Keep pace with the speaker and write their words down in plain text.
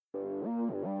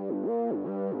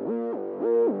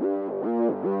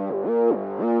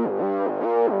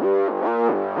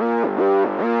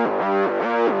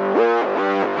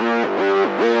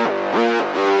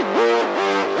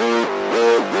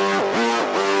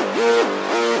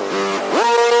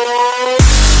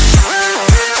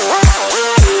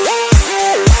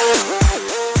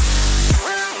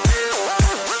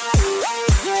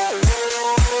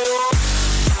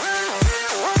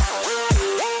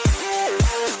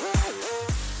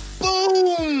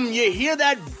hear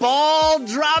that ball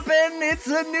dropping? It's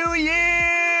a new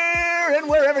year! And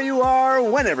wherever you are,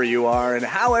 whenever you are, and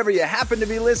however you happen to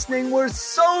be listening, we're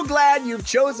so glad you've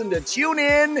chosen to tune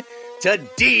in to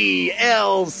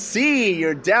DLC,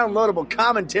 your downloadable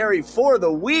commentary for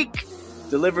the week,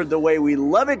 delivered the way we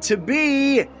love it to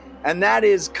be, and that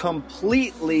is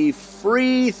completely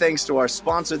free, thanks to our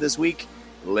sponsor this week,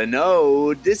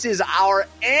 Linode. This is our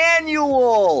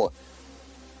annual,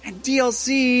 and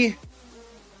DLC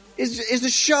is a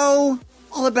show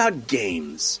all about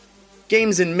games.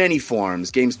 Games in many forms.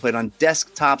 Games played on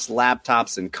desktops,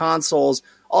 laptops, and consoles.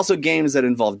 Also games that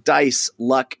involve dice,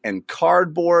 luck, and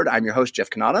cardboard. I'm your host, Jeff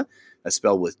Cannata. That's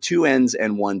spelled with 2 N's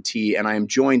and 1 T. And I am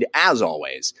joined, as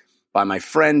always, by my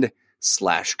friend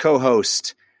 /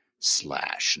 co-host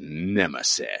 /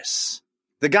 nemesis.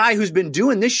 The guy who's been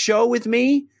doing this show with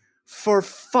me for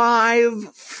 5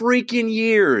 freaking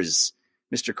years.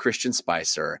 Mr. Christian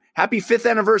Spicer. Happy 5th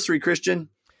anniversary, Christian.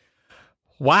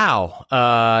 Wow.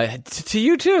 To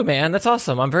you too, man. That's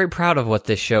awesome. I'm very proud of what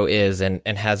this show is and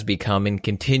has become and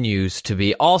continues to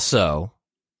be. Also,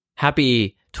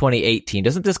 happy 2018.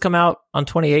 Doesn't this come out on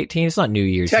 2018? It's not New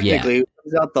Year's yet. Technically, it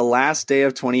comes out the last day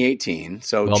of 2018.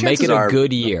 So well, make it a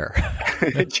good year.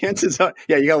 Chances are,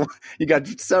 yeah, you got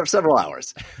several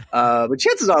hours. But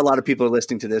chances are a lot of people are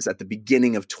listening to this at the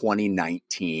beginning of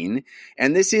 2019.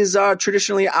 And this is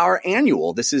traditionally our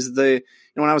annual. This is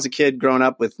when I was a kid growing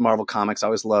up with Marvel Comics, I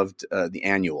always loved the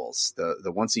annuals,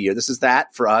 the once a year. This is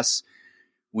that for us.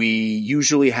 We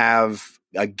usually have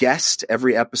a guest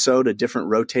every episode, a different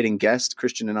rotating guest.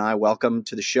 Christian and I welcome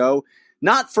to the show.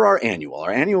 Not for our annual.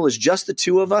 Our annual is just the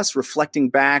two of us reflecting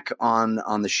back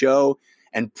on the show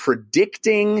and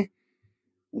predicting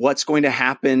what's going to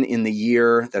happen in the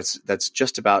year that's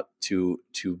just about to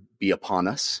be upon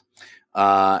us.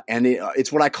 And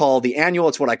it's what I call the annual.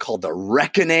 It's what I call the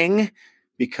reckoning,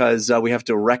 because we have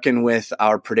to reckon with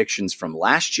our predictions from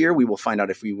last year. We will find out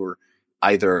if we were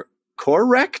either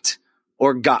correct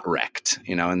or got wrecked,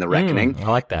 in the reckoning. I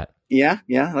like that. Yeah,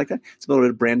 I like that. It's a little bit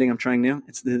of branding I'm trying new.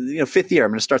 It's the 5th year. I'm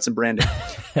going to start some branding.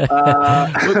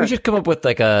 We should come up with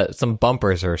like some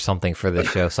bumpers or something for this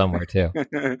show somewhere too.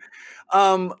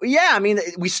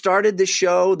 We started this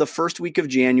show the first week of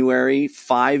January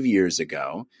 5 years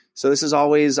ago. So this is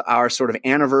always our sort of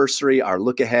anniversary, our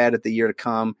look ahead at the year to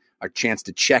come, our chance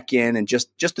to check in and just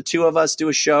the two of us do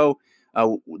a show.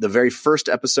 The very first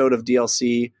episode of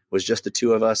DLC was just the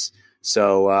two of us.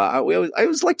 So I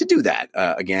always like to do that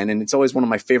again. And it's always one of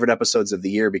my favorite episodes of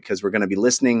the year because we're going to be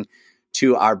listening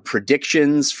to our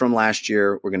predictions from last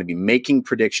year. We're going to be making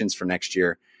predictions for next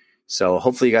year. So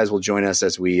hopefully you guys will join us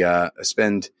as we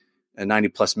spend 90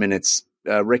 plus minutes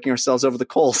raking ourselves over the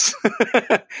coals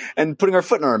and putting our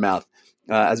foot in our mouth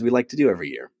as we like to do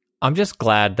every year. I'm just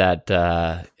glad that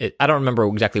I don't remember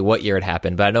exactly what year it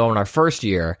happened, but I know in our first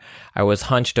year I was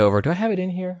hunched over. Do I have it in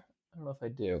here? I don't know if I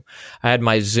do. I had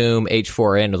my Zoom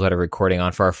H4n was what I was recording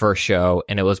on for our first show,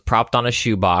 and it was propped on a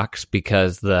shoebox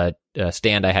because the mic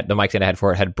stand I had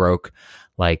for it had broke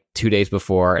like 2 days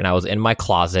before, and I was in my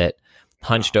closet,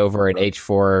 hunched over a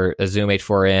Zoom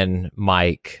H4n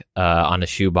mic on a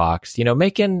shoebox,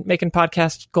 making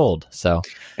podcast gold. So,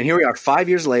 and here we are 5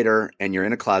 years later, and you're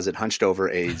in a closet hunched over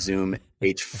a Zoom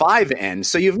H5n.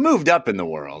 So you've moved up in the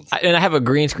world. And I have a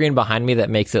green screen behind me that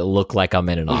makes it look like I'm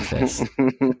in an office.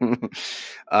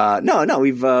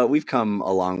 No, we've come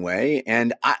a long way.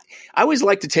 And I always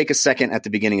like to take a second at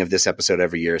the beginning of this episode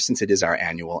every year, since it is our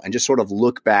annual, and just sort of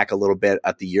look back a little bit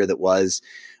at the year that was.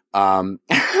 I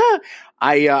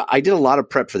did a lot of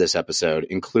prep for this episode,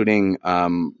 including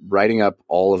writing up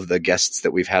all of the guests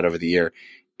that we've had over the year,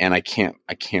 and I can't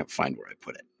find where I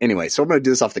put it. Anyway, so I'm going to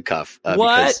do this off the cuff.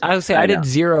 What? I would say I did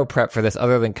zero prep for this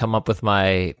other than come up with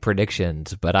my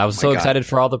predictions, but I was so excited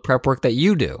for all the prep work that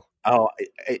you do. Oh,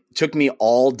 it took me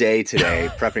all day today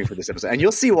prepping for this episode, and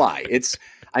you'll see why.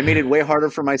 I made it way harder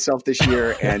for myself this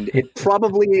year, and it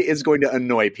probably is going to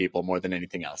annoy people more than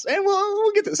anything else. And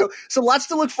we'll get to this. So lots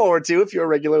to look forward to if you're a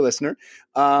regular listener.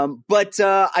 But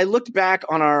I looked back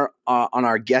on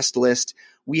our guest list.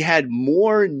 We had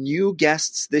more new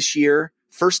guests this year,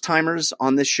 first timers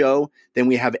on this show, than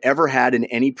we have ever had in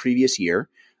any previous year.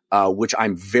 Which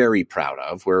I'm very proud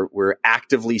of. We're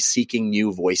actively seeking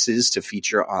new voices to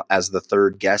feature as the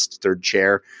third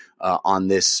chair on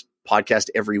this podcast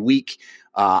every week.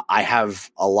 I have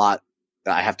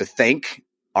to thank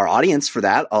our audience for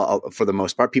that, for the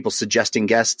most part, people suggesting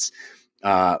guests,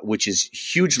 which is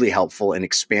hugely helpful in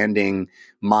expanding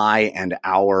my and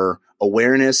our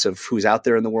awareness of who's out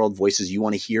there in the world, voices you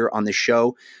want to hear on the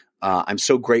show. I'm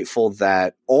so grateful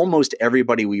that almost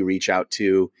everybody we reach out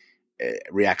to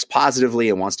reacts positively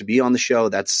and wants to be on the show.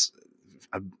 That's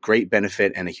a great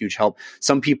benefit and a huge help.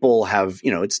 Some people have,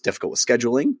 it's difficult with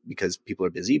scheduling because people are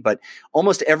busy, but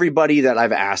almost everybody that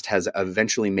I've asked has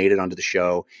eventually made it onto the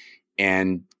show.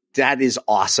 And that is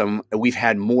awesome. We've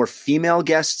had more female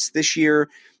guests this year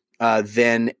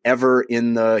than ever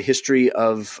in the history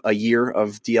of a year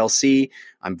of DLC.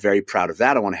 I'm very proud of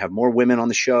that. I want to have more women on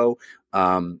the show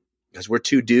because we're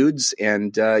two dudes,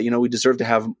 and we deserve to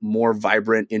have more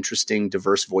vibrant, interesting,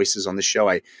 diverse voices on the show.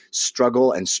 I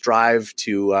struggle and strive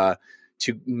to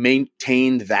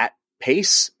maintain that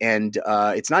pace, and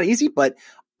it's not easy, but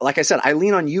like I said, I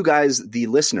lean on you guys, the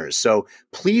listeners. So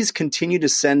please continue to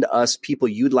send us people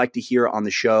you'd like to hear on the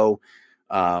show.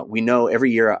 We know every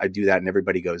year I do that and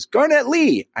everybody goes, Garnett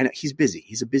Lee. I know he's busy.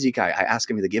 He's a busy guy. I ask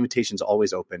him, the invitation's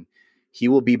always open. He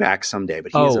will be back someday,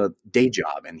 but he has a day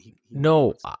job. And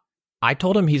No, I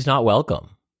told him he's not welcome.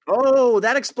 Oh,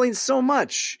 that explains so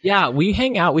much. Yeah, we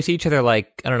hang out. We see each other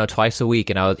like, I don't know, twice a week.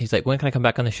 And he's like, when can I come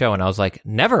back on the show? And I was like,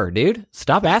 never, dude.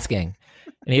 Stop asking.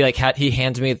 And he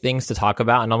hands me things to talk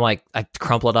about. And I'm like, I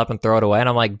crumple it up and throw it away. And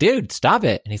I'm like, dude, stop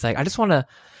it. And he's like, I just want to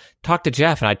talk to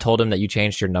Jeff. And I told him that you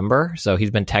changed your number. So he's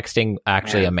been texting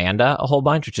Amanda a whole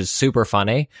bunch, which is super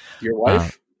funny. Your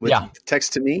wife?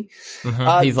 Text to me.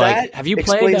 Mm-hmm. He's like, have you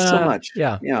played? So much.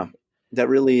 Yeah. That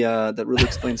really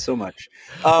explains so much.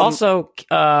 Also,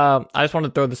 I just want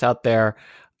to throw this out there.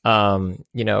 Ken,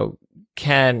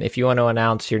 if you want to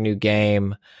announce your new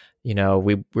game,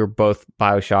 we're both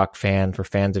BioShock fans. We're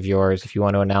fans of yours. If you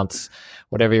want to announce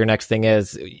whatever your next thing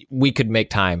is, we could make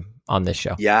time on this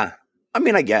show. Yeah. I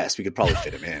mean, I guess we could probably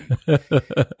fit him in.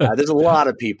 There's a lot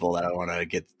of people that I want to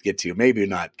get to. Maybe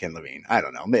not Ken Levine. I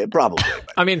don't know. Probably.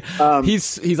 But, I mean,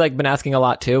 he's like been asking a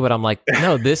lot too, but I'm like,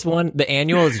 no, this one, the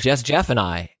annual is just Jeff and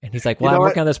I. And he's like, well, I'm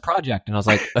working on this project. And I was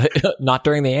like, not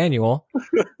during the annual.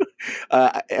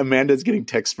 Amanda's getting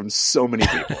texts from so many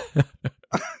people.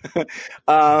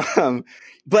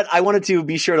 But I wanted to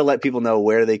be sure to let people know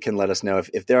where they can let us know.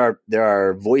 If there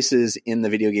are voices in the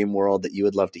video game world that you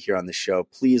would love to hear on the show,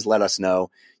 please let us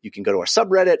know. You can go to our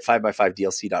subreddit,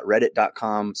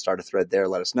 5x5dlc.reddit.com, start a thread there,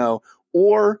 let us know.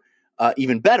 Or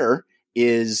even better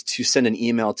is to send an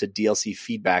email to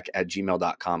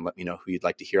dlcfeedback@gmail.com. Let me know who you'd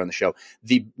like to hear on the show.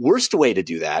 The worst way to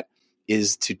do that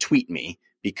is to tweet me,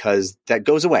 because that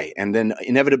goes away. And then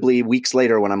inevitably weeks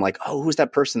later when I'm like, oh, who's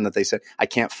that person that they said? I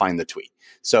can't find the tweet.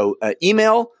 So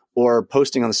email or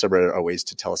posting on the subreddit are ways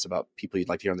to tell us about people you'd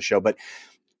like to hear on the show. But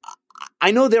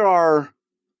I know there are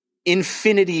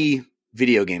infinity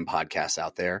video game podcasts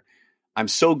out there. I'm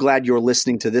so glad you're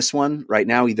listening to this one right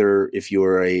now, either if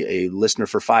you're a listener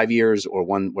for 5 years or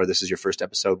one where this is your first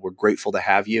episode. We're grateful to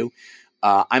have you.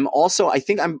 I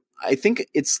think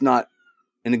it's not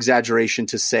an exaggeration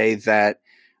to say that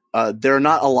there are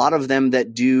not a lot of them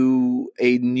that do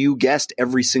a new guest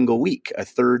every single week, a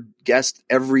third guest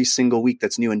every single week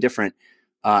that's new and different.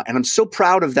 And I'm so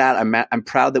proud of that. I'm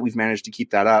proud that we've managed to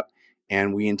keep that up,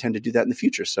 and we intend to do that in the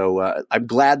future. So I'm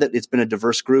glad that it's been a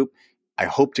diverse group. I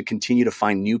hope to continue to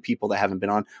find new people that haven't been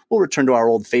on. We'll return to our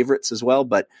old favorites as well.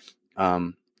 But,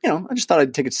 I just thought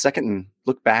I'd take a second and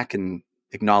look back and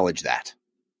acknowledge that.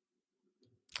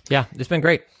 Yeah, it's been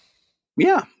great.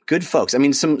 Yeah, good folks. I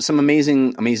mean, some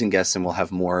amazing guests, and we'll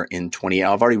have more in 20.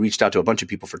 I've already reached out to a bunch of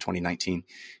people for 2019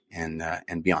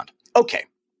 and beyond. Okay,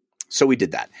 so we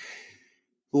did that.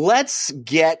 Let's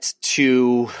get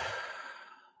to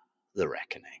the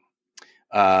reckoning.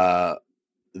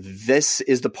 This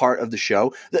is the part of the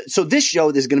show. So this show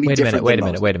is going to be different. Wait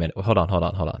a minute. Hold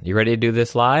on. You ready to do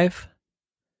this live?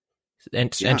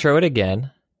 Intro it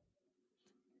again.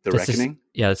 The reckoning?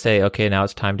 Say, okay, now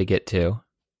it's time to get to.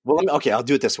 Well, I'll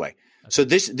do it this way. So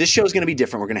this show is going to be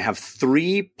different. We're going to have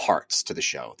 3 parts to the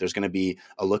show. There's going to be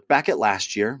a look back at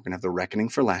last year. We're going to have the reckoning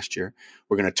for last year.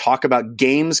 We're going to talk about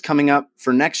games coming up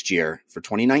for next year, for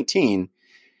 2019,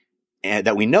 and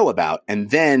that we know about.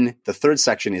 And then the third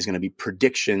section is going to be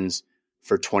predictions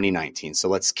for 2019. So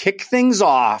let's kick things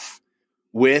off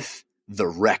with the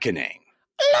reckoning.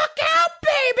 Look out,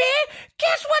 baby!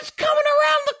 Guess what's coming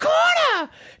around the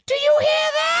corner? Do you hear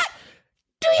that?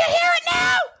 Do you hear it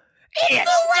now? It's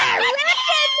the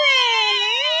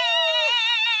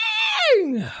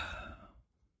reckoning!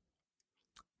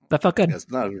 That felt good. Yes,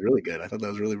 that was really good. I thought that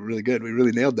was really, really good. We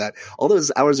really nailed that. All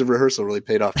those hours of rehearsal really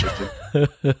paid off.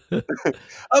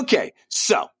 Okay,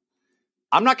 so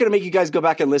I'm not going to make you guys go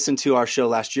back and listen to our show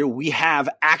last year. We have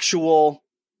actual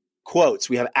quotes.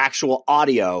 We have actual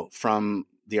audio from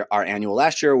our annual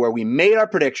last year where we made our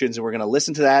predictions, and we're going to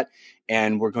listen to that,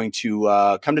 and we're going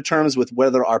to come to terms with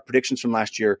whether our predictions from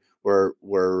last year were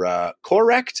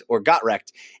correct or got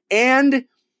wrecked. And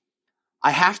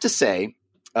I have to say,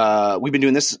 we've been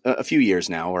doing this a few years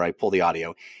now where I pull the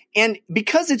audio. And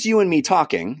because it's you and me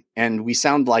talking and we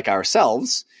sound like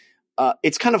ourselves,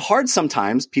 it's kind of hard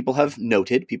sometimes. People have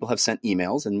noted, people have sent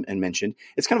emails and mentioned,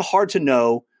 it's kind of hard to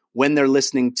know when they're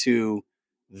listening to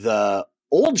the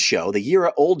old show, the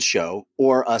year-old show,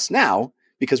 or us now,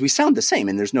 because we sound the same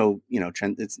and there's no,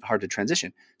 it's hard to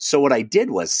transition. So what I did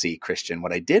was,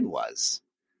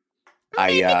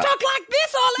 I talk like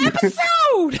this all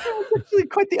episode. Actually,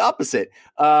 quite the opposite.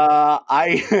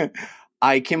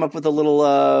 I came up with a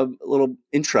little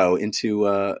intro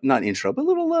into not intro, but a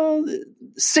little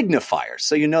signifier,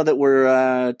 so you know that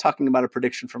we're talking about a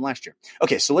prediction from last year.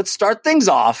 Okay, so let's start things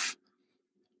off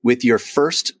with your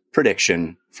first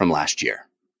prediction from last year.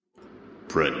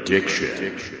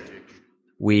 Prediction.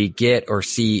 We get or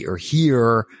see or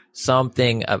hear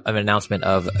something of an announcement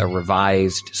of a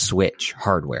revised Switch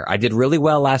hardware. I did really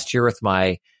well last year with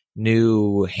my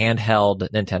new handheld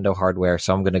Nintendo hardware,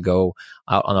 so I'm going to go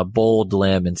out on a bold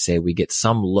limb and say we get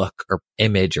some look or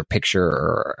image or picture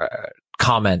or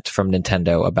comment from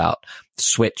Nintendo about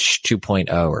Switch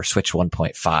 2.0 or Switch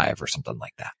 1.5 or something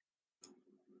like that.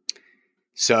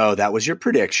 So that was your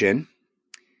prediction.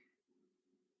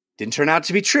 Didn't turn out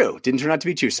to be true.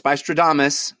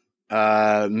 Spystradamus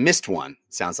missed one.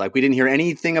 Sounds like we didn't hear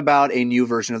anything about a new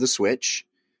version of the Switch.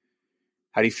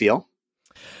 How do you feel?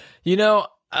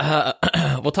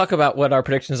 We'll talk about what our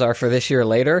predictions are for this year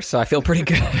later, so I feel pretty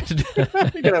good.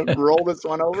 You're going to roll this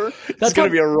one over? It's going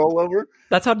to be a rollover?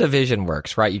 That's how division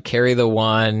works, right? You carry the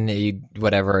one, you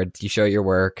show your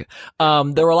work.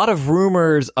 There were a lot of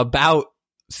rumors about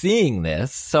seeing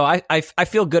this, so I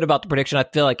feel good about the prediction. I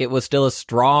feel like it was still a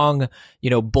strong,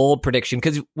 bold prediction,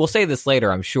 because we'll say this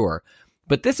later, I'm sure.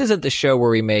 But this isn't the show where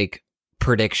we make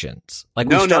predictions. Like,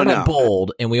 we start at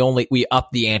bold, and we up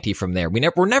the ante from there.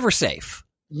 We're never safe.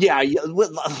 Yeah,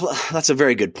 that's a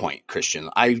very good point, Christian.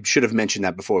 I should have mentioned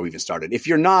that before we even started. If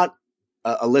you're not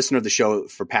a listener of the show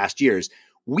for past years,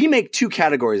 we make two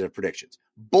categories of predictions.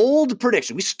 Bold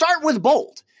prediction. We start with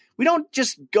bold. We don't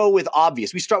just go with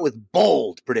obvious. We start with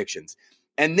bold predictions.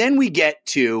 And then we get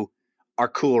to our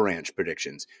Cool Ranch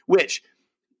predictions, which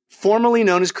formerly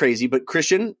known as crazy, but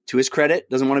Christian, to his credit,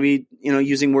 doesn't want to be,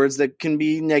 using words that can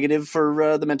be negative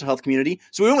for the mental health community.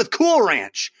 So we went with Cool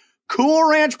Ranch. Cool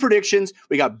Ranch predictions.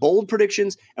 We got bold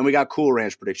predictions and we got Cool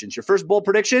Ranch predictions. Your first bold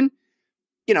prediction,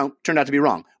 turned out to be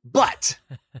wrong. But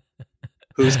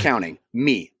who's counting?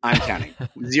 Me. I'm counting.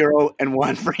 0 and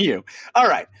 1 for you. All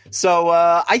right. So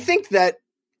I think that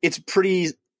it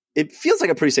feels like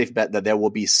a pretty safe bet that there will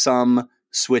be some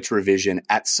Switch revision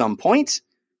at some point.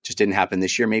 Just didn't happen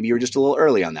this year. Maybe you were just a little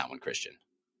early on that one, Christian.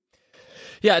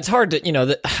 Yeah, it's hard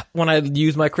to, when I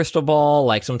use my crystal ball,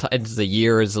 like sometimes the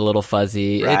year is a little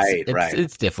fuzzy. Right.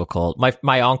 It's difficult. My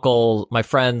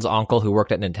friend's uncle who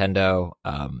worked at Nintendo,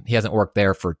 he hasn't worked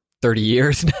there for 30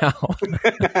 years now. Well,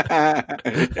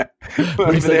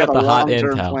 He's they got have the a hot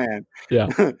long-term intel. plan. Yeah.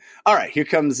 All right, here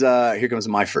comes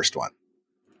my first one.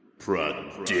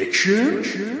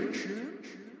 Prediction.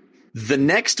 The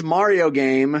next Mario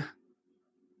game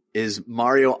is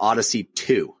Mario Odyssey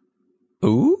 2.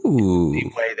 Ooh.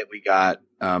 The way that we got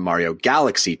Mario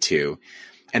Galaxy 2.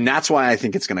 And that's why I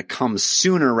think it's going to come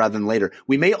sooner rather than later.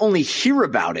 We may only hear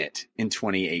about it in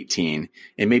 2018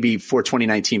 and maybe for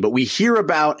 2019, but we hear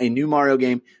about a new Mario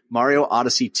game, Mario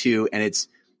Odyssey 2, and it's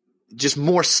just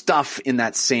more stuff in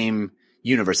that same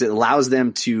universe. It allows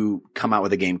them to come out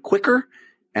with a game quicker,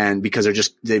 and because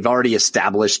they've already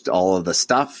established all of the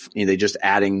stuff, they're just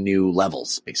adding new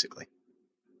levels, basically.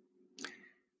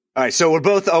 All right, so we're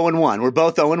both 0-1. We're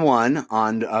both 0-1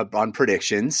 on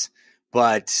predictions,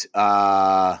 but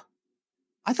I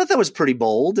thought that was pretty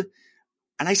bold,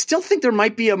 and I still think there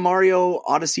might be a Mario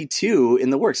Odyssey 2 in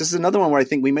the works. This is another one where I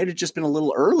think we might have just been a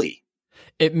little early.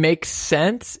 It makes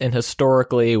sense, and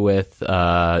historically with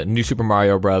new Super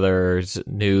Mario Brothers,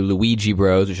 new Luigi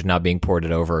Bros, which are now being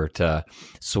ported over to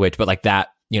Switch, but like that,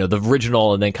 the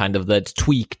original and then kind of the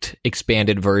tweaked,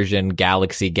 expanded version,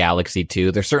 Galaxy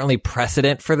 2. There's certainly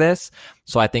precedent for this.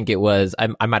 So I think it was,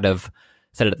 I might have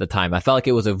said it at the time, I felt like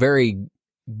it was a very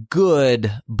good,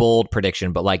 bold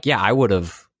prediction. But I would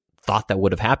have thought that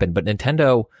would have happened. But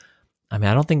Nintendo, I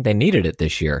don't think they needed it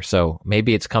this year. So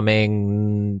maybe it's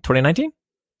coming 2019?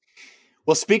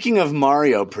 Well, speaking of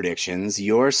Mario predictions,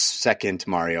 your second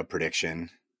Mario prediction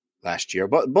last year,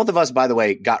 both of us, by the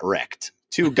way, got wrecked.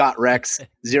 2 got wrecks,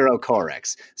 0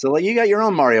 corrects. So you got your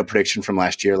own Mario prediction from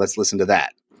last year. Let's listen to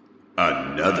that.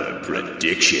 Another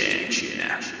prediction.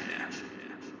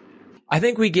 I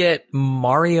think we get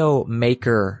Mario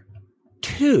Maker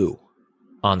 2.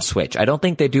 on Switch. I don't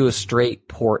think they do a straight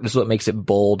port. This is what makes it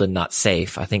bold and not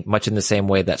safe. I think much in the same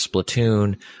way that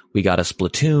Splatoon, we got a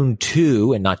Splatoon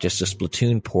 2 and not just a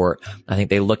Splatoon port. I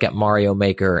think they look at Mario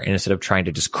Maker, and instead of trying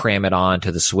to just cram it on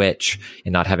to the Switch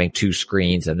and not having two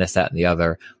screens and this, that, and the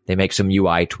other, they make some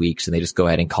UI tweaks and they just go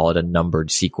ahead and call it a numbered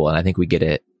sequel. And I think we get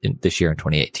it this year in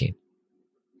 2018.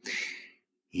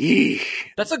 Yeesh.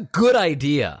 That's a good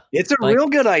idea. It's a real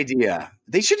good idea.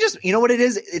 They should just, you know what it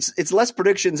is? It's less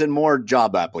predictions and more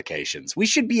job applications. We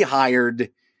should be hired.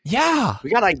 Yeah. We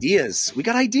got ideas.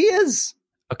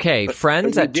 Okay,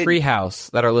 friends at Treehouse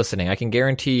that are listening, I can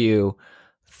guarantee you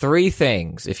 3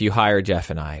 things if you hire Jeff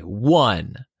and I.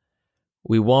 1,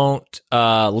 we won't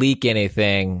leak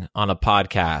anything on a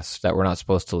podcast that we're not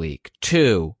supposed to leak.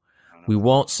 2, we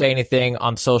won't say anything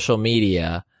on social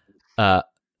media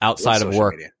outside of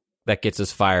work that gets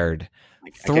us fired.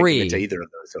 3, to either of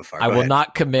those so far. I will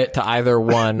not commit to either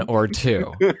 1 or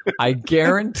 2. I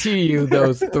guarantee you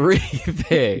those 3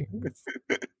 things.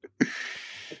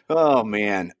 Oh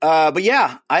man. But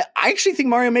yeah, I actually think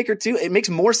Mario Maker 2, it makes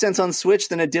more sense on Switch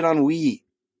than it did on Wii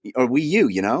or Wii U,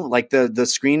 you know? Like the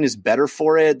screen is better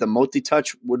for it. The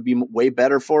multi-touch would be way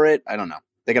better for it. I don't know.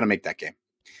 They got to make that game.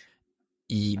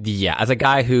 Yeah, as a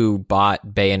guy who bought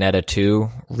Bayonetta 2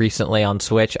 recently on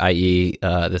Switch, i.e.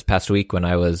 This past week when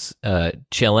I was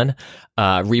chilling,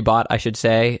 rebought, I should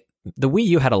say, the Wii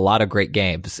U had a lot of great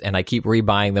games, and I keep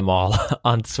rebuying them all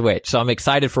on Switch. So I'm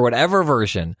excited for whatever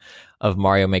version of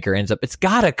Mario Maker ends up. It's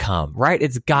got to come, right?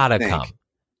 It's got to come.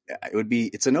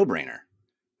 It's a no-brainer,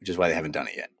 which is why they haven't done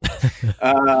it yet.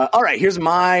 All right, here's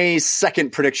my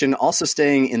second prediction, also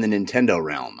staying in the Nintendo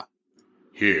realm.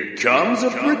 Here comes a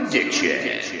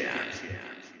prediction.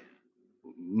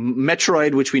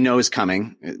 Metroid, which we know is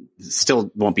coming,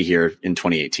 still won't be here in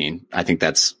 2018. I think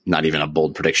that's not even a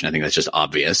bold prediction. I think that's just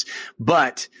obvious.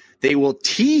 But they will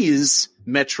tease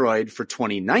Metroid for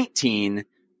 2019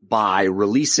 by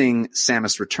releasing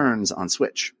Samus Returns on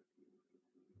Switch.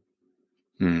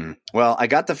 Well, I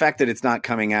got the fact that it's not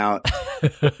coming out.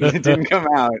 It didn't come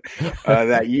out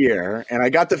that year. And I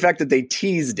got the fact that they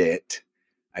teased it.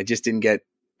 I just didn't get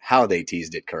how they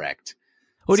teased it correct.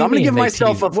 What do you I'm going to mean give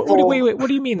myself a full... Wait, what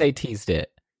do you mean they teased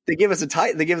it? They gave us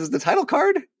They gave us the title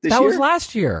card this year? That was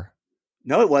last year.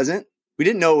 No, it wasn't. We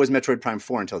didn't know it was Metroid Prime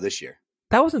 4 until this year.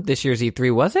 That wasn't this year's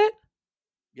E3, was it?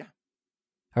 Yeah.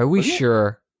 Are we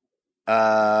sure?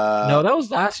 No, that was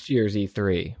last year's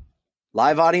E3.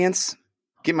 Live audience?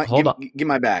 Give my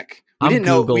back. We I'm didn't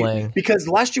Googling. know because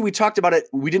last year we talked about it.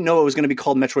 We didn't know it was going to be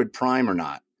called Metroid Prime or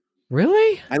not.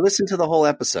 Really? I listened to the whole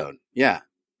episode. Yeah.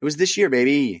 It was this year,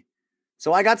 baby.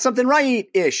 So I got something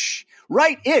right-ish.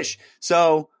 Right-ish.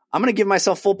 So I'm going to give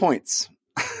myself full points.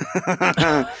 No,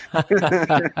 it's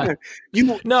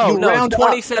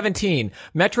 2017.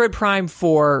 Metroid Prime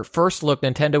 4, first look,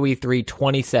 Nintendo E3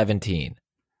 2017.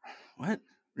 What?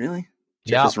 Really?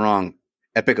 Yeah. Jeff is wrong.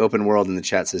 Epic Open World in the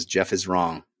chat says Jeff is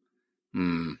wrong.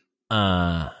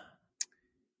 Huh?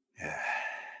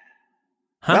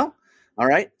 Well, all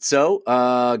right. So,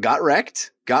 got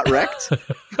wrecked. Live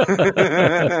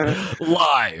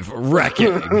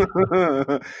wrecking.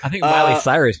 I think Miley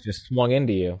Cyrus just swung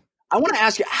into you. I want to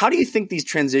ask you, how do you think these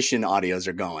transition audios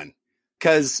are going?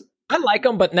 Because I like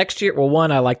them, but next year, well,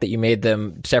 1, I like that you made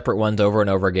them separate ones over and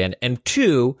over again. And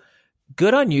 2,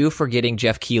 good on you for getting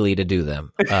Jeff Keighley to do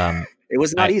them. It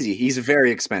was not easy. He's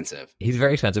very expensive. He's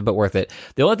very expensive, but worth it.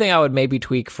 The only thing I would maybe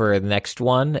tweak for the next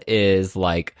one is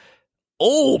like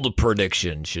old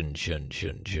prediction,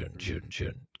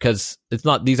 because it's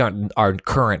not. These aren't our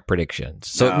current predictions.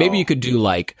 So maybe you could do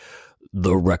like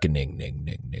the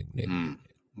reckoning.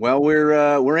 Well,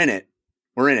 we're in it.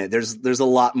 We're in it. There's a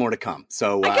lot more to come.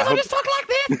 So I guess I'll just talk like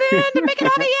this then to make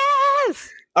it obvious.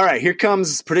 All right, here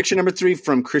comes prediction number 3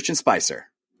 from Christian Spicer.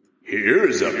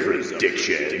 Here's a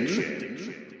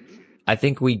prediction. I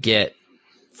think we get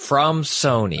from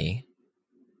Sony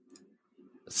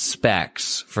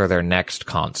specs for their next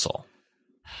console.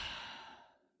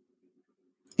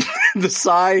 The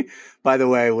sigh, by the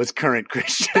way, was current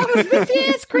Christian. This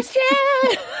is Christian.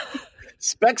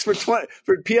 Specs for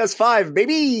PS5,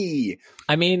 baby.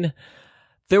 I mean,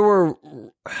 there were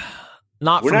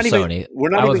not from Sony. We're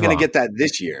not even going to get that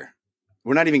this year.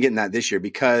 We're not even getting that this year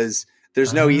because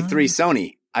there's no E3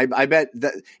 Sony. I bet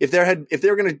that if they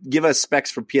were going to give us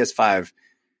specs for PS5,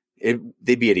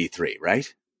 they'd be at E3,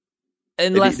 right?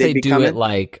 Unless they do it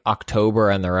like October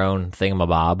and their own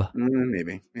thingamabob.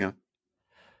 Maybe, yeah.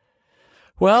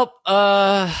 Well,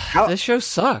 this show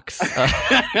sucks.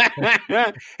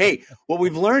 Hey, what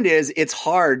we've learned is it's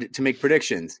hard to make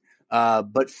predictions.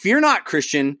 But fear not,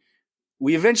 Christian.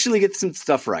 We eventually get some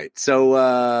stuff right.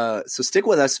 So stick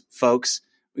with us, folks.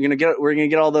 We're gonna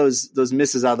get all those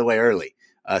misses out of the way early.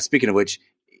 Speaking of which,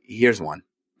 here's one.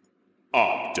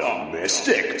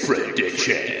 Optimistic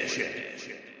prediction.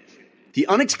 The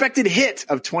unexpected hit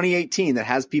of 2018 that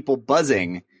has people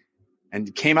buzzing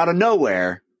and came out of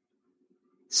nowhere.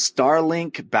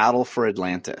 Starlink Battle for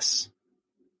Atlantis.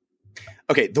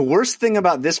 Okay, the worst thing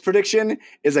about this prediction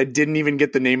is I didn't even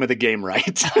get the name of the game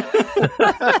right.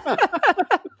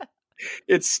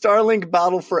 It's Starlink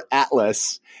Battle for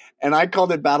Atlas, and I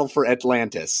called it Battle for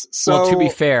Atlantis. So, well, to be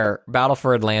fair, Battle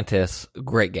for Atlantis,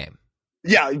 great game.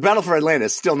 Yeah, Battle for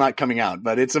Atlantis still not coming out,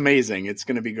 but it's amazing. It's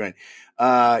going to be great.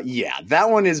 Yeah, that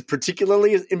one is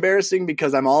particularly embarrassing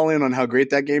because I'm all in on how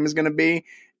great that game is going to be,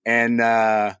 and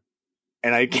I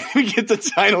can't get the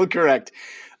title correct.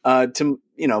 But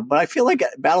I feel like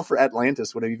Battle for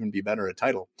Atlantis would even be better a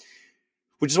title,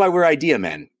 which is why we're idea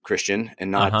men, Christian,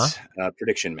 and not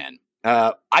prediction men.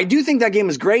 I do think that game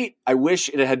is great. I wish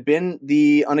it had been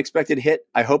the unexpected hit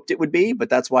I hoped it would be, but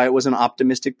that's why it was an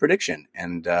optimistic prediction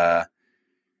and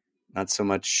not so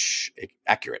much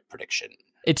accurate prediction.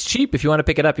 It's cheap. If you want to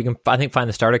pick it up, you can, I think, find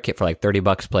the starter kit for like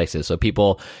 $30 places. So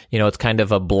people, it's kind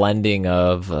of a blending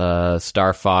of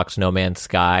Star Fox, No Man's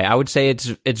Sky. I would say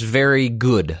it's very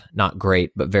good, not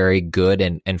great, but very good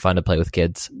and fun to play with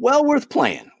kids. Well worth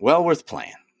playing.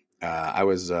 I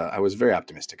was very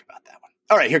optimistic about that one.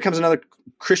 All right, here comes another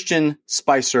Christian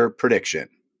Spicer prediction.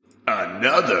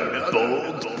 Another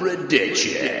bold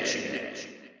prediction.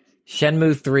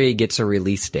 Shenmue 3 gets a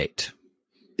release date.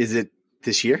 Is it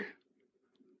this year?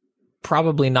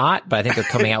 Probably not, but I think they're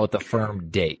coming out with a firm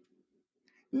date.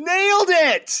 Nailed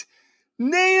it!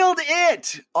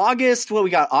 August, we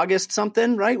got August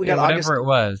something, right? We got August. Whatever it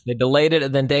was. They delayed it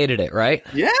and then dated it, right?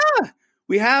 Yeah.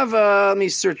 We have, let me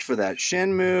search for that.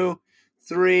 Shenmue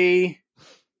 3.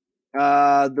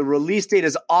 The release date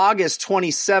is August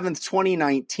 27th,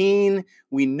 2019.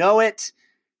 We know it.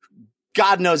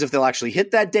 God knows if they'll actually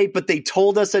hit that date, but they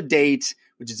told us a date,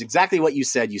 which is exactly what you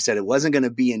said. You said it wasn't going to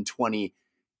be in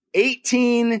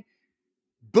 2018.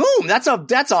 Boom. That's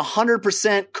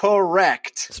 100%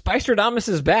 correct. Spicer-Damus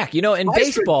is back. In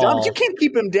baseball. Damus, you can't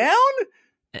keep him down.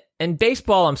 In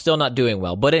baseball, I'm still not doing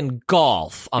well, but in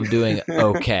golf, I'm doing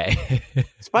okay.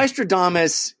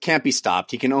 Spicer-Damus can't be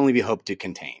stopped. He can only be hoped to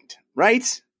contained,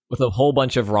 right? With a whole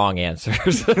bunch of wrong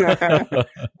answers.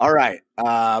 All right.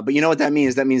 But you know what that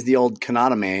means? That means the old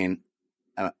Kanata man.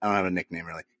 I don't have a nickname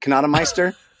really. Kanata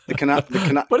Meister? What are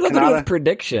those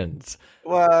predictions?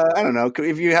 Well, I don't know.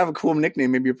 If you have a cool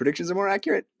nickname, maybe your predictions are more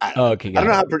accurate. I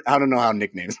don't know how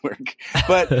nicknames work.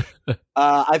 But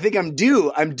I think I'm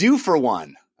due for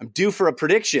one. I'm due for a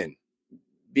prediction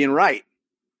being right.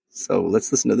 So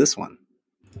let's listen to this one.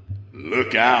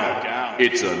 Look out.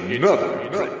 It's another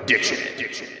prediction.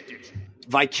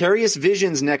 Vicarious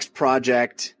Visions' next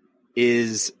project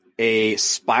is a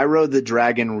Spyro the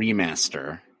Dragon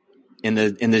remaster in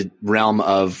the realm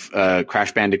of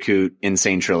Crash Bandicoot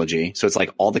Insane Trilogy. So it's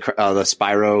like all the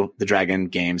Spyro the Dragon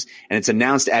games, and it's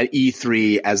announced at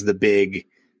E3 as the big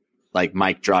like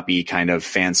mic droppy kind of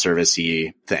fan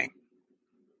servicey thing.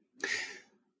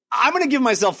 I'm going to give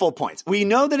myself full points. We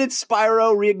know that it's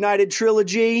Spyro Reignited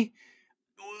Trilogy.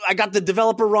 I got the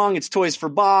developer wrong. It's Toys for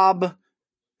Bob,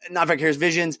 not Vicarious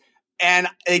Visions. And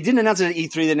they didn't announce it at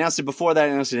E3. They announced it before that.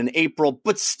 They announced it in April.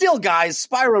 But still, guys,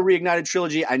 Spyro Reignited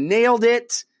Trilogy. I nailed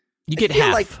it. You get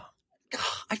half. I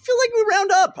feel like we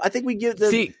round up. I think we give the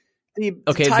tie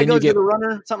goes to the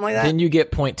runner, something like that. Then you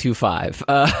get 0.25.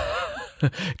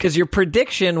 Because your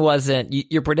prediction wasn't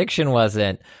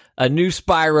a new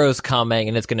Spyro's coming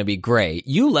and it's going to be great.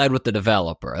 You led with the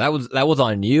developer. That was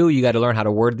on you. You got to learn how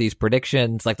to word these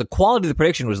predictions. Like the quality of the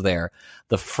prediction was there.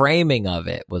 The framing of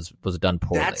it was done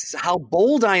poorly. That's how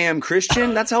bold I am,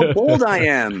 Christian. That's how bold I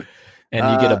am.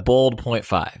 And you get a bold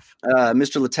 0.5.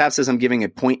 Mr. Latap says I'm giving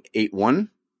it 0.81,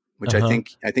 which I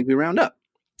think we round up.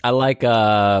 I like,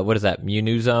 what is that?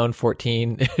 Munuzone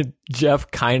 14. Jeff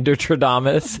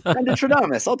Kindertradamus.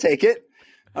 Kindertradamus. I'll take it.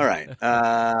 All right.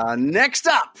 Next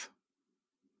up,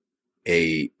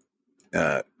 a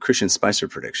Christian Spicer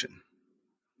prediction.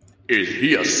 Is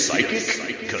he a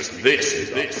psychic? Because this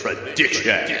is a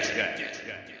prediction.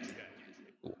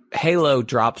 Halo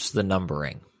drops the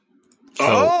numbering.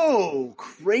 So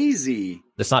crazy.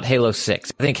 It's not Halo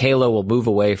 6. I think Halo will move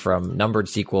away from numbered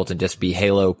sequels and just be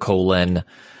Halo :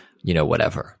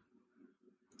 whatever.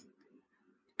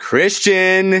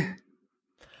 Christian.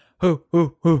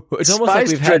 It's almost like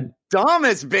we've had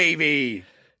Damas, baby.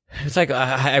 It's like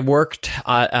I worked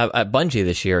at Bungie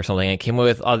this year or something, and came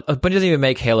with Bungie doesn't even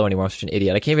make Halo anymore. I'm such an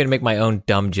idiot. I can't even make my own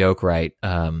dumb joke right.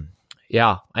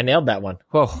 Yeah, I nailed that one.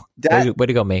 Whoa, way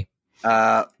to go, me.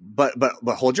 But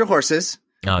hold your horses.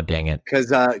 Oh, dang it.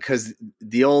 Because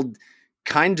the old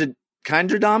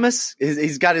Kindradamus,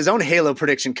 he's got his own Halo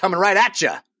prediction coming right at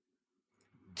you.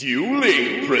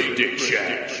 Dueling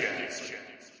prediction.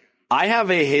 I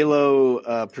have a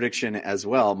Halo prediction as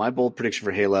well. My bold prediction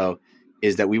for Halo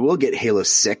is that we will get Halo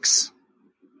 6.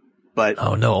 But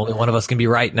oh no, only one of us can be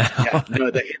right now. Yeah,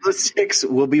 no, the Halo 6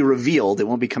 will be revealed. It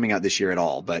won't be coming out this year at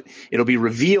all, but it'll be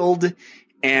revealed,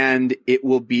 and it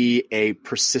will be a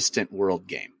persistent world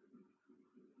game.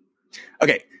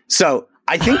 Okay, so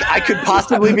I think I could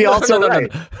possibly be also right.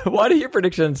 No. Why do your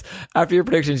predictions, after your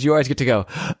predictions, you always get to go,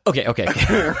 okay. Okay,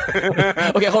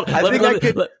 hold on. I think I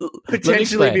could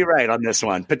potentially be right on this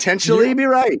one. Potentially be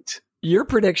right. Your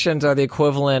predictions are the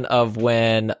equivalent of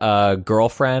when a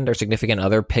girlfriend or significant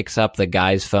other picks up the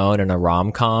guy's phone in a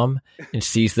rom-com and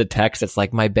sees the text that's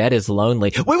like, "My bed is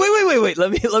lonely." Wait.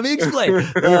 Let me explain.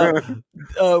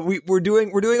 We're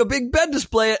doing a big bed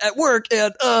display at work,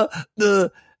 and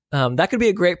that could be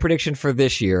a great prediction for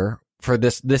this year, for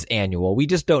this annual. We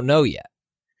just don't know yet.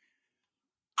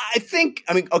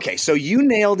 Okay, so you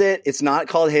nailed it. It's not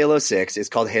called Halo 6. It's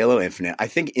called Halo Infinite. I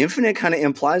think Infinite kind of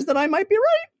implies that I might be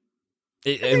right.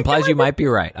 It implies you might be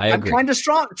right. I agree. I'm kind of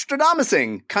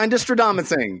Stradamusing.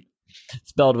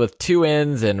 Spelled with 2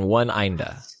 N's and 1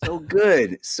 Inda.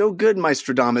 So good, my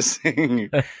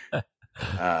Stradamusing.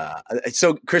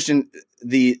 So, Christian,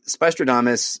 the Spy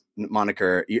Stradamus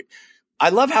moniker, I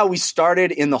love how we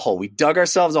started in the hole. We dug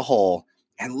ourselves a hole,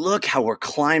 and look how we're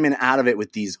climbing out of it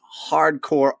with these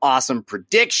hardcore, awesome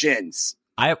predictions.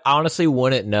 I honestly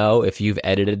wouldn't know if you've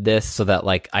edited this so that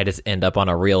like I just end up on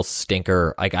a real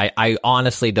stinker. Like I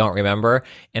honestly don't remember,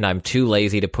 and I'm too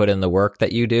lazy to put in the work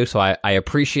that you do. So I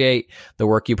appreciate the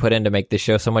work you put in to make this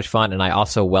show so much fun, and I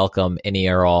also welcome any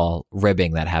or all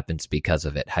ribbing that happens because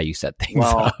of it, how you set things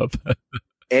up.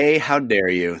 A, how dare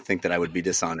you think that I would be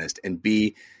dishonest, and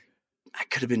B, I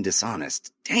could have been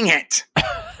dishonest. Dang it.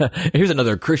 Here's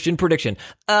another Christian prediction.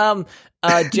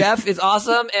 Jeff is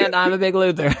awesome, and I'm a big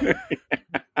loser.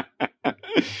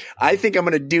 I think I'm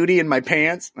going to duty in my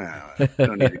pants. No, I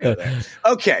don't need to go there.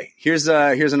 Okay, here's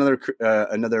another.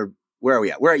 Where are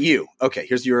we at? Where are you? Okay,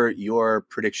 here's your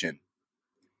prediction.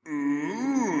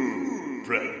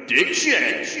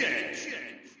 Prediction.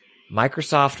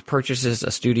 Microsoft purchases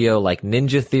a studio like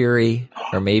Ninja Theory,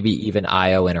 or maybe even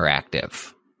IO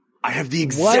Interactive. I have the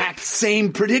exact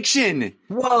same prediction.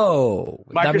 Whoa.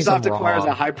 Microsoft acquires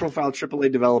a high-profile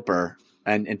AAA developer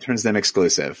and turns them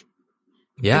exclusive.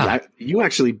 Yeah. You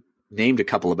actually named a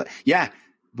couple of it. Yeah,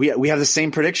 we have the same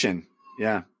prediction.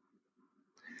 Yeah.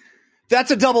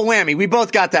 That's a double whammy. We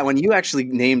both got that one. You actually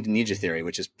named Ninja Theory,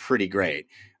 which is pretty great.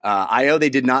 IO they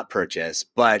did not purchase,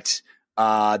 but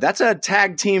that's a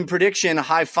tag team prediction.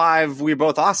 High five. We're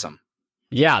both awesome.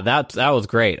 Yeah, that was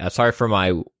great. I'm sorry for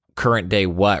my current day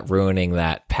ruining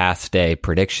that past day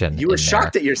prediction. You were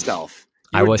shocked at yourself.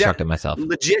 I was shocked at myself.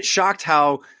 Legit shocked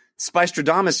how Spy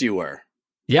Stradamus you were.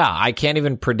 Yeah, I can't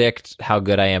even predict how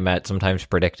good I am at sometimes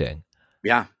predicting.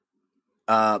 Yeah.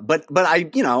 But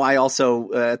I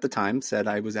also at the time said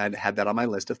I had that on my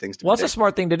list of things to What's a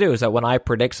smart thing to do is that when I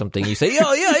predict something, you say,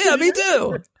 "Oh, yeah, me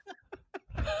too."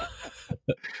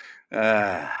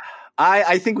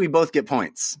 I think we both get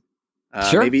points.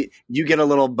 Sure. Maybe you get a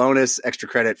little bonus extra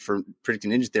credit for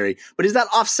predicting Ninja Theory, but is that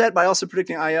offset by also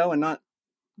predicting IO and not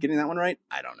getting that one right?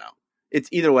 I don't know. It's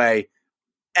either way.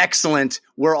 Excellent.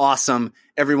 We're awesome.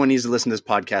 Everyone needs to listen to this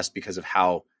podcast because of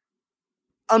how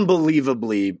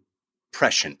unbelievably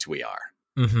prescient we are.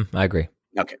 Mm-hmm, I agree.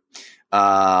 Okay.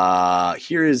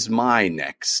 Here is my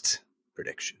next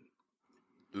prediction.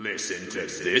 Listen to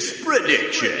this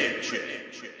prediction.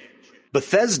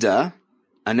 Bethesda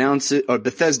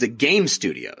Game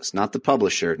Studios, not the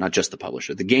publisher, not just the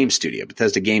publisher, the game studio.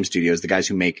 Bethesda Game Studios, the guys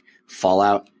who make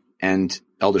Fallout and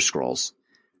Elder Scrolls.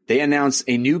 They announced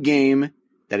a new game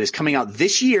that is coming out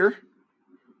this year,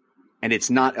 and it's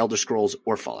not Elder Scrolls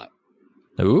or Fallout.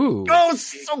 Ooh. Oh,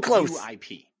 so close. New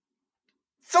IP.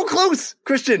 So close,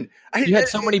 Christian. You had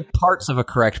so many parts of a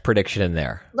correct prediction in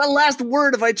there. The last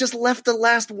word, if I just left the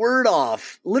last word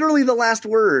off, literally the last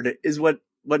word is what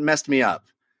messed me up.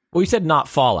 Well, you said not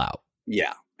Fallout.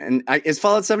 Yeah. And is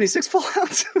Fallout 76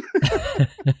 Fallout?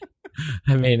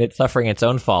 I mean, it's suffering its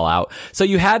own fallout. So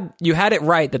you had it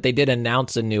right that they did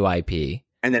announce a new IP.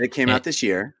 And that it came out this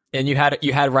year. And you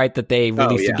had right that they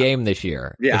released a game this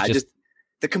year. Yeah, just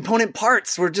the component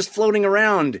parts were just floating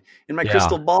around in my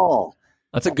crystal ball.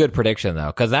 That's a good prediction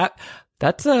though, because that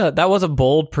was a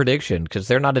bold prediction because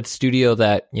they're not a studio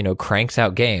that, cranks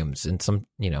out games and some,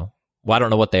 I don't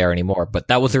know what they are anymore, but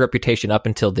that was their reputation up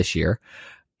until this year.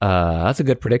 That's a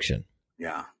good prediction.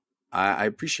 Yeah, I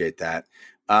appreciate that.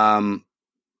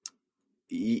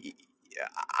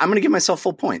 I'm going to give myself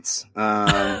full points.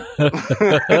 I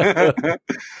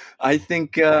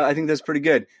think that's pretty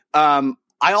good. I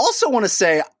also want to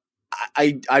say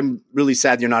I'm really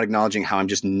sad you're not acknowledging how I'm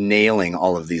just nailing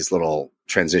all of these little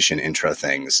transition intro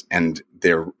things, and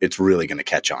it's really going to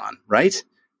catch on, right?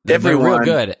 They're real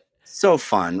good. So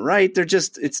fun, right?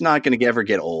 It's not going to ever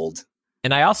get old.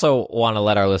 And I also want to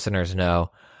let our listeners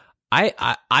know,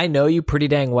 I know you pretty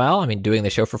dang well. I mean, doing the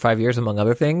show for 5 years, among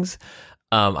other things.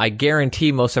 I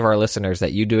guarantee most of our listeners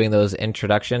that you doing those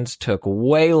introductions took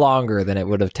way longer than it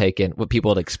would have taken, what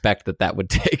people would expect that would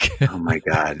take. Oh my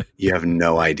God. You have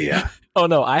no idea. Oh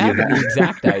no, I have the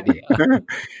exact idea.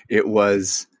 It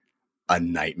was a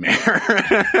nightmare.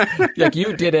 Like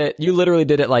you literally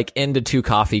did it like into 2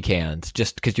 coffee cans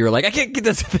just because you were like, I can't get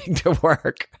this thing to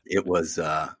work. It was,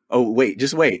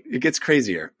 just wait. It gets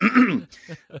crazier.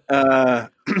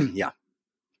 Yeah.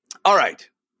 All right.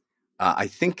 I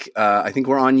think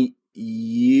we're on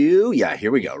you. Yeah,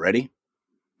 here we go. Ready?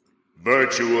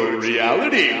 Virtual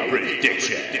reality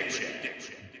prediction.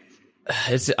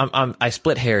 I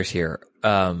split hairs here.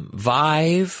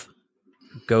 Vive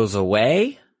goes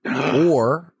away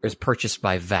or is purchased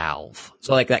by Valve.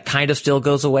 So like that kind of still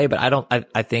goes away, but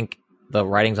I think the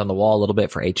writing's on the wall a little bit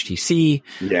for HTC.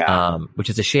 Yeah. Which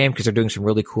is a shame because they're doing some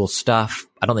really cool stuff.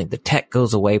 I don't think the tech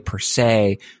goes away per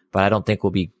se, but I don't think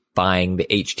we'll be buying the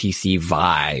HTC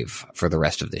Vive for the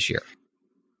rest of this year.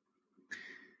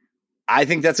 I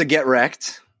think that's a get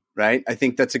wrecked, right? I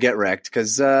think that's a get wrecked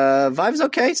because Vive's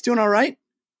okay. It's doing all right.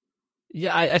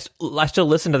 Yeah, I still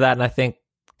listen to that and I think,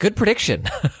 good prediction.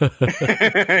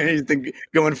 You think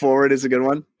going forward is a good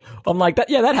one? I'm like, that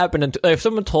happened. If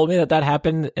someone told me that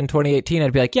happened in 2018,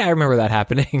 I'd be like, yeah, I remember that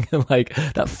happening. Like,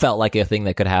 that felt like a thing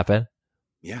that could happen.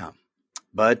 Yeah.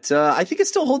 But I think it's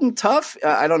still holding tough.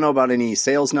 I don't know about any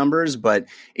sales numbers, but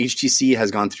HTC has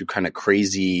gone through kind of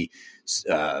crazy,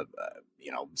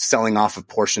 selling off of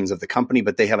portions of the company,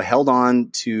 but they have held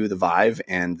on to the Vive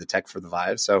and the tech for the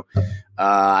Vive. So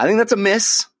I think that's a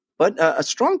miss, but a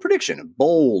strong prediction.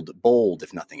 Bold,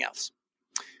 if nothing else.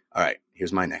 All right,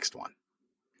 here's my next one.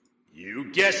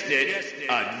 You guessed it,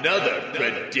 another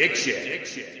prediction.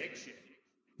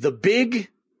 The big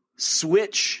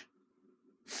Switch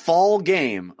fall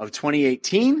game of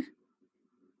 2018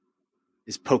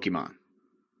 is Pokemon.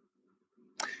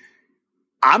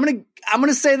 I'm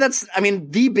gonna say that's, I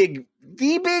mean, the big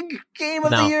game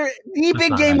of the year. The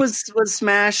big game was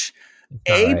Smash.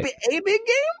 A big game.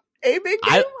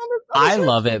 I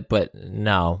love it, but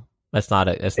no, that's not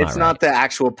it. It's not the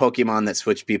actual Pokemon that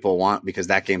Switch people want because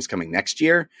that game's coming next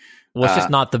year. Well, it's just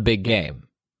not the big game.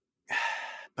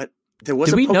 There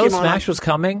was Did we Pokemon know Smash was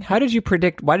coming? Why did you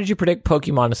predict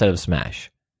Pokemon instead of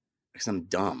Smash? Because I'm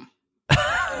dumb.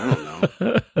 I don't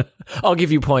know. I'll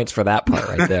give you points for that part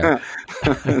right there.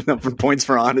 Points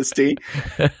for honesty.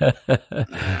 All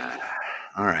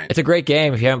right. It's a great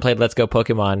game. If you haven't played Let's Go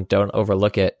Pokemon, don't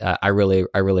overlook it. I really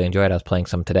enjoyed it. I was playing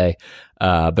some today,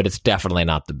 but it's definitely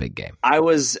not the big game. I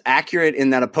was accurate in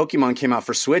that a Pokemon came out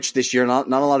for Switch this year. Not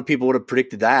a lot of people would have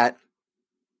predicted that.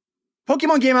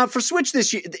 Pokemon came out for Switch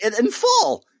this year in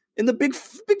fall, in the big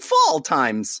fall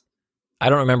times. I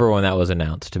don't remember when that was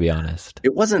announced, to be honest.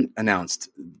 It wasn't announced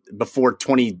before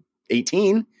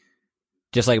 2018.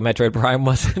 Just like Metroid Prime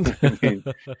wasn't. I mean,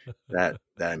 that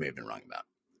I may have been wrong about.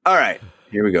 All right,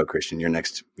 here we go, Christian. Your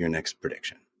next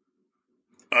prediction.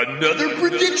 Another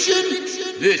prediction?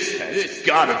 This has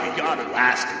gotta be the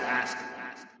last.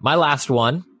 My last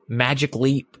one, Magic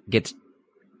Leap gets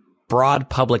broad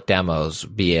public demos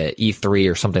via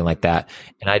E3 or something like that,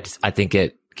 and I think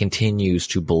it continues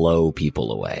to blow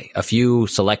people away. A few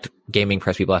select gaming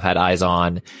press people I've had eyes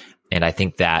on, and I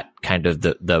think that kind of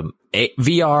the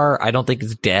VR, I don't think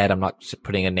it's dead. I'm not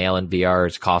putting a nail in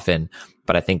VR's coffin,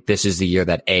 but I think this is the year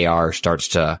that AR starts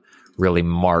to really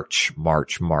march.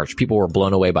 People were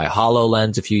blown away by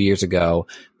HoloLens a few years ago,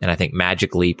 and I think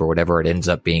Magic Leap, or whatever it ends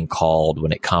up being called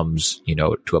when it comes,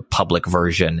 to a public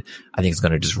version, I think it's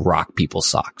going to just rock people's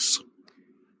socks.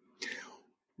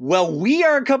 Well, we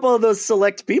are a couple of those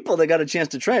select people that got a chance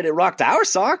to try it. It rocked our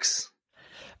socks.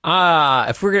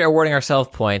 If we're awarding ourselves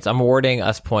points, I'm awarding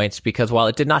us points because while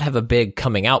it did not have a big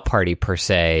coming out party per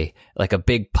se, like a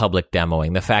big public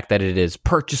demoing, the fact that it is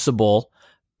purchasable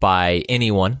by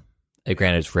anyone,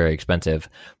 granted it's very expensive,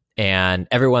 and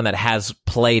everyone that has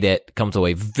played it comes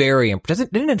away very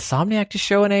impressed. Didn't Insomniac just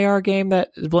show an AR game that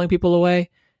is blowing people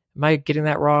away? Am I getting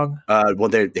that wrong? Well,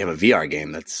 they have a VR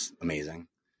game that's amazing.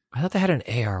 I thought they had an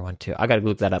AR one too. I got to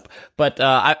look that up. But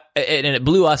and it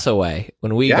blew us away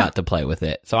when we got to play with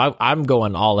it. So I'm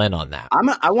going all in on that.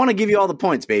 I want to give you all the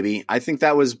points, baby. I think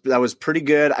that was pretty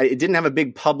good. It didn't have a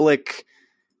big public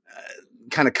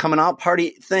kind of coming out party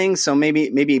thing. So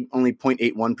maybe only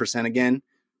 0.81% again.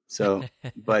 So,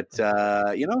 but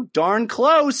darn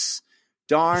close.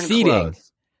 Darn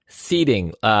close.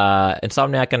 Seeding.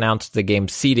 Insomniac announced the game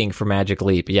Seeding for Magic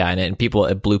Leap. Yeah, and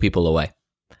it blew people away.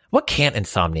 What can't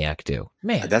Insomniac do?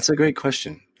 Man, that's a great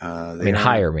question.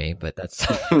 Hire me, but that's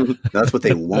that's what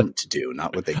they won't do,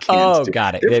 not what they can't Oh, do.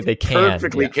 got it. They can.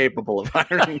 Perfectly capable of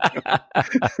hiring you.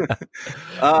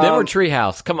 Then we're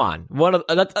Treehouse. Come on.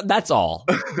 That's all,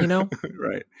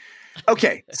 Right.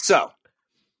 Okay, so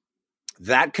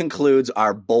that concludes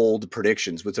our bold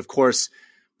predictions, which of course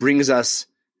brings us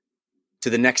to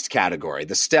the next category,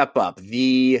 the step up,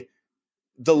 the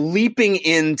leaping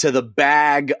into the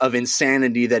bag of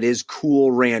insanity that is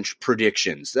Cool Ranch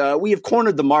predictions. We have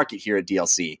cornered the market here at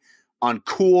DLC on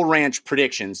Cool Ranch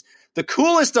predictions, the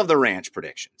coolest of the ranch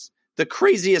predictions, the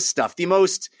craziest stuff, the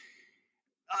most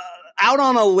out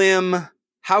on a limb.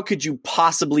 How could you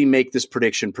possibly make this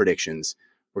predictions?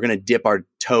 We're going to dip our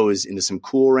toes into some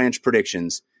Cool Ranch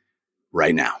predictions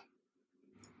right now.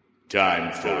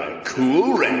 Time for a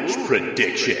Cool Ranch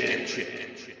prediction.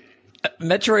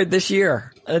 Metroid this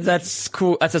year. That's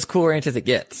cool. That's as Cool Ranch as it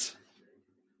gets.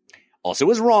 Also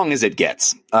as wrong as it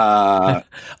gets. I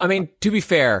mean, to be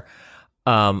fair,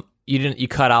 you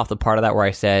cut off the part of that where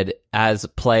I said as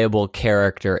playable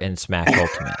character in Smash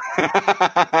Ultimate.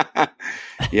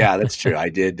 Yeah, that's true. I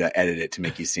did edit it to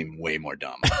make you seem way more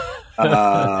dumb.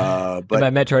 But by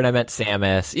Metroid, I meant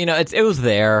Samus. It was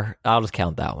there. I'll just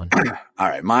count that one. All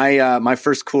right, my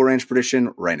first Cool Ranch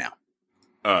prediction right now.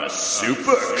 A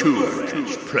super Cool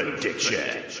Ranch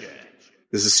prediction.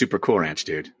 This is super Cool Ranch,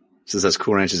 dude. This is as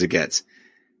Cool Ranch as it gets.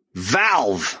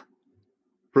 Valve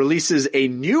releases a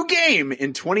new game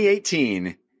in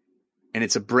 2018, and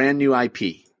it's a brand new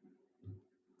IP.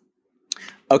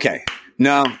 Okay,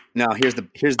 no. Here's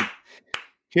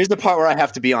the part where I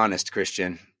have to be honest,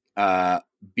 Christian,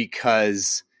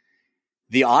 because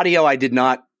the audio I did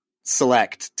not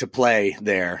select to play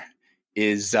there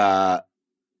is.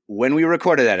 When we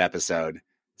recorded that episode,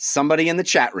 somebody in the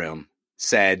chat room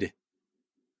said,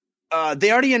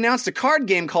 they already announced a card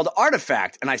game called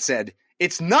Artifact. And I said,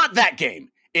 it's not that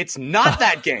game. It's not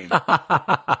that game.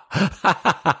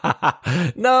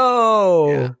 No.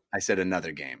 Yeah, I said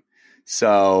another game.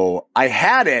 So I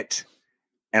had it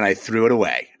and I threw it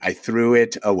away.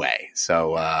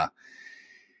 So,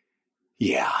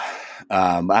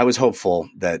 I was hopeful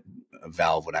that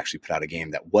Valve would actually put out a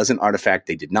game that wasn't Artifact.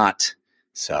 They did not.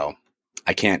 So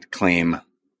I can't claim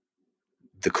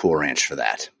the Cool Ranch for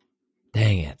that.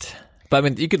 Dang it. But I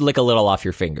mean, you could lick a little off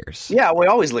your fingers. Yeah, we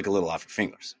always lick a little off your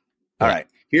fingers. All right.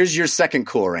 Here's your second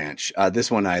Cool Ranch.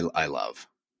 This one I love.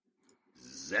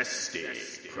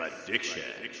 Zesty prediction.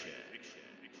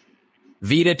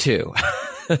 Vita 2.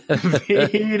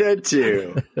 Vita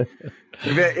 2.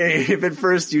 If at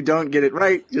first you don't get it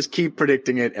right, just keep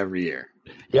predicting it every year.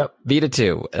 Yep. Vita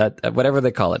 2. Whatever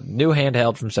they call it. New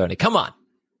handheld from Sony. Come on.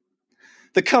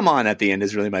 The come on at the end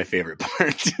is really my favorite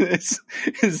part.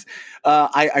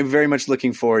 I'm very much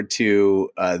looking forward to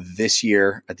this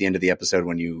year at the end of the episode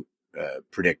when you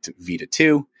predict Vita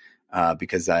 2,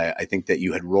 because I think that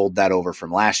you had rolled that over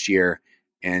from last year,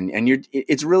 and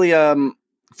it's really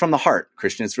from the heart,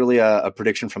 Christian. It's really a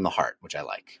prediction from the heart, which I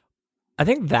like. I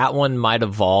think that one might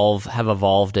have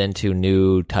evolved into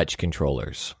new touch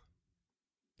controllers.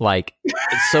 Like,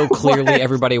 it's so clearly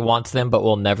everybody wants them, but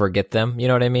we'll never get them. You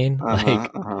know what I mean?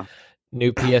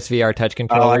 New PSVR touch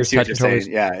controllers. Oh, I see what you're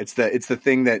saying. Yeah, it's the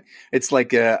thing that it's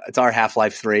like it's our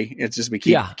Half-Life 3. It's just we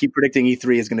keep predicting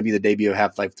E3 is going to be the debut of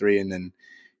Half-Life 3, and then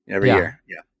every year.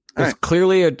 Yeah, there's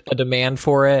clearly a demand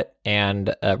for it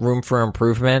and room for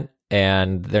improvement,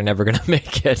 and they're never going to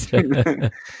make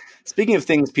it. Speaking of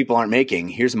things people aren't making,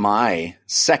 here's my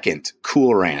second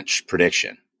Cool Ranch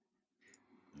prediction.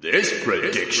 This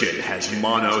prediction has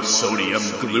monosodium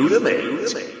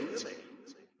glutamate.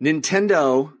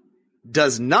 Nintendo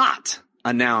does not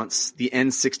announce the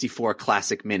N64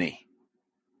 Classic Mini,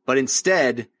 but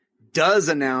instead does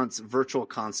announce Virtual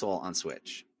Console on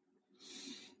Switch.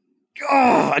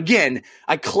 Oh, again,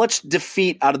 I clutched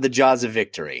defeat out of the jaws of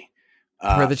victory.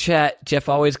 For the chat, Jeff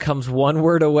always comes one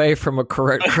word away from a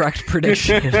correct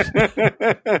prediction.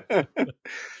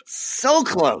 So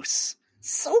close.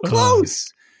 So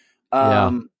close. So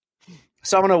I'm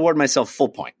going to award myself full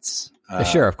points.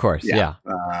 Sure, of course. Yeah.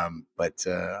 But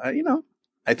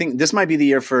I think this might be the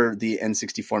year for the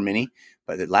N64 Mini,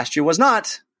 but last year was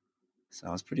not. So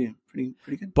it was pretty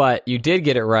good. But you did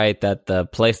get it right that the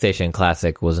PlayStation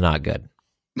Classic was not good.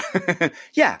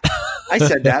 Yeah, I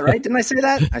said that, right? Didn't I say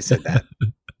that? I said that.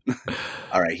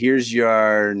 All right, here's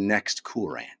your next Cool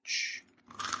Ranch.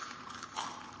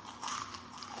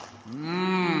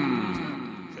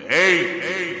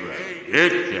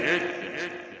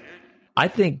 I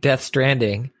think Death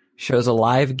Stranding shows a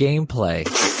live gameplay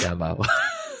demo.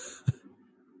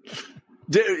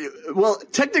 Well,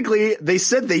 technically, they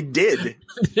said they did.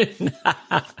 They said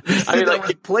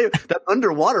that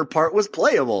underwater part was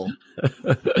playable.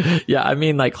 Yeah, I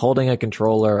mean, like holding a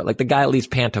controller, like the guy at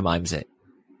least pantomimes it.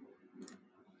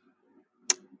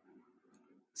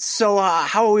 So,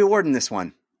 how are we awarding this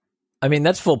one? I mean,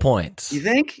 that's full points. You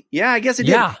think? Yeah, I guess it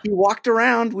did. Yeah. He walked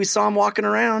around. We saw him walking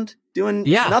around doing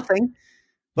nothing.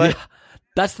 But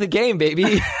that's the game,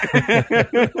 baby.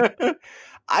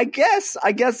 I guess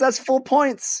that's full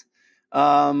points.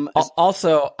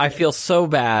 Also, I feel so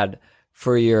bad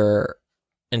for your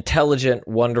intelligent,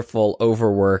 wonderful,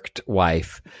 overworked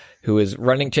wife who is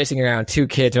chasing around two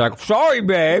kids. You're like, sorry,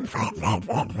 babe.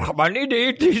 I need to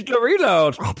eat these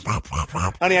Doritos.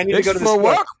 Honey, I need to go to the store.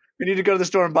 Work. We need to go to the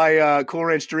store and buy Cool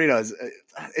Ranch Doritos.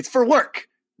 It's for work.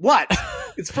 What?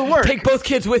 It's for work. Take both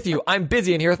kids with you. I'm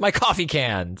busy in here with my coffee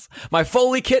cans, my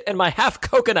Foley kit, and my half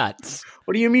coconuts.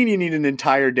 What do you mean you need an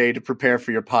entire day to prepare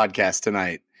for your podcast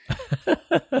tonight?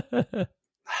 The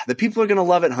people are going to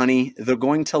love it, honey. They're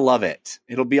going to love it.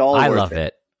 It'll be all worth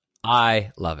it.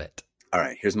 I love it. All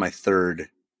right, here's my third.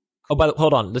 Oh, but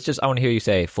hold on. I want to hear you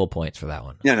say full points for that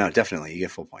one. No, definitely. You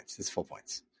get full points. It's full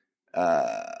points.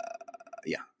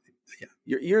 Yeah.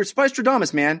 You're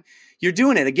Spice-Stradamus, man. You're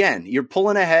doing it again. You're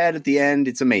pulling ahead at the end.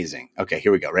 It's amazing. Okay,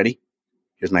 here we go. Ready?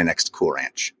 Here's my next Cool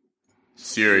Ranch.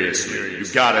 Seriously, you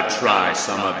gotta try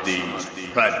some of these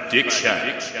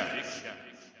predictions.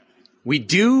 We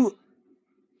do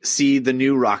see the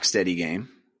new Rocksteady game.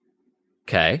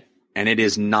 Okay. And it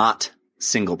is not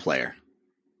single player.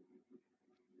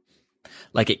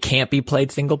 Like it can't be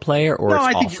played single player, or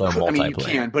it's also multiplayer? I mean, you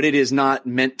can, but it is not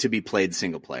meant to be played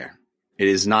single player. It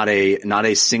is not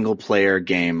a single player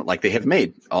game like they have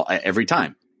made every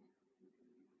time.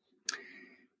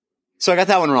 So I got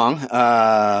that one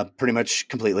wrong, pretty much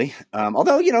completely.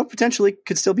 Although, potentially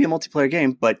could still be a multiplayer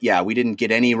game. But yeah, we didn't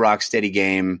get any Rocksteady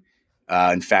game.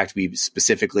 In fact, we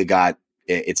specifically got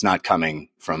it's not coming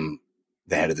from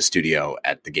the head of the studio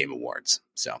at the Game Awards.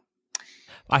 So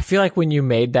I feel like when you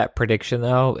made that prediction,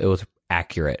 though, it was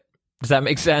accurate. Does that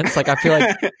make sense? Like, I feel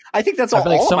like I think that's all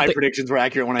of my predictions were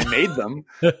accurate when I made them.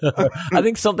 I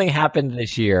think something happened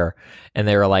this year and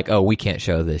they were like, oh, we can't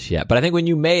show this yet. But I think when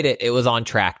you made it, it was on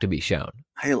track to be shown.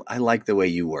 I like the way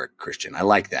you work, Christian. I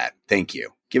like that. Thank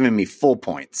you. Giving me full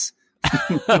points.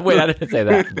 Wait, I didn't say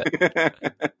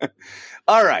that.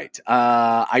 All right.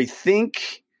 I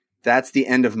think that's the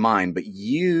end of mine, but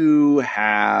you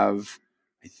have,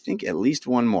 I think, at least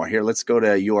one more. Here, let's go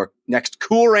to your next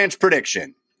Cool Ranch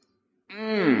prediction.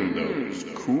 Those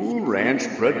Cool Ranch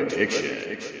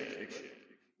predictions.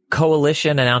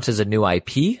 Coalition announces a new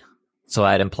IP, so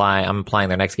I'm implying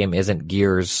their next game isn't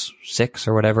Gears 6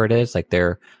 or whatever it is. Like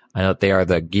I know they are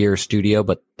the Gears studio,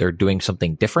 but they're doing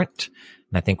something different.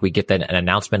 And I think we get an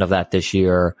announcement of that this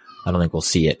year. I don't think we'll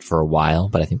see it for a while,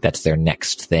 but I think that's their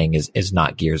next thing is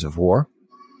not Gears of War.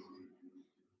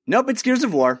 Nope, it's Gears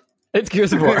of War. It's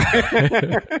Gears of War. We're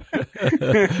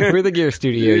the Gears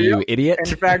studio, you idiot.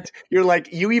 In fact,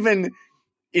 you even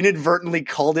inadvertently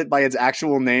called it by its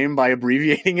actual name by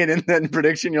abbreviating it in the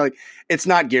prediction. You're like, it's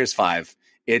not Gears 5.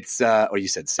 It's, or you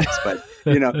said 6, but,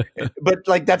 but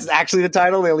like that's actually the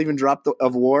title. They'll even drop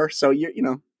of War. So, yeah,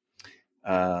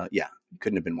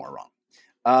 couldn't have been more wrong.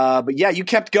 But yeah, you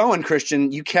kept going,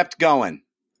 Christian. You kept going.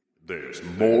 There's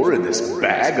more in this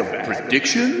bag of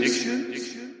predictions.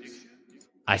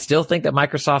 I still think that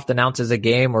Microsoft announces a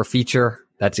game or feature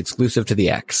that's exclusive to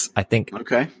the X. I think.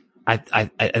 Okay. I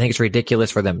think it's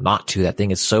ridiculous for them not to. That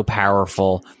thing is so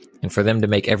powerful, and for them to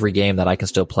make every game that I can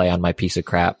still play on my piece of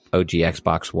crap OG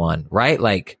Xbox One, right?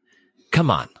 Like,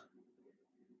 come on.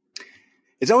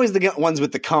 It's always the ones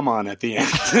with the come on at the end.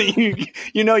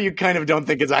 you kind of don't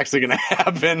think it's actually going to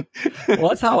happen. Well,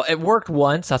 that's how it worked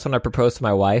once. That's when I proposed to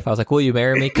my wife. I was like, will you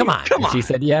marry me? Come on. Come on. She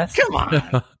said yes. Come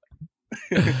on.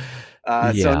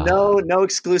 So no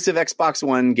exclusive Xbox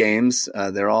One games.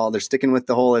 They're sticking with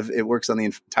the whole, it works on the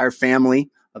entire family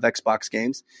of Xbox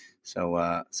games.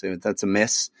 So that's a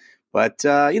miss, but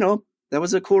that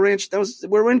was a Cool Ranch.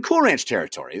 We're in Cool Ranch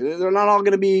territory. They're not all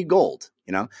going to be gold,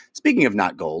 speaking of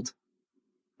not gold.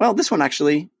 Well, this one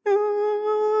actually,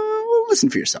 listen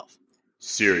for yourself.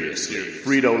 Seriously,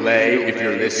 Frito-Lay, if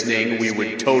you're listening, we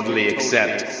would totally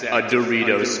accept a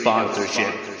Doritos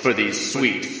sponsorship for these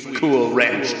sweet, Cool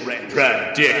Ranch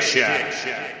predictions.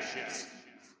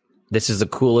 This is the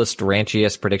coolest,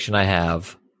 ranchiest prediction I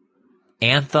have.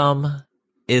 Anthem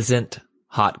isn't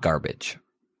hot garbage.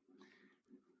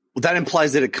 Well, that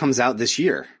implies that it comes out this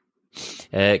year.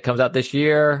 It comes out this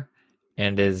year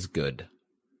and is good.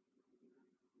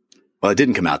 Well, it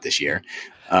didn't come out this year.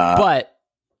 But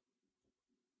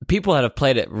people that have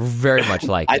played it very much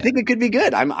like it. I think it could be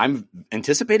good. I'm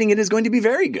anticipating it is going to be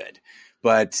very good.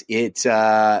 But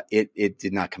it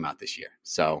did not come out this year.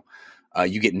 So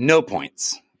you get no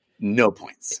points. No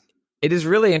points. It is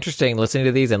really interesting listening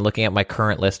to these and looking at my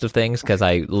current list of things because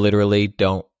I literally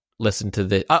don't listen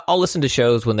to I'll listen to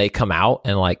shows when they come out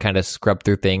and like kind of scrub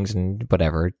through things and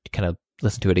whatever, kind of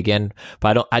listen to it again.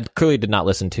 But I clearly did not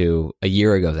listen to a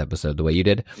year ago's episode the way you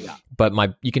did. Yeah. But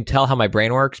you can tell how my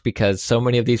brain works because so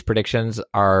many of these predictions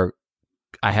I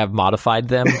have modified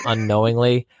them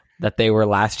unknowingly that they were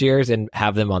last year's and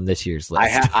have them on this year's list.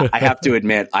 I have to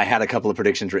admit, I had a couple of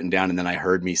predictions written down and then I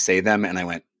heard me say them and I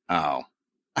went, oh,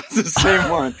 it's the same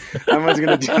one. I was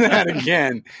going to do that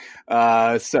again.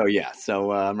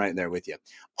 So I'm right there with you.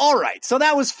 All right. So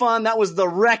that was fun. That was The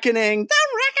Reckoning. That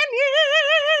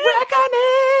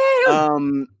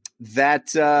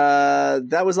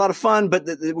was a lot of fun, but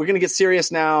we're going to get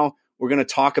serious now. We're going to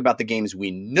talk about the games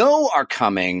we know are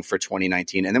coming for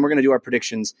 2019, and then we're going to do our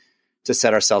predictions to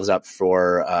set ourselves up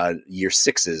for year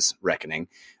 6's Reckoning.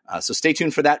 So stay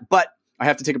tuned for that. But I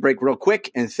have to take a break real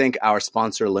quick and thank our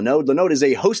sponsor, Linode. Linode is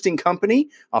a hosting company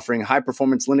offering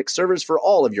high-performance Linux servers for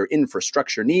all of your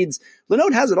infrastructure needs.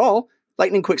 Linode has it all.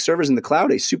 Lightning quick servers in the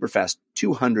cloud, a super fast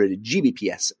 200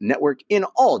 Gbps network in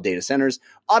all data centers,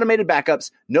 automated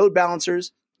backups, node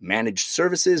balancers, managed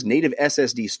services, native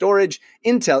SSD storage,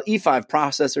 Intel E5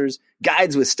 processors,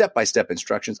 guides with step-by-step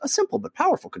instructions, a simple but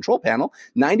powerful control panel,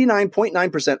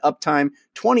 99.9% uptime,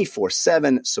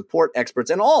 24/7 support experts,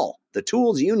 and all the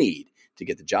tools you need to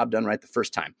get the job done right the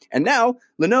first time. And now,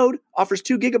 Linode offers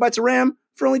 2 gigabytes of RAM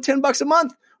for only $10 a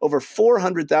month. Over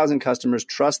 400,000 customers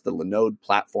trust the Linode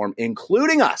platform,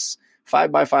 including us.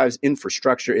 5x5's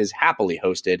infrastructure is happily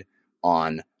hosted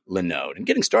on Linode. And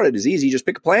getting started is easy. Just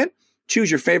pick a plan, choose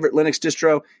your favorite Linux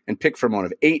distro, and pick from one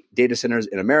of 8 data centers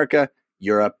in America,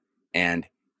 Europe, and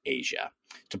Asia.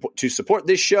 To support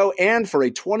this show and for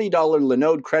a $20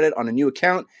 Linode credit on a new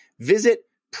account, visit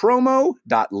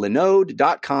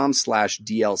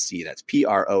promo.linode.com/DLC. That's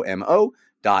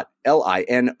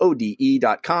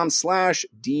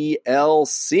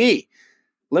promo.linode.com/DLC.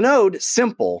 Linode,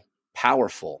 simple,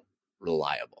 powerful,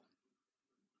 reliable.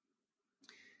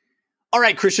 All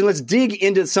right, Christian, let's dig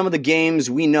into some of the games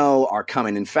we know are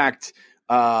coming. In fact,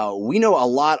 we know a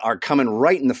lot are coming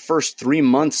right in the first 3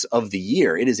 months of the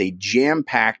year. It is a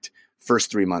jam-packed first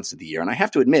 3 months of the year. And I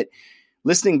have to admit,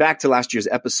 listening back to last year's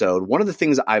episode, one of the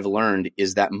things I've learned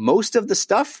is that most of the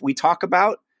stuff we talk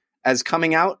about as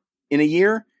coming out in a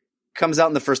year comes out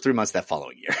in the first 3 months that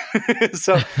following year.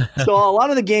 So a lot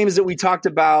of the games that we talked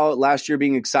about last year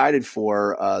being excited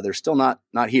for, they're still not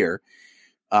here,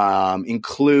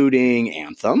 including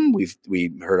Anthem. We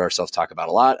heard ourselves talk about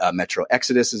a lot. Metro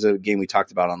Exodus is a game we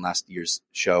talked about on last year's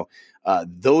show.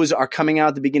 Those are coming out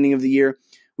at the beginning of the year.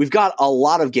 We've got a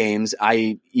lot of games.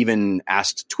 I even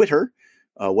asked Twitter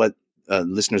what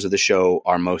listeners of the show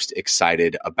are most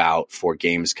excited about for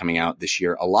games coming out this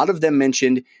year. A lot of them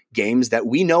mentioned games that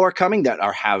we know are coming that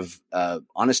have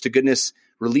honest to goodness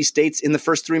release dates in the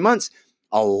first 3 months.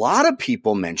 A lot of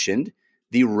people mentioned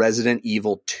the Resident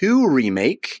Evil 2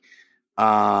 remake.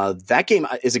 That game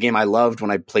is a game I loved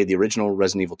when I played the original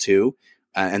Resident Evil 2.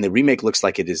 And the remake looks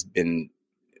like it has been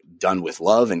done with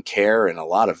love and care and a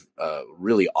lot of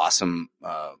really awesome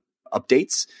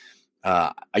updates.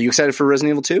 Are you excited for Resident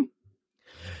Evil 2?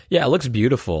 Yeah, it looks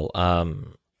beautiful.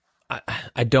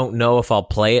 I don't know if I'll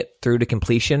play it through to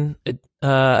completion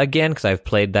again because I've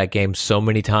played that game so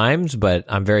many times, but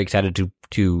I'm very excited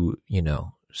to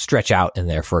stretch out in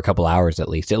there for a couple hours at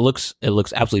least. It looks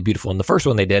absolutely beautiful. And the first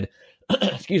one they did,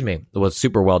 excuse me, was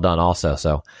super well done also.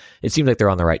 So it seems like they're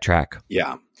on the right track.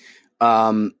 Yeah.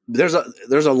 There's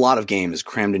a lot of games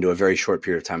crammed into a very short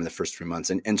period of time in the first 3 months,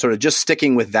 and sort of just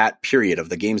sticking with that period of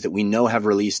the games that we know have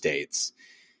release dates.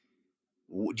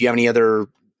 Do you have any other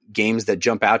games that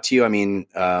jump out to you? I mean,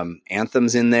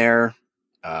 Anthem's in there.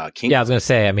 Yeah, I was going to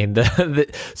say, I mean,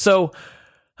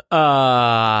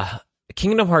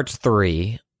 Kingdom Hearts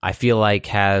 3, I feel like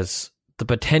has the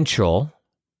potential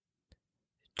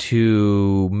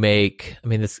to make, I'm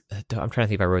trying to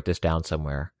think if I wrote this down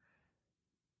somewhere.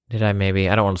 Did I maybe?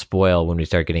 I don't want to spoil when we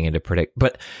start getting into predict,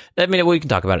 but we can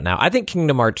talk about it now. I think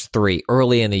Kingdom Hearts 3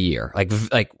 early in the year, like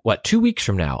 2 weeks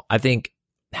from now, I think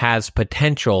has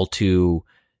potential to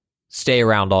stay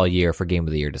around all year for Game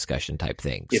of the Year discussion type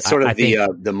things. It's sort of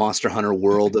the Monster Hunter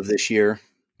world of this year.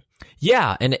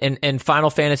 Yeah, and Final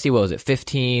Fantasy, what was it,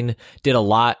 15, did a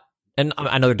lot. And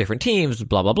I know they're different teams,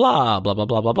 blah, blah, blah, blah, blah,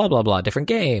 blah, blah, blah, blah, blah, different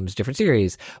games, different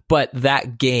series. But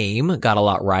that game got a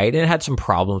lot right, and it had some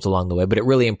problems along the way, but it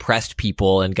really impressed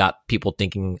people and got people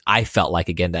thinking, I felt like,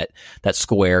 again, that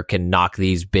Square can knock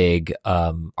these big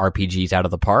RPGs out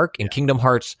of the park. And Kingdom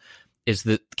Hearts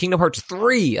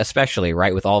 3, especially,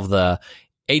 right, with all of the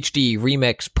HD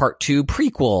Remix Part 2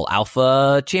 prequel,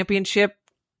 Alpha Championship.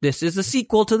 This is a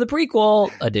sequel to the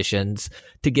prequel editions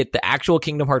to get the actual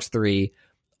Kingdom Hearts 3.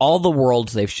 All the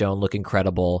worlds they've shown look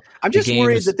incredible. I'm just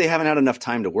worried that they haven't had enough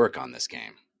time to work on this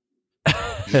game.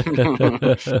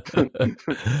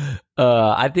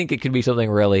 I think it could be something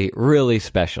really, really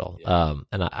special.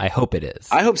 And I hope it is.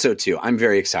 I hope so too. I'm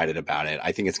very excited about it.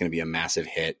 I think it's going to be a massive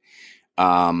hit.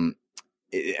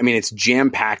 It's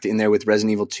jam-packed in there with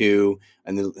Resident Evil 2,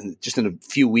 and just in a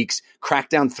few weeks,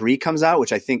 Crackdown 3 comes out,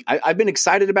 which I think I've been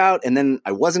excited about, and then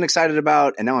I wasn't excited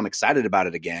about, and now I'm excited about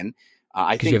it again.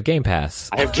 I think you have Game Pass.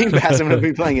 I have Game Pass. I'm going to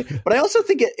be playing it, but I also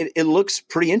think it looks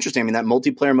pretty interesting. I mean, that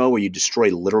multiplayer mode where you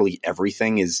destroy literally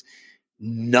everything is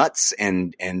nuts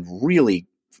and really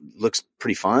looks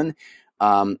pretty fun.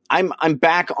 I'm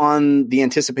back on the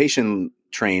anticipation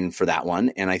train for that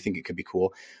one, and I think it could be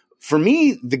cool. For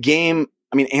me, the game,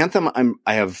 I mean, Anthem,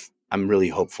 I'm really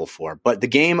hopeful for, but the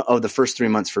game of the first 3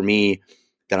 months for me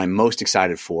that I'm most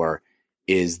excited for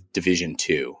is Division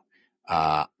 2.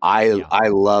 I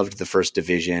loved the first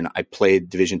Division. I played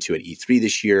Division 2 at E3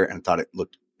 this year and thought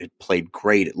it played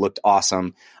great. It looked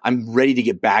awesome. I'm ready to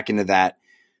get back into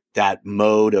that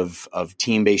mode of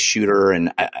team-based shooter.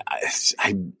 And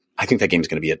I think that game is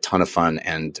going to be a ton of fun.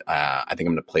 And I think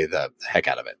I'm going to play the heck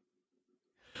out of it.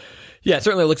 Yeah, it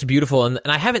certainly looks beautiful, and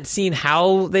I haven't seen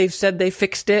how they've said they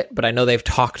fixed it, but I know they've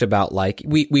talked about, like,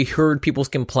 we heard people's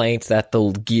complaints that the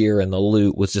gear and the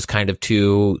loot was just kind of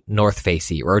too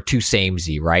North-facey or too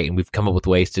samey, right? And we've come up with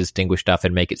ways to distinguish stuff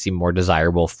and make it seem more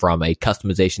desirable from a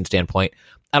customization standpoint.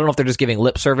 I don't know if they're just giving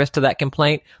lip service to that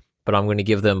complaint, but I'm going to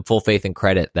give them full faith and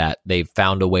credit that they've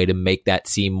found a way to make that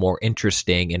seem more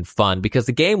interesting and fun, because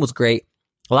the game was great.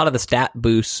 A lot of the stat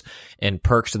boosts and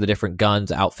perks to the different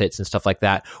guns, outfits, and stuff like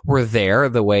that were there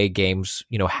the way games,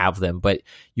 have them. But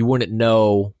you wouldn't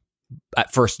know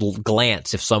at first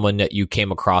glance if someone that you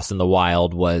came across in the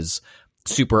wild was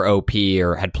super OP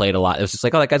or had played a lot. It was just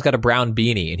like, oh, that guy's got a brown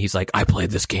beanie, and he's like, I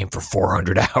played this game for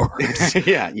 400 hours.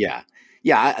 Yeah.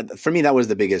 For me, that was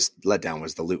the biggest letdown.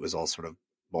 Was the loot was all sort of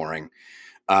boring.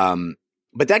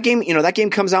 But that game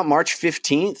comes out March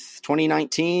 15th,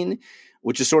 2019.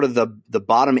 Which is sort of the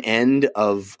bottom end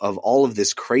of all of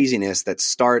this craziness that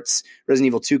starts. Resident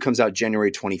Evil 2 comes out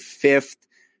January 25th.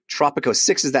 Tropico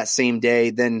 6 is that same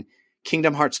day. Then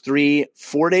Kingdom Hearts 3,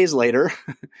 4 days later.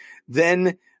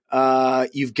 Then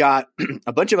you've got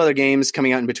a bunch of other games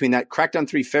coming out in between that. Crackdown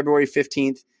 3, February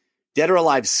 15th. Dead or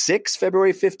Alive 6,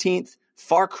 February 15th.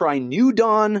 Far Cry New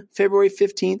Dawn, February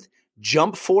 15th.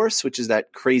 Jump Force, which is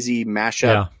that crazy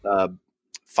mashup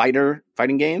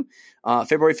fighting game,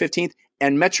 February 15th.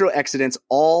 And Metro Exodus,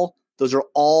 those are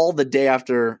all the day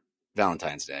after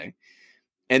Valentine's Day.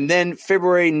 And then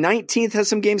February 19th has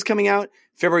some games coming out.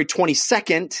 February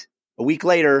 22nd, a week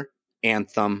later,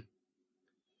 Anthem.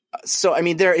 So, I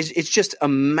mean, it's just a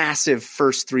massive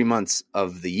first 3 months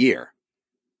of the year.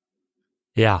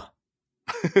 Yeah.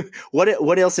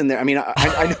 What else in there? I mean,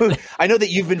 I know that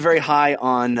you've been very high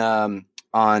on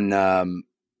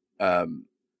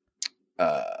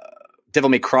Devil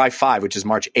May Cry 5, which is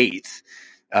March 8th,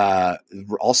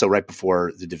 also right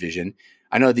before the Division.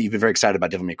 I know that you've been very excited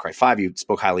about Devil May Cry 5. You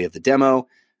spoke highly of the demo.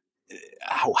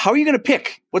 How are you going to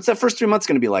pick? What's that first 3 months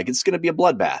going to be like? It's going to be a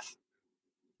bloodbath.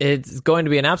 It's going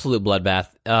to be an absolute bloodbath.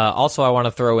 Also, I want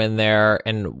to throw in there,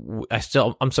 and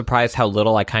I'm surprised how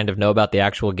little I kind of know about the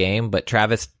actual game, but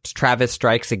Travis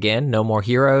Strikes Again, No More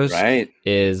Heroes, right,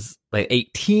 is like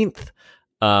 18th.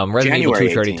 Resident Evil 2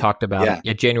 already talked about.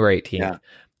 Yeah, January 18th. Yeah.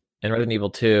 And Resident Evil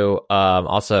 2,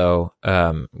 also,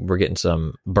 we're getting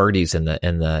some birdies in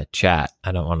the chat.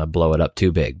 I don't want to blow it up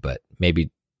too big, but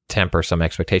maybe temper some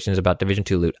expectations about Division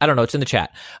 2 loot. I don't know. It's in the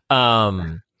chat.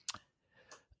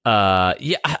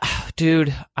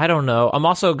 Dude, I don't know. I'm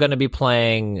also going to be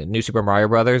playing New Super Mario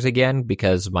Brothers again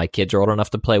because my kids are old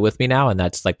enough to play with me now, and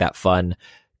that's like that fun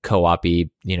co-op-y,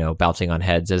 bouncing on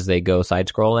heads as they go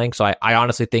side-scrolling. So I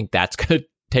honestly think that's going to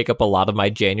take up a lot of my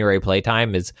January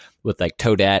playtime, is with like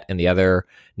Toadette and the other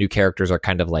new characters are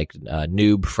kind of like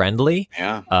noob friendly.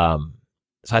 Yeah.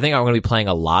 So I think I'm going to be playing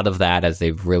a lot of that, as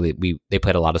they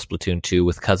played a lot of Splatoon 2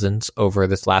 with cousins over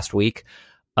this last week.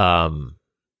 I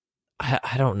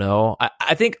don't know.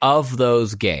 I think of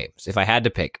those games, if I had to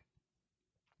pick,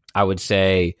 I would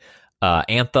say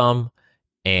Anthem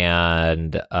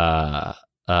and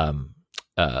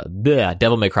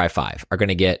Devil May Cry 5 are going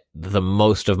to get the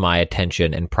most of my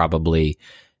attention and probably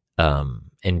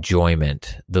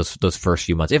enjoyment those first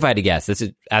few months. If I had to guess, this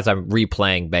is as I'm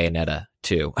replaying Bayonetta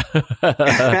 2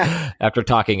 after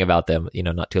talking about them,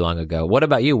 not too long ago. What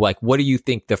about you? Like, what do you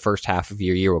think the first half of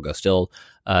your year will go? Still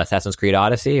Assassin's Creed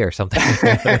Odyssey or something?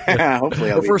 Hopefully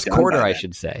I'll the first quarter, I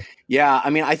should say. Yeah, I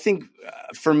mean, I think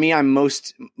for me, I'm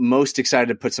most excited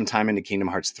to put some time into Kingdom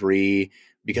Hearts 3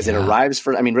 because it arrives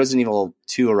Resident Evil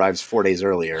 2 arrives 4 days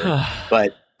earlier,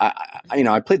 but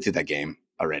I played through that game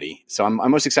already. So I'm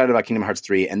most excited about Kingdom Hearts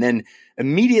 3. And then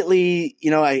immediately,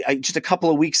 I just a couple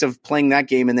of weeks of playing that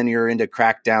game and then you're into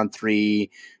Crackdown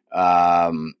 3.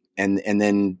 And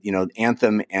then,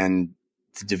 Anthem and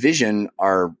The Division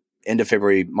are end of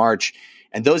February, March.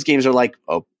 And those games are like,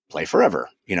 play forever.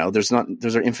 Those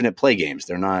are infinite play games.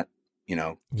 They're not,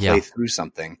 play through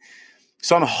something.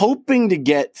 So I'm hoping to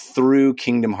get through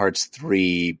Kingdom Hearts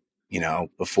 3,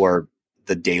 before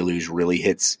the deluge really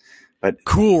hits. But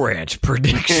Cool Ranch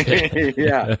prediction.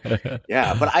 yeah.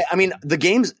 But I mean, the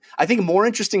games, I think more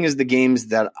interesting is the games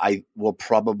that I will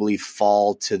probably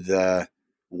fall to the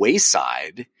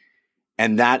wayside.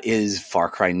 And that is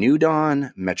Far Cry New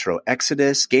Dawn, Metro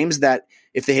Exodus, games that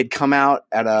if they had come out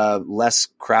at a less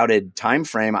crowded time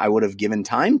frame, I would have given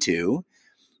time to.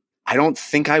 I don't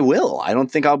think I will. I don't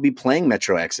think I'll be playing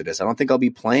Metro Exodus. I don't think I'll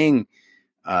be playing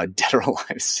Dead or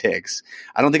Alive 6.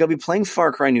 I don't think I'll be playing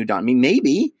Far Cry New Dawn. I mean,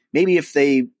 maybe if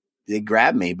they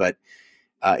grab me, but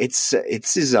it's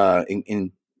an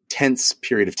intense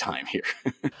period of time here.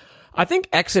 I think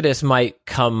Exodus might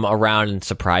come around and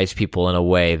surprise people in a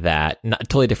way that not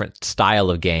totally different style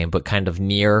of game, but kind of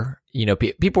near.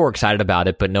 People were excited about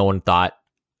it, but no one thought.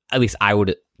 At least I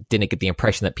didn't get the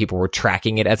impression that people were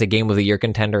tracking it as a Game of the Year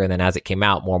contender. And then as it came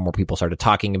out, more and more people started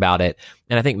talking about it.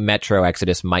 And I think Metro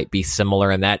Exodus might be similar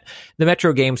in that the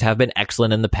Metro games have been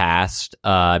excellent in the past.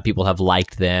 People have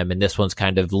liked them. And this one's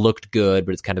kind of looked good,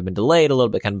 but it's kind of been delayed a little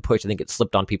bit, kind of pushed. I think it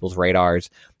slipped on people's radars.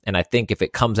 And I think if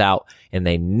it comes out and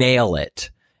they nail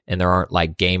it and there aren't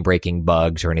like game breaking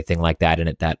bugs or anything like that in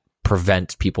it that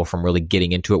prevents people from really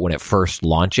getting into it when it first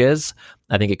launches,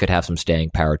 I think it could have some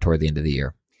staying power toward the end of the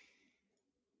year.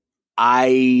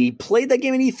 I played that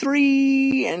game in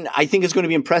E3 and I think it's going to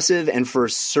be impressive. And for a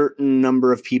certain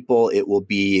number of people, it will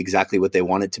be exactly what they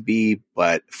want it to be.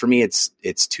 But for me, it's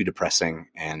too depressing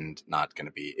and not going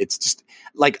to be. It's just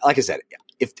like I said,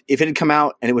 if it had come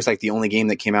out and it was like the only game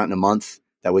that came out in a month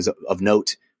that was of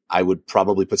note, I would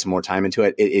probably put some more time into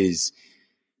it. It is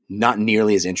not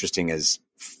nearly as interesting as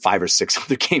 5 or 6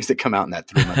 other games that come out in that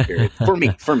 3-month period for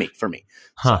me.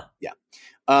 Huh. So,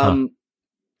 yeah.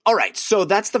 All right, so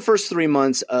that's the first 3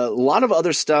 months. A lot of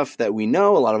other stuff that we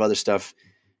know, a lot of other stuff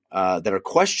that are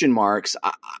question marks.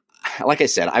 Like I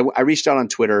said, I reached out on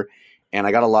Twitter, and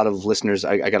I got a lot of listeners.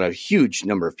 I got a huge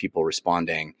number of people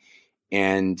responding,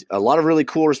 and a lot of really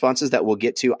cool responses that we'll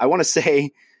get to. I want to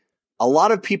say a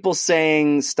lot of people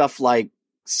saying stuff like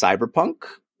Cyberpunk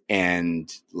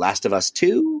and Last of Us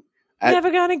 2.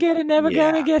 Never gonna get it. Never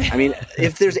gonna get it. I mean,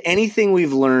 if there's anything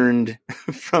we've learned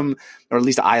from, or at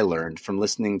least I learned from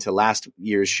listening to last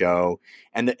year's show,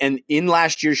 and in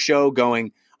last year's show,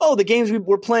 going, the games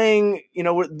we're playing,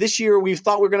 this year we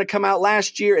thought were going to come out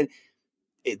last year,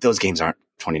 and those games aren't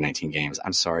 2019 games.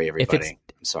 I'm sorry, everybody.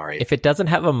 I'm sorry. If it doesn't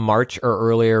have a March or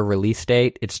earlier release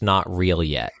date, it's not real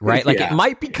yet, right? Like It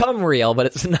might become real, but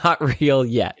it's not real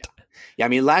yet. Yeah, I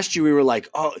mean, last year we were like,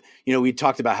 we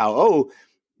talked about how,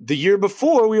 the year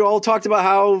before, we all talked about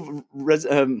how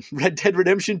Red Dead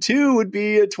Redemption 2 would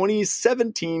be a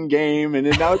 2017 game, and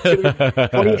now it's a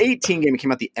 2018 game. It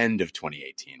came out the end of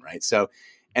 2018, right? So,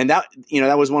 and that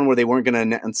was one where they weren't going to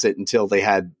announce it until they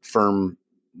had firm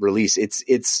release.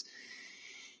 It's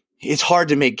hard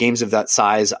to make games of that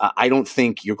size. I don't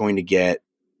think you're going to get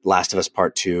Last of Us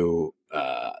Part 2,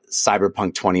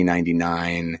 Cyberpunk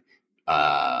 2099.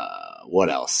 What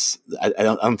else? I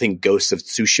don't think Ghost of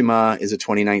Tsushima is a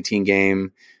 2019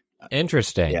 game.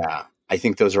 Interesting. Yeah. I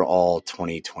think those are all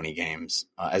 2020 games.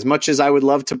 As much as I would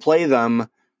love to play them,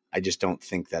 I just don't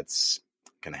think that's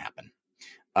going to happen.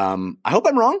 I hope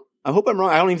I'm wrong. I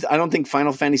don't think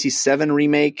Final Fantasy VII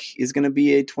Remake is going to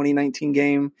be a 2019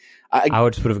 game. I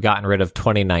would have gotten rid of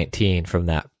 2019 from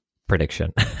that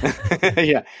prediction.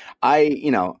 Yeah.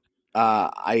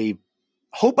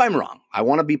 hope I'm wrong. I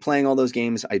want to be playing all those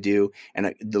games. I do.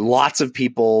 And lots of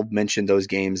people mentioned those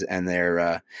games, and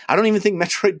they're, I don't even think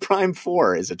Metroid Prime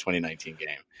 4 is a 2019 game.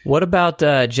 What about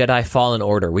Jedi Fallen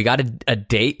Order? We got a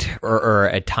date or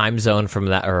a time zone from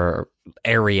that, or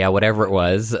area, whatever it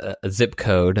was, a zip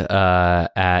code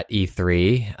at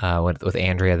E3 with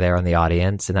Andrea there in the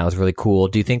audience, and that was really cool.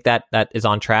 Do you think that is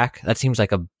on track? That seems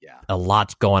like a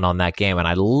lot's going on that game, and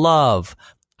I love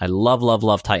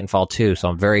Titanfall 2, so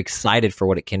I'm very excited for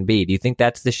what it can be. Do you think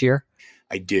that's this year?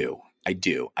 I do.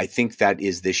 I think that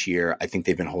is this year. I think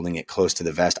they've been holding it close to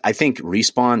the vest. I think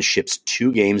Respawn ships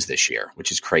 2 games this year,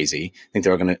 which is crazy. I think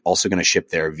they're also going to ship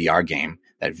their VR game,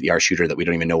 that VR shooter that we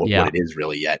don't even know what it is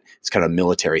really yet. It's kind of a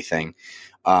military thing.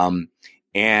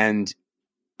 And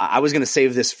I was going to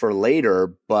save this for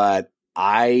later, but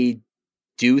I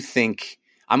do think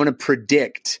I'm going to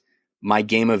predict my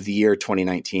game of the year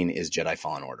 2019 is Jedi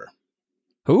Fallen Order.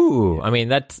 Ooh, I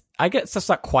mean, I guess that's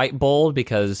not quite bold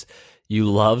because you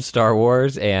love Star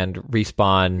Wars, and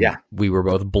Respawn, we were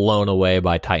both blown away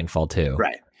by Titanfall 2.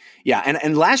 Right. Yeah,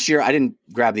 and last year, I didn't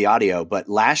grab the audio, but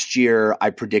last year I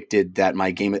predicted that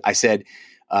my game, I said,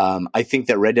 I think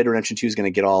that Red Dead Redemption 2 is going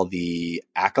to get all the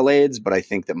accolades, but I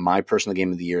think that my personal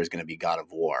game of the year is going to be God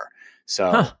of War.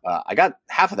 So I got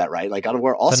half of that right. Like God of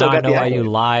War also got the accolades. I know why you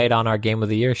lied on our Game of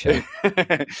the Year show.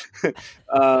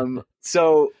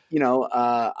 So,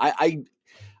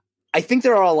 I think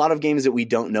there are a lot of games that we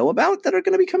don't know about that are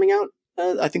going to be coming out.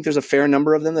 I think there's a fair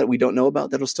number of them that we don't know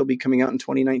about that will still be coming out in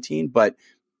 2019. But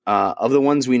of the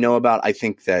ones we know about, I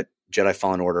think that Jedi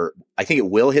Fallen Order, I think it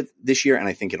will hit this year, and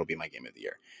I think it'll be my game of the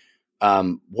year.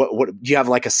 What do you have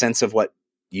like a sense of what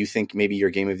you think maybe your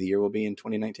game of the year will be in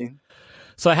 2019?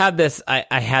 So I had this.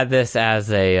 I had this as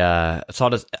a. So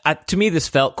to me, this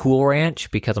felt Cool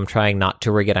Ranch because I'm trying not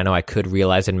to rig it. I know I could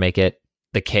realize and make it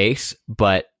the case,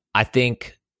 but I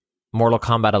think Mortal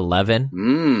Kombat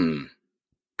 11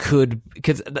 could,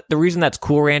 because the reason that's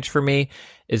Cool Ranch for me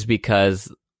is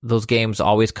because those games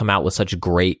always come out with such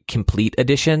great complete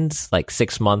editions, like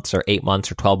 6 months or 8 months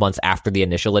or 12 months after the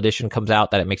initial edition comes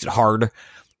out, that it makes it hard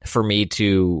for me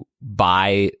to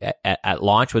buy at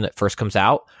launch when it first comes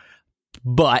out.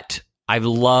 But I've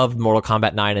loved Mortal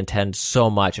Kombat 9 and 10 so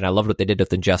much, and I loved what they did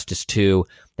with Injustice 2,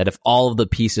 that if all of the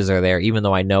pieces are there, even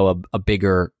though I know a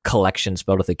bigger collection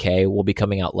spelled with a K will be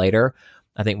coming out later,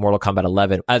 I think Mortal Kombat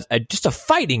 11, as just a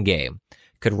fighting game,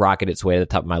 could rocket its way to the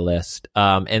top of my list.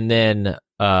 And then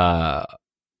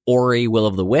Ori, Will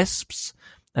of the Wisps,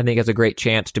 I think has a great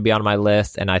chance to be on my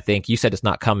list, and I think you said it's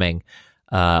not coming.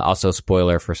 Also,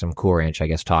 spoiler for some Cool Ranch, I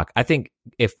guess, talk. I think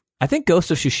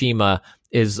Ghost of Tsushima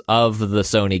is, of the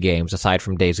Sony games, aside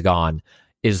from Days Gone,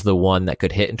 is the one that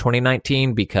could hit in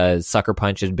 2019 because Sucker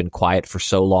Punch has been quiet for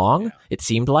so long, it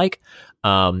seemed like.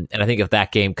 And I think if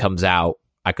that game comes out,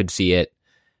 I could see it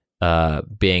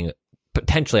being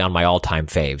potentially on my all-time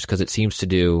faves because it seems to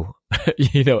do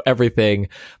everything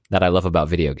that I love about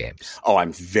video games. Oh,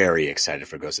 I'm very excited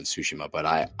for Ghost of Tsushima, but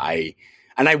I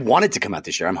want it to come out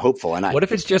this year. I'm hopeful. And what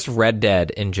if it's just Red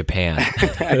Dead in Japan?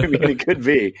 I mean, it could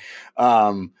be.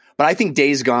 But I think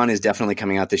Days Gone is definitely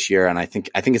coming out this year, and I think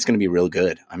it's going to be real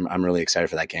good. I'm really excited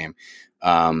for that game.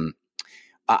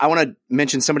 I want to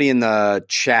mention somebody in the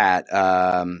chat.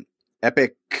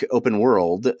 Epic Open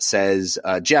World says,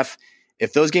 Jeff,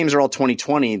 if those games are all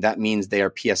 2020, that means they are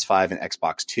PS5 and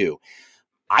Xbox too.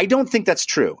 I don't think that's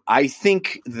true. I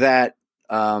think that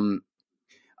a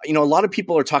lot of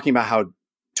people are talking about how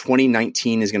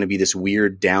 2019 is going to be this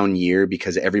weird down year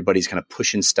because everybody's kind of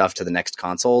pushing stuff to the next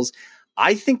consoles.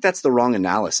 I think that's the wrong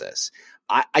analysis.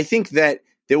 I think that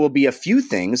there will be a few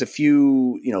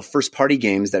first party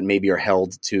games that maybe are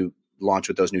held to launch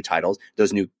with those new titles,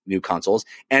 those new consoles.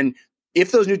 And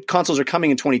if those new consoles are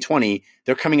coming in 2020,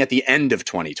 they're coming at the end of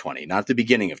 2020, not the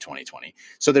beginning of 2020.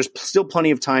 So there's still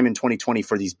plenty of time in 2020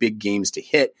 for these big games to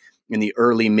hit. In the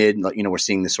early mid, we're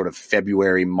seeing this sort of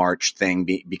February, March thing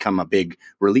become a big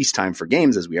release time for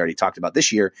games, as we already talked about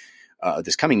this year,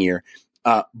 this coming year.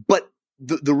 But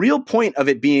the real point of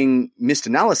it being missed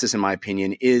analysis, in my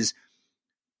opinion, is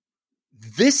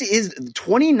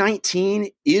 2019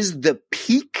 is the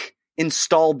peak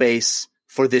install base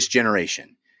for this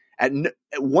generation.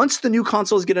 Once the new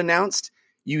consoles get announced,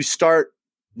 you start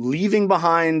leaving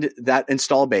behind that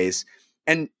install base,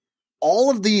 and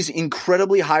all of these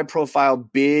incredibly high-profile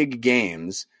big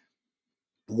games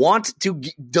want to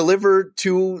deliver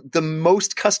to the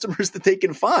most customers that they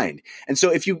can find. And so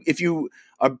if you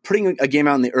are putting a game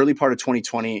out in the early part of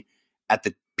 2020 at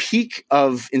the peak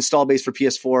of install base for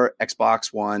PS4,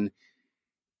 Xbox One,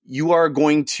 you are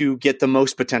going to get the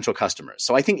most potential customers.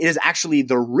 So I think it is actually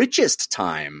the richest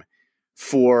time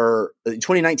for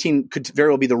 2019 could very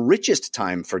well be the richest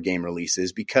time for game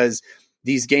releases because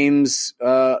these games,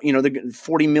 they're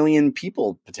 40 million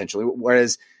people potentially.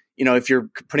 Whereas, if you're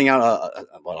putting out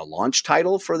a launch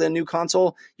title for the new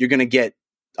console, you're going to get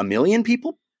 1 million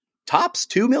people, tops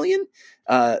 2 million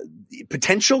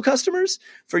potential customers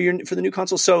for the new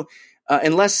console. So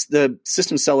unless the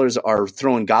system sellers are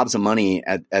throwing gobs of money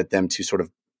at them to sort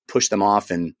of push them off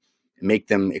and make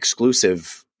them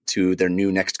exclusive to their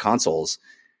new next consoles,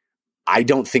 I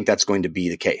don't think that's going to be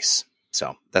the case.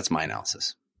 So that's my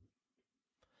analysis.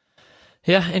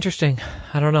 Yeah, interesting.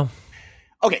 I don't know.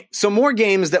 Okay, so more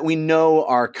games that we know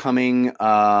are coming.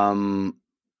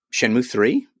 Shenmue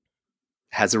 3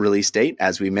 has a release date,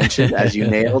 as we mentioned, as you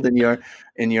nailed in your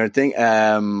thing.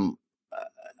 I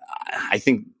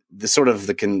think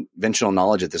the conventional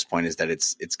knowledge at this point is that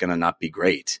it's going to not be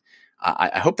great.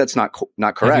 I hope that's not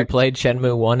correct. Have you played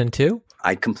Shenmue 1 and 2?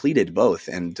 I completed both,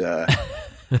 and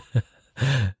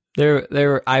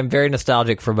I'm very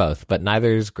nostalgic for both, but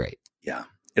neither is great. Yeah,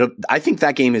 I think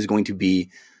that game is going to be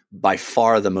by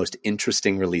far the most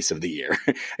interesting release of the year.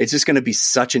 It's just going to be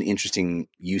such an interesting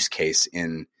use case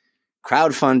in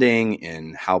crowdfunding,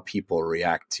 in how people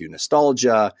react to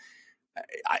nostalgia.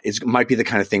 It might be the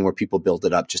kind of thing where people build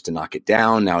it up just to knock it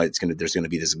down. Now there's going to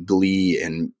be this glee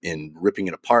in ripping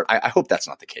it apart. I hope that's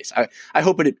not the case. I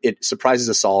hope it surprises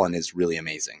us all and is really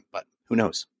amazing, but who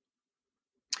knows?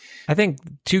 I think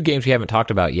 2 games we haven't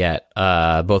talked about yet,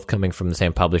 both coming from the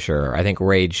same publisher. I think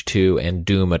Rage 2 and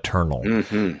Doom Eternal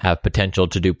have potential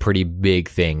to do pretty big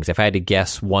things. If I had to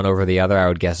guess one over the other, I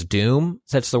would guess Doom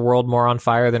sets the world more on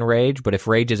fire than Rage. But if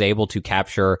Rage is able to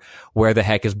capture where the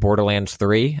heck is Borderlands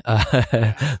 3,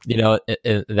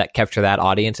 that capture that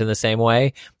audience in the same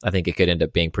way, I think it could end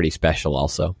up being pretty special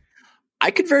also.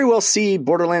 I could very well see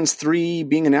Borderlands 3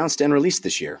 being announced and released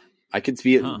this year. I could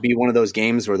be one of those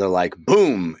games where they're like,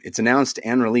 boom, it's announced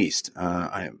and released.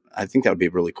 I think that would be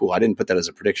really cool. I didn't put that as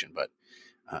a prediction, but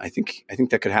I think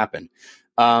that could happen.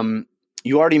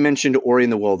 You already mentioned Ori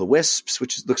and the Will of the Wisps,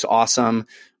 which looks awesome.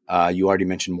 You already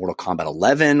mentioned Mortal Kombat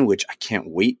 11, which I can't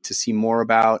wait to see more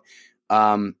about.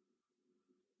 I'm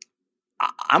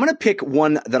going to pick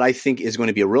one that I think is going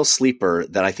to be a real sleeper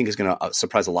that I think is going to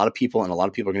surprise a lot of people, and a lot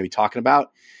of people are going to be talking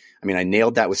about. I mean, I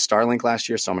nailed that with Starlink last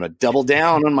year, so I'm going to double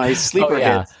down on my sleeper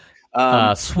hits.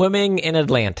 Swimming in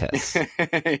Atlantis.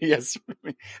 Yes.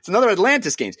 It's another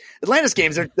Atlantis games. Atlantis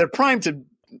games, they're primed to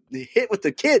hit with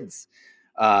the kids.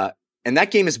 And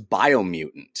that game is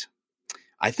Biomutant.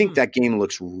 I think that game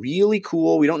looks really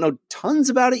cool. We don't know tons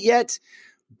about it yet,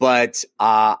 but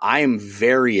I am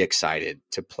very excited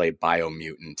to play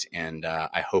Biomutant, and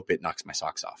I hope it knocks my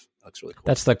socks off. It looks really cool.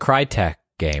 That's the Crytek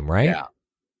game, right? Yeah.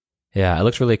 Yeah, it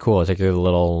looks really cool. It's like a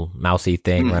little mousy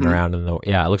thing running around it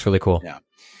looks really cool. Yeah.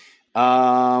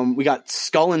 We got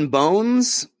Skull and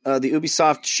Bones, the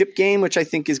Ubisoft ship game, which I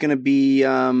think is going to be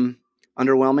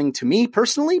underwhelming to me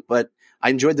personally, but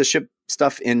I enjoyed the ship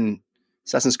stuff in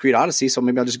Assassin's Creed Odyssey, so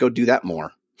maybe I'll just go do that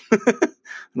more. I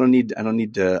don't need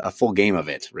a full game of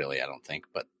it, really. I don't think,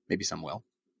 but maybe some will.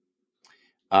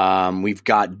 We've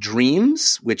got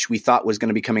Dreams, which we thought was going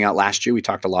to be coming out last year. We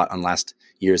talked a lot on last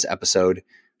year's episode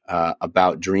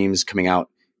about Dreams coming out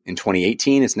in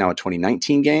 2018. It's now a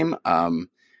 2019 game. I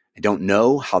don't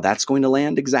know how that's going to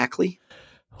land exactly.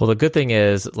 Well, the good thing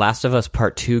is Last of Us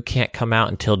Part 2 can't come out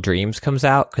until Dreams comes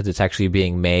out because it's actually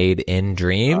being made in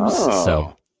Dreams. Oh.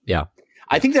 So, yeah.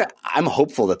 I think that I'm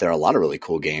hopeful that there are a lot of really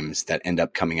cool games that end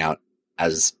up coming out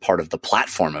as part of the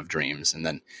platform of Dreams. And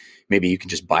then maybe you can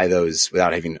just buy those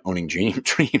without even owning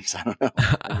Dreams. I don't know.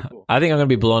 Cool. I think I'm going to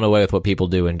be blown away with what people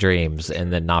do in Dreams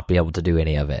and then not be able to do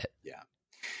any of it. Yeah.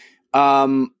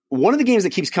 One of the games that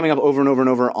keeps coming up over and over and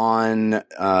over on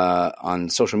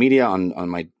social media, on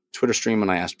my Twitter stream when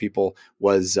I asked people,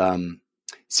 was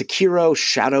Sekiro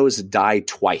Shadows Die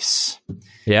Twice.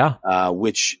 Yeah.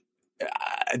 Which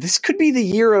this could be the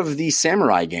year of the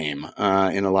samurai game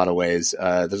in a lot of ways.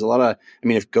 There's a lot of,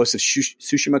 if Ghost of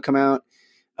Tsushima come out,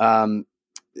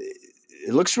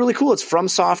 it looks really cool. It's from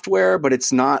Software, but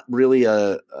it's not really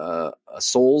a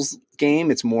Souls game.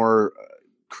 It's more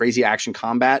crazy action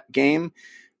combat game.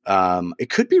 It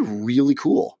could be really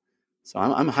cool. So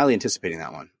I'm highly anticipating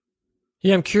that one.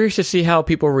 Yeah, I'm curious to see how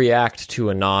people react to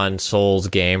a non-Souls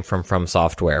game from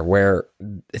Software, where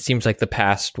it seems like the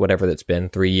past, whatever that's been,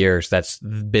 3 years, that's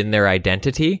been their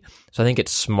identity. So I think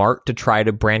it's smart to try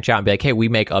to branch out and be like, hey, we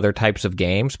make other types of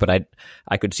games, but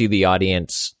I could see the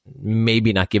audience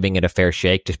maybe not giving it a fair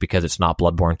shake just because it's not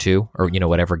Bloodborne 2 or,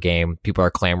 whatever game people are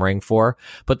clamoring for.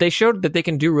 But they showed that they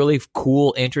can do really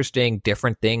cool, interesting,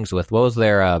 different things with, what was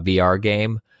their VR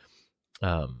game?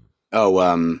 Oh,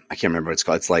 I can't remember what it's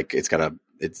called. It's like it's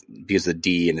because of the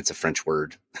D and it's a French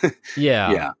word.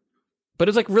 Yeah. Yeah. But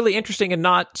it's like really interesting and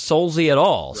not Soulsy at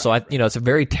all. Right. So it's a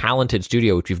very talented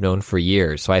studio, which we've known for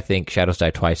years. So I think Shadows Die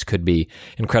Twice could be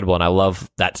incredible. And I love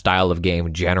that style of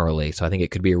game generally. So I think it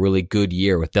could be a really good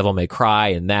year with Devil May Cry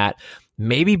and that.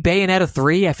 Maybe Bayonetta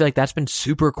 3. I feel like that's been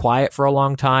super quiet for a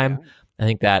long time. Yeah. I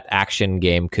think that action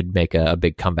game could make a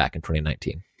big comeback in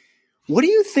 2019. What do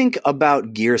you think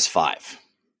about Gears 5?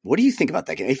 What do you think about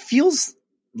that game? It feels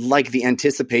like the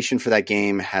anticipation for that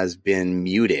game has been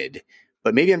muted,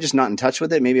 but maybe I'm just not in touch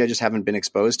with it. Maybe I just haven't been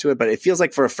exposed to it, but it feels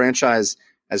like for a franchise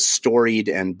as storied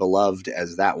and beloved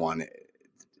as that one, it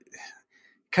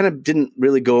kind of didn't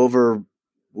really go over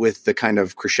with the kind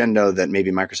of crescendo that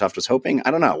maybe Microsoft was hoping.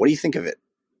 I don't know. What do you think of it?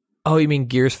 Oh, you mean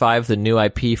Gears 5, the new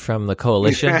IP from the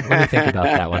Coalition? Let me think about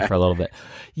that one for a little bit.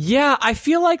 Yeah, I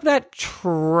feel like that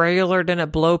trailer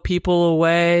didn't blow people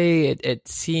away. It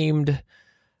seemed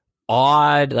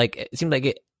odd. Like, it seemed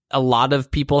like a lot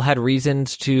of people had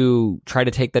reasons to try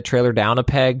to take the trailer down a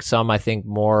peg. Some, I think,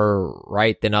 more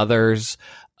right than others.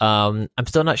 I'm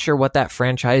still not sure what that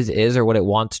franchise is or what it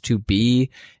wants to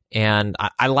be. And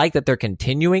I like that they're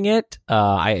continuing it.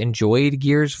 I enjoyed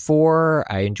Gears 4.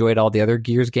 I enjoyed all the other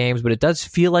Gears games, but it does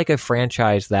feel like a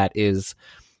franchise that is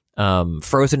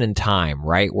frozen in time,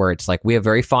 right? Where it's like we have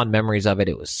very fond memories of it.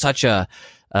 It was such a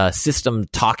system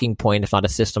talking point, if not a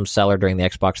system seller during the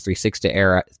Xbox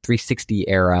 360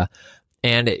 era.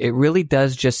 And it really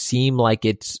does just seem like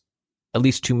it's, at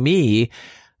least to me,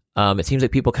 it seems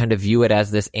like people kind of view it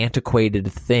as this antiquated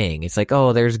thing. It's like,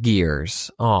 oh, there's Gears.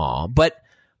 Aw. But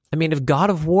I mean, if God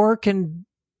of War can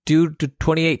do to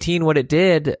 2018 what it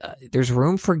did, there's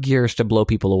room for Gears to blow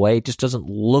people away. It just doesn't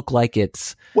look like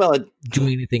it's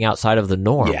doing anything outside of the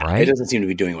norm, right? It doesn't seem to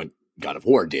be doing what God of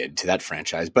War did to that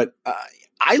franchise. But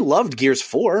I loved Gears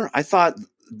 4. I thought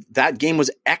that game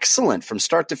was excellent from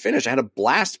start to finish. I had a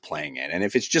blast playing it. And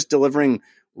if it's just delivering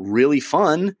really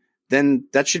fun, then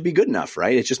that should be good enough,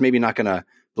 right? It's just maybe not going to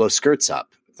blow skirts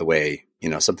up the way,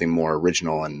 something more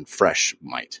original and fresh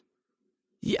might.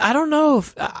 Yeah, I don't know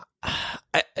if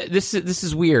this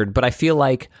is weird, but I feel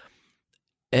like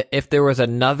if there was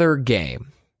another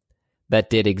game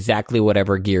that did exactly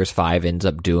whatever Gears 5 ends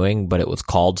up doing, but it was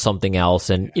called something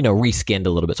else and, reskinned a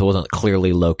little bit, so it wasn't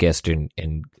clearly Locust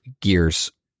and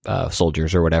Gears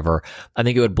Soldiers or whatever, I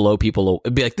think it would blow people.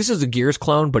 It'd be like, this is a Gears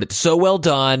clone, but it's so well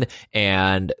done,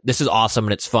 and this is awesome,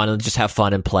 and it's fun, and just have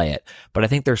fun and play it. But I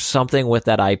think there's something with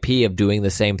that IP of doing the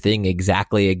same thing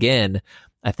exactly again.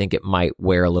 I think it might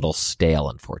wear a little stale,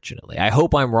 unfortunately. I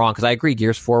hope I'm wrong, because I agree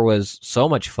Gears 4 was so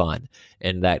much fun,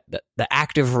 and that the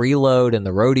active reload and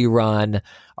the roadie run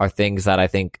are things that I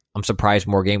think I'm surprised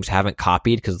more games haven't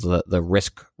copied, because the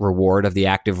risk reward of the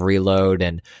active reload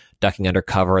and ducking under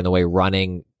cover and the way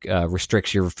running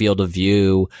restricts your field of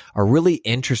view are really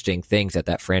interesting things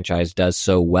that franchise does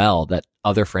so well that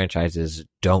other franchises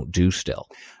don't do still.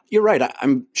 You're right.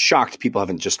 I'm shocked people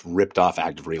haven't just ripped off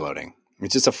active reloading.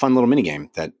 It's just a fun little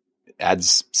minigame that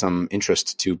adds some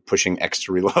interest to pushing X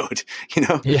to reload,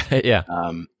 Yeah.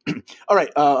 All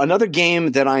right. Another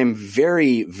game that I'm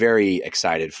very, very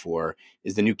excited for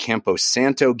is the new Campo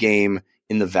Santo game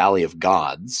in the Valley of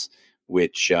Gods,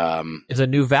 which is a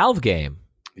new Valve game.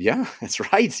 Yeah, that's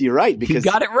right. You're right. Because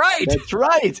you got it right. That's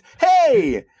right.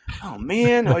 Hey! Oh,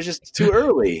 man. I was just too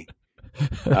early.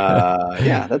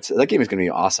 That game is going to be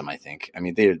awesome, I think. I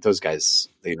mean, those guys,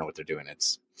 they know what they're doing.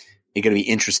 It's going to be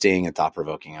interesting and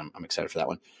thought-provoking. I'm excited for that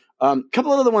one.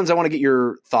 Couple of other ones I want to get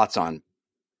your thoughts on.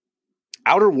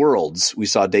 Outer Worlds, we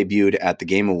saw debuted at the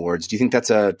Game Awards. Do you think that's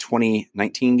a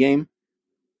 2019 game?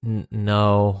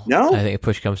 No. No? I think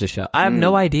push comes to shove. I have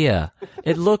no idea.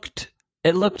 It looked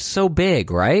so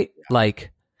big, right?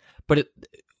 Like, but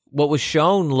what was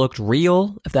shown looked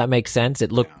real, if that makes sense.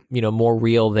 It looked, more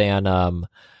real than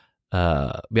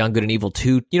Beyond Good and Evil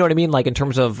 2. You know what I mean? Like, in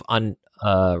terms of on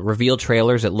reveal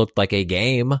trailers, it looked like a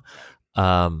game.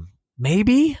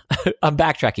 Maybe? I'm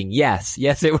backtracking. Yes,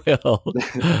 it will.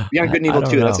 Beyond Good and Evil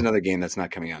 2, that's another game that's not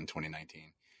coming out in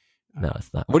 2019. No,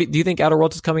 it's not. Do you think Outer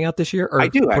Worlds is coming out this year? Or I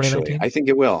do, actually. I think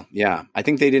it will. Yeah. I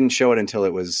think they didn't show it until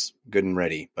it was good and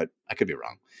ready, but I could be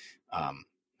wrong.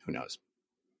 Who knows?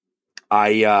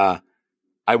 I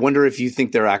wonder if you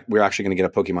think we're actually going to get a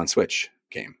Pokemon Switch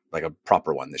game, like a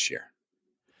proper one this year.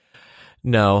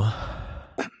 No.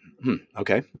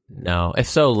 Okay. No. It's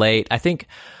so late. I think,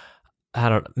 I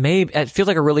don't know, maybe it feels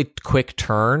like a really quick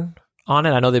turn on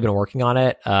it. I know they've been working on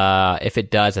it. If it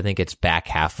does, I think it's back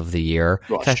half of the year.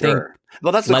 Well, sure.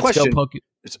 Well, that's the question. Go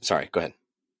Sorry, go ahead.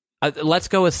 Let's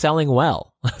Go is selling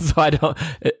well. So I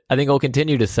think it'll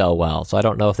continue to sell well. So I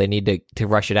don't know if they need to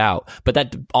rush it out. But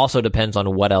that also depends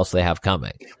on what else they have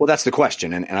coming. Well, that's the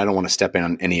question. And I don't want to step in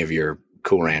on any of your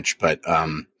Cool Ranch, but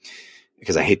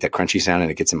because I hate that crunchy sound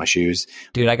and it gets in my shoes.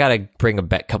 Dude, I got to bring a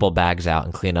couple bags out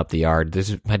and clean up the yard.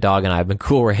 This is my dog and I have been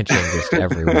Cool Ranching just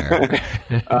everywhere.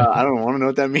 I don't want to know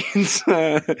what that means.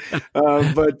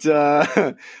 But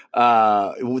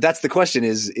that's the question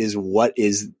is what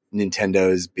is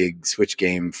Nintendo's big Switch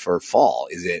game for fall?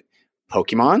 Is it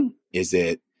Pokemon? Is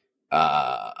it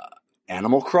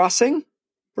Animal Crossing,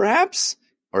 perhaps?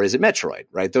 Or is it Metroid,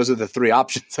 right? Those are the three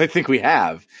options I think we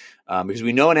have. Because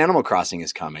we know an Animal Crossing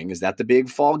is coming. Is that the big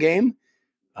fall game?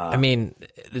 I mean,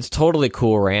 it's totally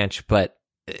Cool Ranch, but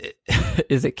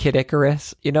is it Kid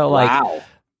Icarus? You know, like, wow.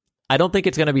 I don't think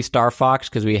it's going to be Star Fox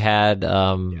because we had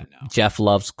Jeff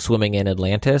Loves Swimming in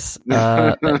Atlantis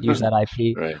that used that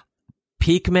IP. Right.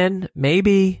 Pikmin,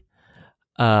 maybe,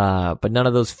 but none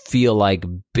of those feel like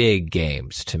big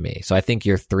games to me. So I think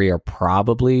your three are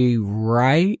probably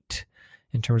right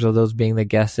in terms of those being the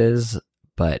guesses.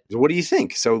 But what do you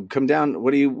think? So come down.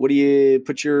 What do you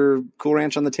put your Cool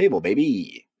Ranch on the table,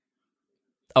 baby?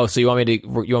 Oh, so you want me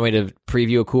to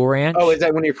preview a Cool Ranch? Oh, is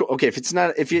that one of your okay? If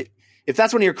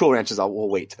that's one of your Cool Ranches, we'll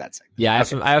wait to that segment. Yeah, I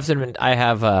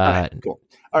have all right, cool.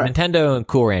 All right. Nintendo and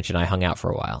Cool Ranch and I hung out for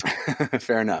a while.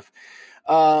 Fair enough.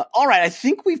 All right, I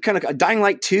think we've kind of Dying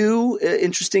Light 2,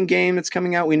 interesting game that's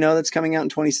coming out. We know that's coming out in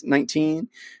 2019.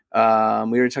 We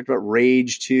already talked about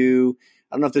Rage 2.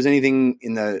 I don't know if there's anything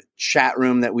in the chat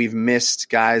room that we've missed,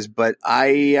 guys, but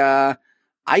I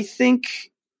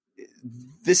think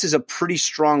this is a pretty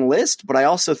strong list, but I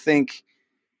also think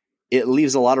it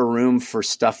leaves a lot of room for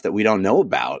stuff that we don't know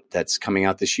about that's coming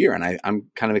out this year. And I'm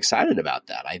kind of excited about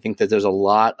that. I think that there's a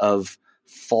lot of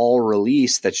fall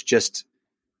release that's just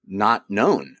not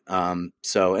known.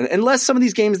 So unless some of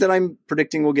these games that I'm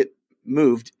predicting will get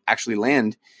moved actually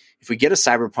land, if we get a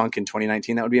Cyberpunk in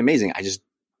 2019, that would be amazing. I just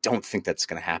don't think that's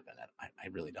going to happen. I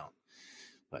really don't.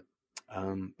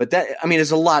 But that, I mean,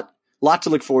 there's a lot to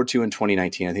look forward to in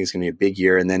 2019. I think it's going to be a big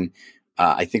year. And then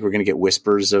I think we're going to get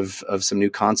whispers of some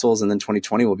new consoles. And then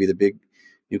 2020 will be the big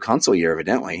new console year,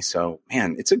 evidently. So,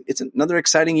 man, it's another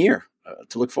exciting year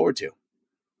to look forward to.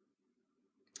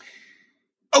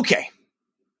 Okay.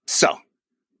 So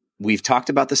we've talked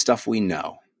about the stuff we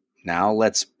know. Now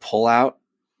let's pull out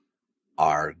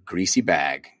our greasy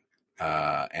bag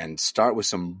and start with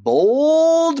some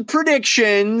bold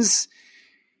predictions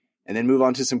and then move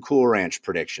on to some Cool Ranch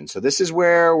predictions. So this is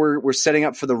where we're setting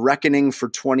up for the reckoning for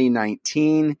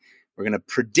 2019. We're going to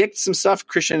predict some stuff.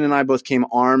 Christian and I both came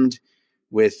armed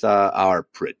with our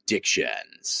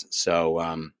predictions.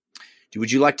 So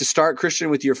would you like to start, Christian,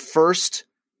 with your first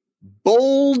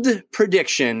bold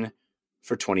prediction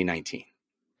for 2019?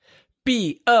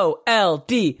 BOLD.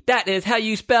 That is how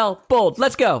you spell bold.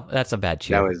 Let's go. That's a bad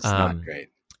tune. That was not great.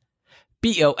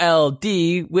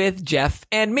 BOLD with Jeff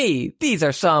and me. These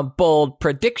are some bold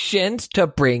predictions to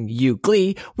bring you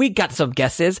glee. We got some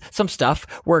guesses, some stuff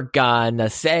we're gonna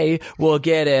say. We'll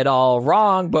get it all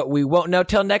wrong, but we won't know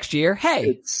till next year. Hey.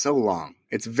 It's so long.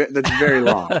 That's very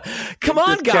long. Come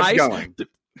on, guys.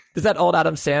 Is that old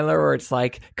Adam Sandler where it's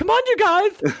like, come on, you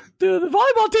guys, the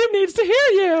volleyball team needs to hear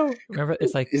you. Remember,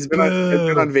 it's like, it's been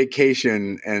on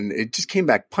vacation and it just came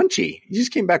back punchy. You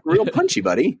just came back real punchy,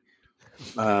 buddy.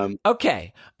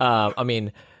 Okay. I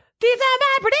mean, these are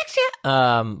my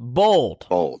predictions.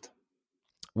 Bold.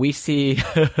 We see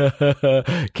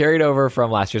carried over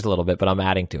from last year's a little bit, but I'm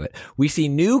adding to it. We see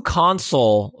new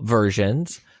console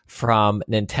versions from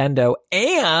Nintendo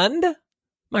and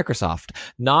Microsoft,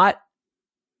 not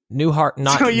new heart,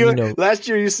 not so you. Last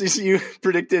year you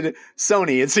predicted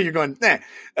Sony, and so you're going, the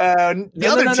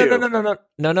other two.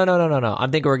 No.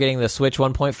 I'm thinking we're getting the Switch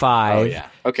 1.5. Oh yeah,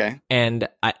 okay. And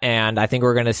I think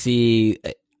we're going to see.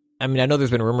 I mean, I know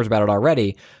there's been rumors about it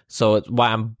already, so it's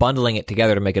why I'm bundling it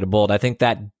together to make it a bold. I think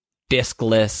that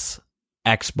discless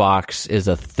Xbox is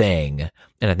a thing,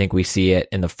 and I think we see it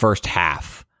in the first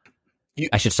half.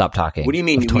 I should stop talking. What do you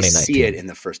mean we see it in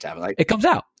the first half? Like it comes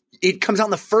out. It comes out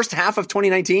in the first half of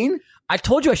 2019? I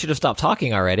told you I should have stopped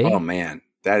talking already. Oh, man.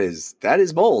 That is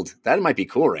bold. That might be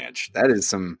Cool Ranch. That is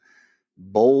some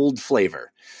bold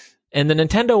flavor. And the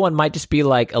Nintendo one might just be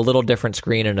like a little different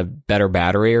screen and a better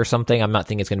battery or something. I'm not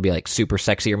thinking it's going to be like super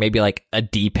sexy or maybe like a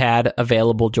D-pad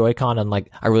available Joy-Con. And like,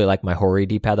 I really like my Hori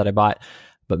D-pad that I bought,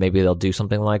 but maybe they'll do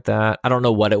something like that. I don't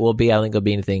know what it will be. I don't think it'll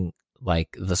be anything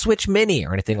like the Switch Mini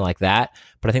or anything like that,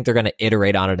 but I think they're going to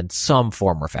iterate on it in some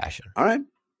form or fashion. All right.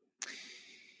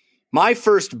 My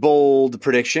first bold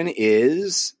prediction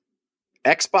is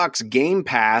Xbox Game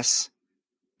Pass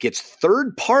gets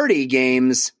third-party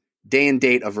games day and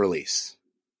date of release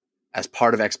as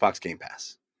part of Xbox Game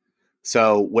Pass.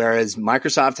 So whereas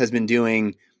Microsoft has been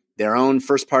doing their own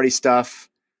first-party stuff,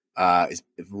 is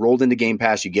rolled into Game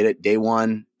Pass, you get it day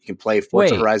one. You can play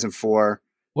Forza Horizon 4.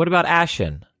 What about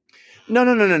Ashen?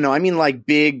 No. I mean like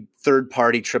big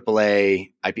third-party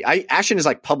AAA IP. Ashen is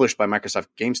like published by Microsoft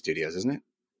Game Studios, isn't it?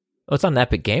 Oh, it's on the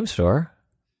Epic Game Store.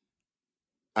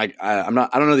 I don't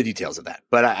know the details of that,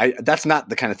 but that's not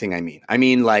the kind of thing I mean. I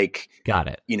mean like, got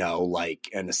it. Like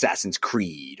an Assassin's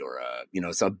Creed or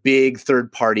some big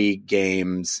third-party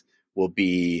games will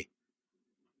be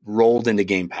rolled into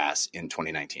Game Pass in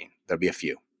 2019. There'll be a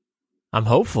few. I'm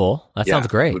hopeful. That sounds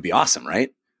great. It would be awesome,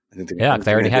 right? I think because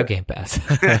I already have Game Pass.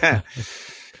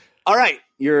 All right,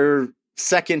 your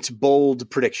second bold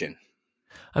prediction.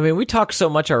 I mean, we talked so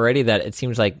much already that it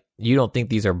seems like you don't think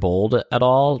these are bold at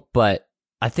all, but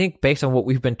I think based on what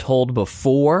we've been told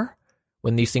before,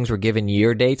 when these things were given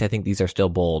year dates, I think these are still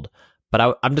bold.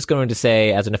 But I'm just going to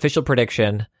say, as an official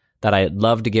prediction, that I'd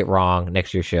love to get wrong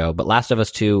next year's show, but Last of Us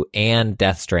 2 and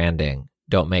Death Stranding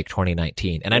don't make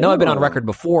 2019. And I know I've been on record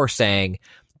before saying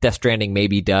Death Stranding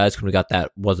maybe does, when we got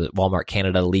that, was it Walmart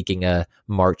Canada leaking a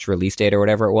March release date or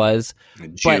whatever it was?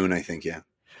 June, I think, yeah.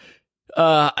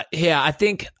 I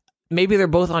think maybe they're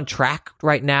both on track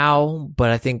right now,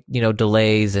 but I think,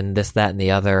 delays and this, that, and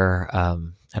the other,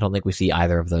 I don't think we see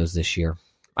either of those this year.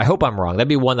 I hope I'm wrong. That'd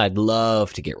be one that I'd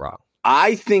love to get wrong.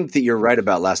 I think that you're right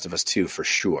about Last of Us 2 for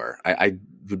sure. I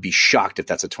would be shocked if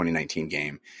that's a 2019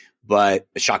 game, but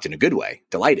shocked in a good way.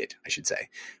 Delighted, I should say.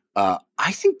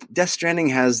 I think Death Stranding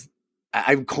has –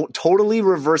 I'm totally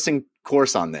reversing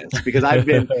course on this because I've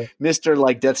been Mr.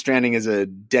 like Death Stranding is a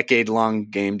decade-long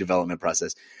game development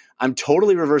process. I'm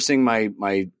totally reversing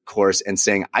my course and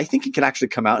saying I think it could actually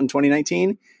come out in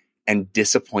 2019 and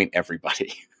disappoint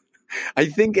everybody. I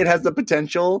think it has the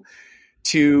potential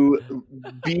to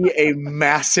be a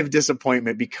massive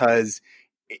disappointment because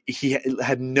he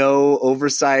had no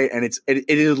oversight, and it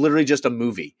is literally just a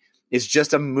movie. It's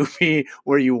just a movie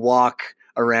where you walk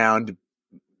around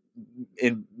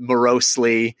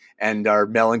morosely and are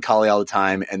melancholy all the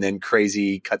time, and then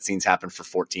crazy cutscenes happen for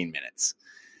 14 minutes.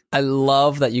 I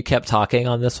love that you kept talking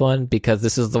on this one, because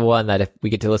this is the one that if we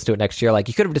get to listen to it next year, like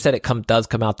you could have just said it does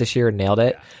come out this year and nailed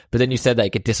it. But then you said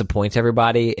like it disappoints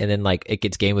everybody, and then like it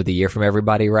gets game of the year from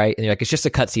everybody, right? And you're like, it's just a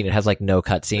cutscene. It has like no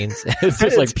cutscenes. It's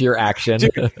just like pure action.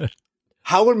 Dude,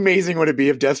 how amazing would it be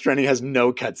if Death Stranding has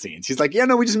no cutscenes? He's like, yeah,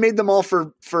 no, we just made them all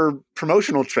for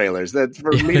promotional trailers that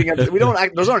for leading up. We don't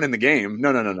act, those aren't in the game.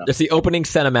 No. It's the opening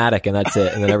cinematic, and that's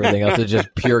it. And then everything else is just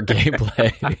pure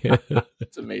gameplay.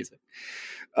 It's amazing.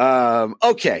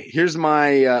 Okay, here's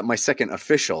my my second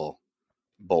official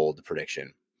bold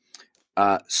prediction.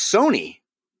 Sony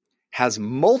has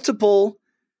multiple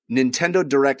Nintendo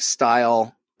Direct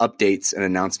style updates and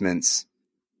announcements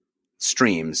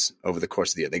streams over the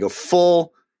course of the year. They go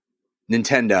full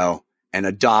Nintendo and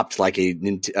adopt like a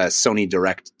Sony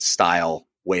Direct style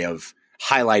way of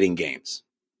highlighting games.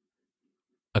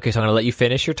 Okay, so I'm going to let you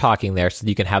finish your talking there so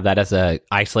you can have that as a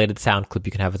isolated sound clip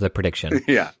you can have as a prediction.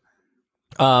 Yeah.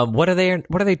 What are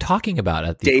they talking about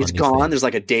at Days Gone? There's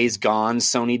like a Days Gone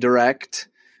Sony Direct.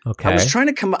 Okay. I was trying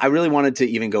to come. I really wanted to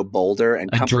even go bolder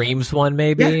and a Dreams one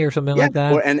maybe or something like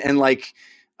that. And like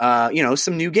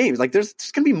some new games. Like there's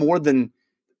going to be more than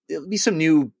there'll be some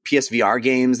new PSVR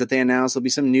games that they announce. There'll be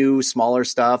some new smaller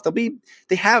stuff.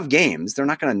 They have games. They're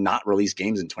not going to not release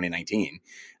games in 2019.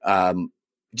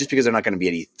 Just because they're not going to be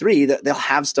at E3, they'll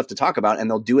have stuff to talk about,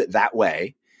 and they'll do it that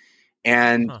way.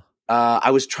 And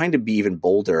I was trying to be even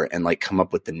bolder and like come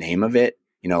up with the name of it.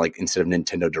 Like instead of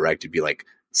Nintendo Direct, it'd be like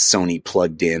Sony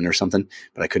Plugged In or something.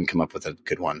 But I couldn't come up with a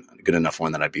good enough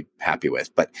one that I'd be happy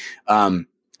with. But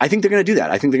I think they're going to do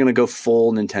that. I think they're going to go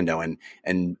full Nintendo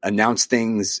and announce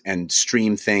things and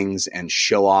stream things and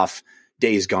show off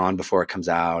Days Gone before it comes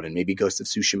out, and maybe Ghost of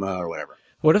Tsushima or whatever.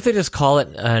 What if they just call it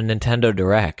a Nintendo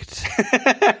Direct?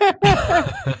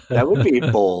 That would be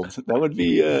bold. That would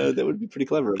be pretty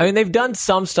clever. I mean, they've done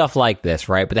some stuff like this,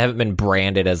 right? But they haven't been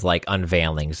branded as like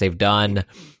unveilings. They've done.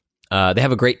 They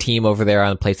have a great team over there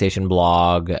on the PlayStation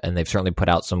blog, and they've certainly put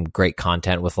out some great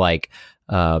content with like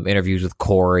interviews with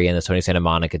Corey and the Sony Santa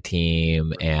Monica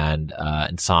team and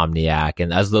Insomniac,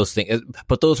 and as those things.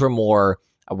 But those were more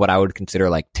what I would consider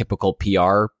like typical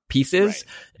PR pieces. Right.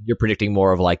 You're predicting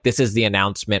more of like, this is the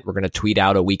announcement. We're going to tweet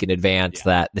out a week in advance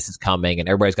that this is coming, and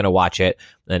everybody's going to watch it.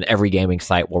 And every gaming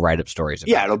site will write up stories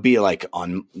about it. It'll be like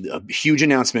on a huge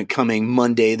announcement coming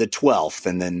Monday the 12th.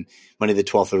 And then Monday the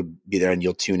 12th will be there, and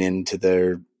you'll tune in to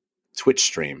their Twitch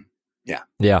stream. Yeah.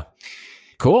 Yeah.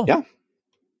 Cool. Yeah.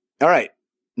 All right.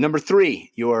 Number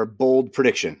 3, your bold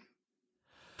prediction.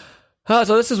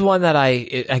 So this is one that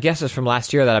I guess is from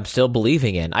last year that I'm still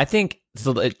believing in. I think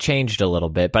it changed a little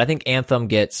bit, but I think Anthem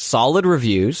gets solid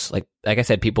reviews. Like I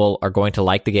said, people are going to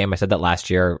like the game. I said that last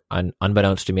year.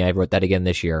 Unbeknownst to me, I wrote that again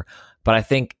this year. But I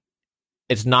think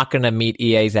it's not going to meet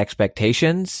EA's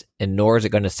expectations, and nor is it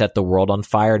going to set the world on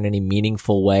fire in any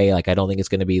meaningful way. Like, I don't think it's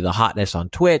going to be the hotness on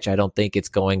Twitch. I don't think it's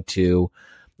going to,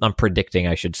 I'm predicting,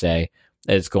 I should say,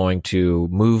 it's going to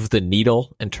move the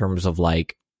needle in terms of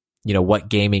like, you know, what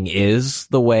gaming is,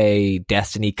 the way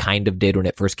Destiny kind of did when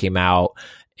it first came out,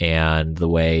 and the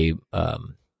way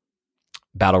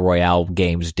Battle Royale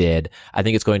games did. I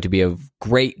think it's going to be a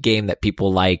great game that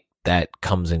people like that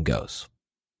comes and goes.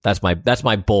 That's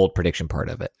my bold prediction part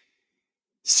of it.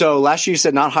 So last year you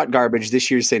said not hot garbage. This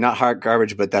year you say not hot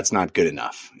garbage, but that's not good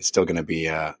enough. It's still going to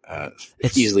be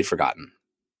easily forgotten.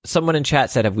 Someone in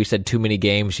chat said, have we said too many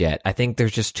games yet? I think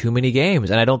there's just too many games,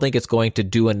 and I don't think it's going to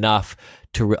do enough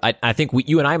to I think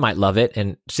you and I might love it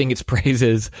and sing its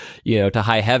praises, you know, to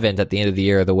high heavens at the end of the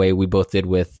year, the way we both did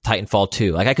with Titanfall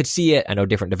 2. Like, I could see it, I know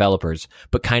different developers,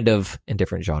 but kind of in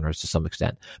different genres to some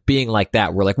extent, being like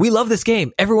that. We're like, we love this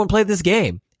game, everyone play this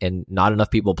game, and not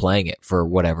enough people playing it for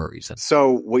whatever reason.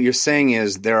 So what you're saying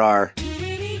is there are...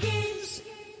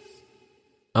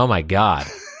 Oh my God.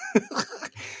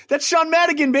 That's Sean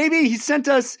Madigan, baby. He sent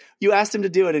us, you asked him to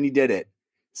do it and he did it.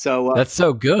 So that's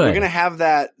so good. We're going to have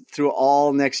that through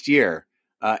all next year.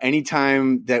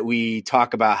 Anytime that we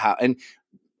talk about how, and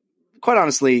quite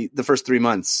honestly, the first 3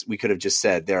 months, we could have just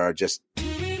said there are just,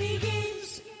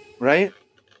 right?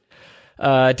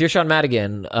 Dear Sean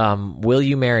Madigan, will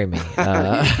you marry me?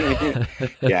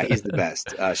 Yeah, he's the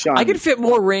best. Sean, I could fit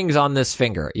more rings on this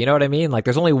finger. You know what I mean? Like,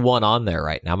 there's only one on there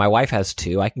right now. My wife has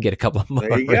 2. I can get a couple more.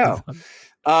 There you go.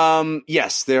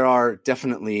 Yes, there are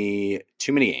definitely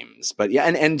too many games, but yeah,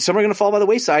 and some are going to fall by the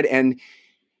wayside. And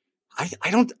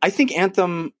I think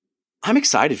Anthem, I'm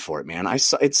excited for it, man.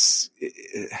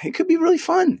 It could be really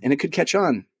fun and it could catch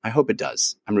on. I hope it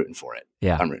does. I'm rooting for it.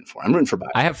 Yeah. I'm rooting for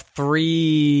BioWare. I have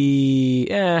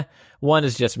 3. One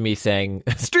is just me saying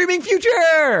streaming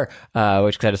future,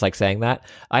 which I just like saying that.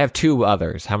 I have 2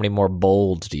 others. How many more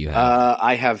bolds do you have?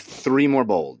 I have 3 more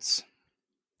bolds.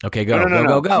 Okay, go.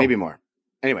 No. Go. Maybe more.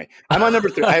 Anyway, I'm on number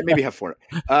 3. I maybe have 4.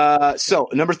 So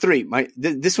number 3,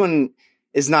 this one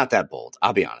is not that bold.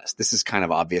 I'll be honest. This is kind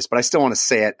of obvious, but I still want to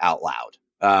say it out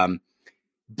loud.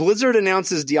 Blizzard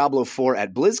announces Diablo 4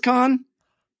 at BlizzCon.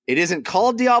 It isn't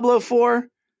called Diablo 4,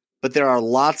 but there are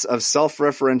lots of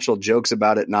self-referential jokes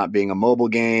about it not being a mobile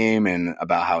game and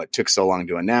about how it took so long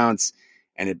to announce.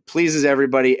 And it pleases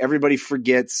everybody. Everybody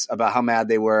forgets about how mad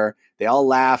they were. They all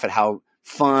laugh at how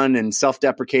fun and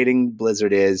self-deprecating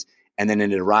Blizzard is. And then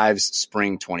it arrives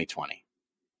spring 2020.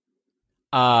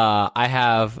 I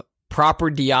have proper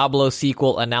Diablo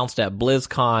sequel announced at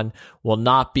BlizzCon, will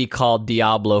not be called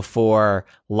Diablo 4.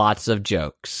 Lots of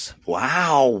jokes.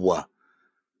 Wow.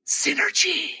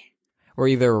 Synergy. We're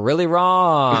either really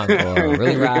wrong or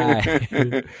really right.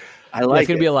 I like it's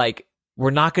going to be like,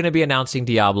 we're not going to be announcing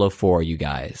Diablo 4, you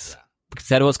guys.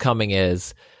 Instead, what's coming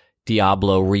is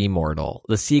Diablo Remortal,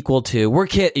 the sequel to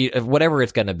whatever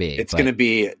it's going to be. It's going to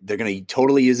be, they're going to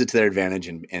totally use it to their advantage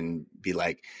and be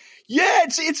like, yeah,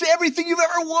 it's everything you've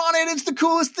ever wanted. It's the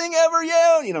coolest thing ever.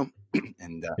 Yeah. You know,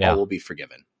 and all will be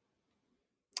forgiven.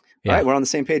 Yeah. All right. We're on the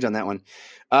same page on that one.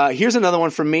 Here's another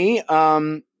one from me.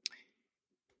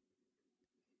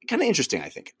 Kind of interesting, I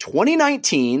think.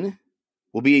 2019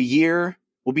 will be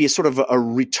a sort of a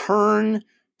return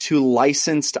to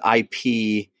licensed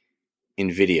IP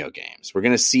in video games. We're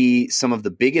going to see some of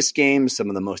the biggest games, some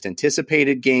of the most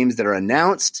anticipated games that are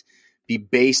announced be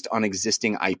based on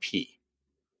existing IP.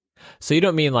 So you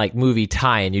don't mean like movie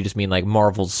tie-in, you just mean like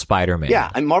Marvel's Spider-Man. Yeah,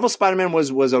 and Marvel Spider-Man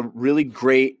was a really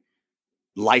great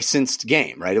licensed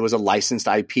game, right? It was a licensed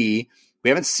IP. We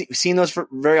haven't seen those for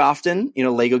very often. You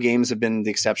know, Lego games have been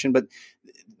the exception, but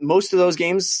most of those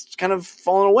games kind of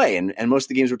fallen away. And most of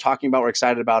the games we're talking about, we're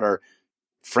excited about, are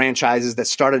franchises that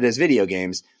started as video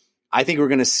games. I think we're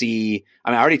going to see,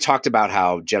 I already talked about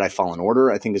how Jedi Fallen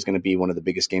Order, I think, is going to be one of the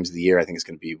biggest games of the year. I think it's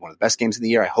going to be one of the best games of the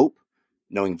year, I hope.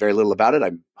 Knowing very little about it,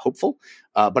 I'm hopeful.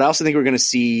 But I also think we're going to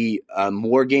see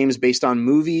more games based on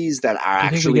movies that are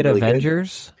actually get really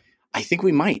Avengers? Good. I think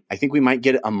we might. I think we might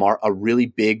get a really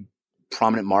big,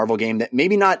 prominent Marvel game that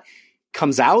maybe not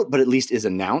comes out, but at least is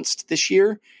announced this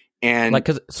year. And like,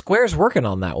 because Square's working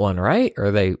on that one, right?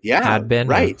 Or they had been,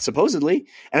 right? Supposedly,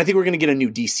 and I think we're going to get a new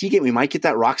DC game. We might get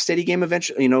that Rocksteady game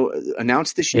eventually,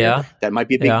 announced this year. Yeah. That might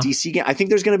be a big DC game. I think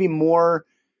there's going to be more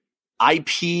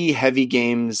IP heavy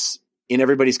games in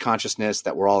everybody's consciousness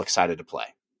that we're all excited to play.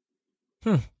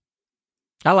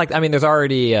 I mean, there's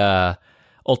already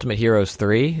Ultimate Heroes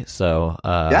 3, so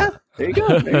yeah, there you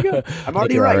go. There you go. I'm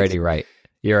already right.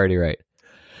 You're already right.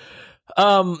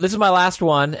 This is my last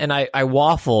one, and I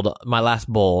waffled my last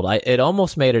bold. It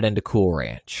almost made it into Cool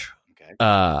Ranch.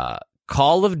 Okay.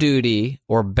 Call of Duty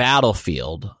or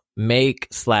Battlefield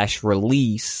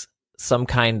make/release some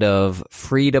kind of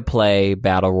free-to-play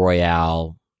battle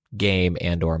royale game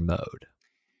and or mode.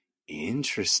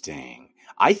 Interesting.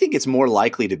 I think it's more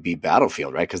likely to be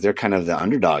Battlefield, right? Because they're kind of the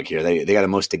underdog here. They got the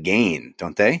most to gain,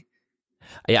 don't they?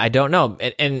 Yeah, I don't know,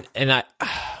 and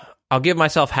I'll give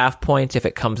myself half points if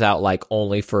it comes out like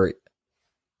only for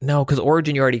because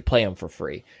Origin you already play them for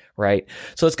free, right?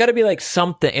 So it's got to be like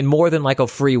something and more than like a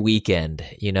free weekend,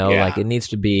 like it needs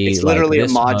to be. It's literally a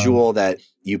module that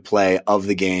you play of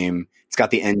the game. It's got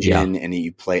the engine and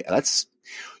you play.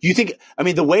 You think? I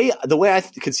mean, the way I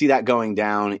could see that going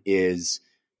down is.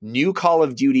 New Call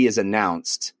of Duty is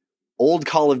announced. Old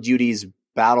Call of Duty's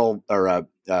battle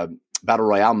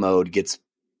royale mode gets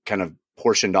kind of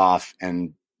portioned off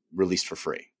and released for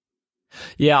free.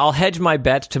 Yeah, I'll hedge my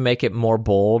bets to make it more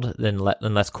bold than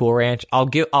less Cool Ranch.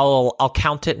 I'll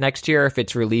count it next year if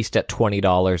it's released at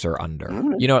 $20 or under.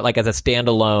 Right. Like as a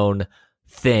standalone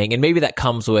thing, and maybe that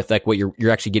comes with like what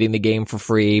you're actually getting the game for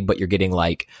free, but you're getting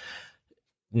like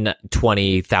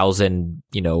 20,000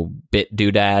 bit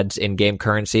doodads in game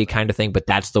currency kind of thing, but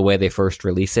that's the way they first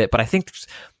release it. But I think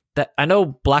that I know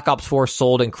Black Ops 4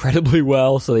 sold incredibly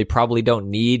well, so they probably don't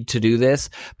need to do this,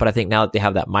 but I think now that they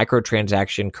have that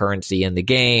microtransaction currency in the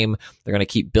game, they're going to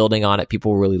keep building on it.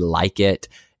 People really like it.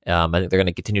 I think they're going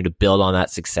to continue to build on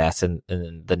that success, and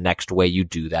the next way you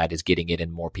do that is getting it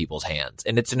in more people's hands.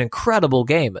 And it's an incredible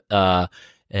game.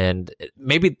 And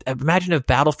maybe imagine if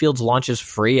Battlefield's launches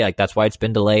free, like that's why it's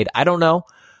been delayed. I don't know,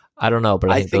 but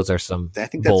I think those are some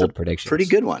bold predictions. Pretty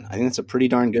good one. I think that's a pretty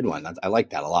darn good one. I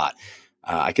like that a lot.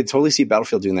 I could totally see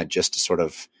Battlefield doing that just to sort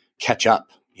of catch up.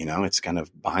 It's kind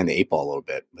of behind the eight ball a little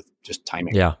bit with just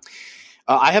timing. Yeah.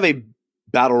 I have a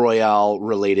Battle Royale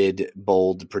related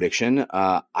bold prediction.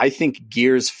 I think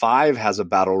Gears 5 has a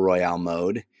Battle Royale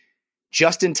mode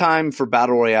just in time for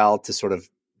Battle Royale to sort of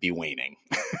be waning.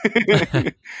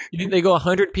 You think they go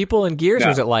 100 people in Gears, or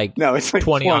is it like it's like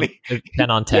 20 on 10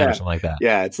 on 10 or something like that?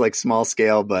 Yeah, it's like small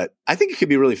scale, but I think it could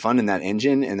be really fun in that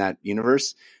engine, in that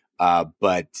universe.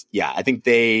 But yeah, I think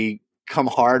they come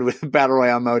hard with Battle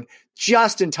Royale mode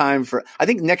just in time for, I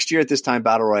think next year at this time,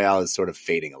 Battle Royale is sort of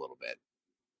fading a little bit.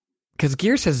 Because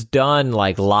Gears has done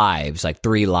like 3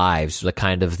 lives, the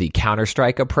kind of the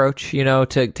Counter-Strike approach, to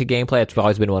gameplay. It's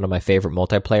always been one of my favorite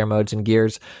multiplayer modes in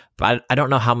Gears. But I don't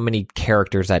know how many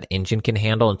characters that engine can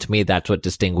handle. And to me, that's what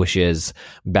distinguishes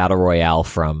Battle Royale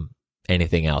from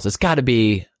anything else. It's got to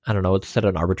be, I don't know, let's set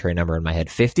an arbitrary number in my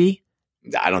head, 50?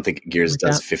 I don't think Gears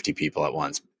does 50 people at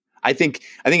once. I think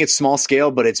it's small scale,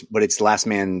 but it's last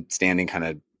man standing kind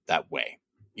of that way,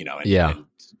 and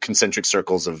concentric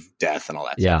circles of death and all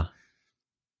that stuff.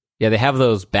 Yeah, they have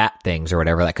those bat things or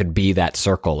whatever that could be that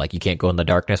circle. Like you can't go in the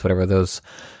darkness, whatever those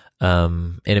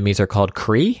enemies are called.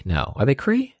 Kree? No. Are they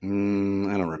Kree? I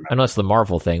don't remember. I know it's the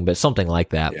Marvel thing, but something like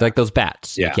that. They're like those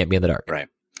bats. You can't be in the dark. Right.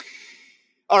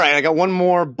 All right, I got one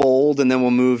more bold, and then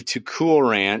we'll move to Cool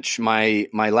Ranch. My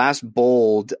last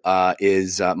bold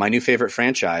is my new favorite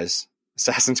franchise,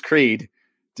 Assassin's Creed.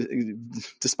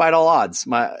 Despite all odds,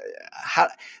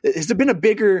 has there been a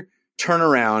bigger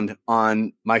turnaround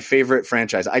on my favorite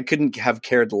franchise? I couldn't have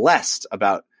cared less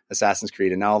about Assassin's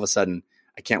Creed, and now all of a sudden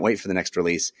I can't wait for the next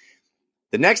release.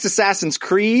 The next Assassin's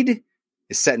Creed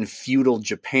is set in feudal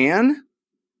Japan,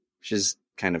 which is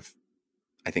kind of,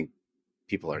 I think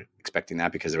people are expecting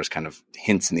that because there was kind of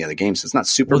hints in the other games. So it's not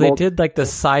super bold. They did like the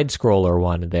side scroller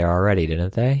one there already,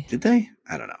 didn't they? Did they?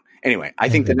 I don't know. Anyway, I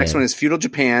think the next one is feudal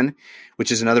Japan,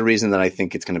 which is another reason that I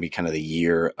think it's going to be kind of the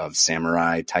year of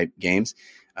samurai type games.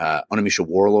 Onimusha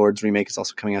Warlords remake is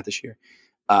also coming out this year.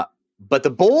 But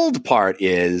the bold part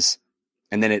is,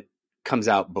 and then it comes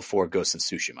out before Ghost of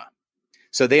Tsushima.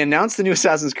 So they announced the new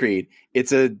Assassin's Creed.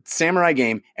 It's a samurai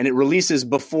game, and it releases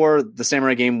before the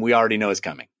samurai game we already know is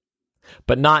coming.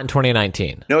 But not in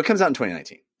 2019. No, it comes out in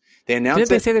 2019. They announced Did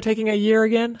they say they're taking a year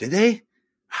again? Did they?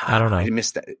 I don't know. I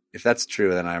missed that. If that's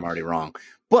true, then I'm already wrong.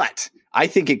 But I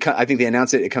think they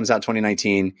announced it. It comes out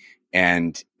 2019,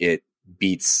 and it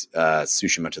beats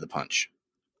Tsushima to the punch.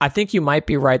 I think you might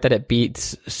be right that it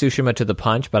beats Tsushima to the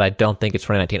punch, but I don't think it's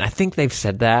 2019. I think they've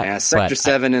said that. Yeah, Sector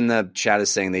 7 in the chat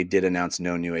is saying they did announce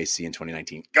no new AC in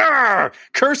 2019. Grr!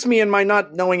 Curse me and my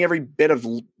not knowing every bit of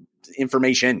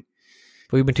information.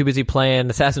 we've been too busy playing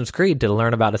Assassin's Creed to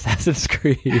learn about Assassin's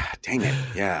Creed. Dang it.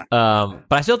 Yeah. But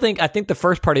I think the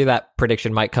first part of that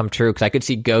prediction might come true because I could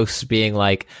see Ghosts being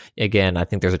like, again, I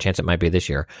think there's a chance it might be this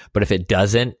year. But if it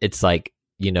doesn't, it's like,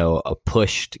 a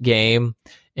pushed game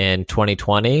in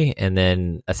 2020 and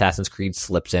then Assassin's Creed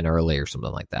slips in early or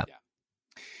something like that. Yeah.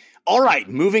 All right,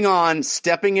 moving on,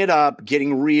 stepping it up,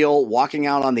 getting real, walking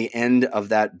out on the end of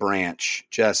that branch,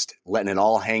 just letting it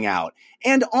all hang out.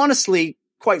 And honestly,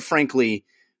 quite frankly,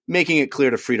 making it clear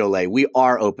to Frito-Lay, we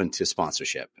are open to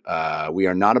sponsorship. We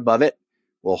are not above it.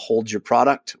 We'll hold your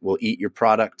product. We'll eat your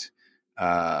product.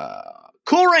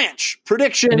 Cool Ranch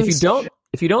predictions. And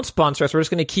if you don't sponsor us, we're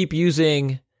just going to keep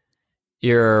using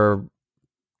your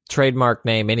trademark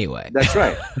name anyway. That's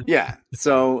right. Yeah.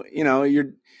 So,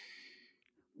 you're...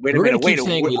 We're going to keep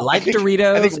saying we like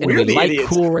Doritos and we like idiots.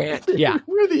 Cool Ranch. Yeah.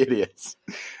 We're the idiots.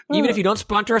 Even if you don't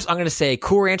sponsor us, I'm going to say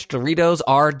Cool Ranch Doritos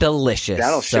are delicious.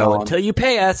 That'll show. So until you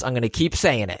pay us, I'm going to keep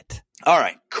saying it. All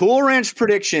right. Cool Ranch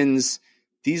predictions.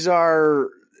 These are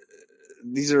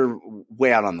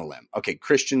way out on the limb. Okay.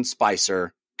 Christian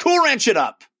Spicer. Cool Ranch it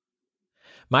up.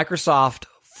 Microsoft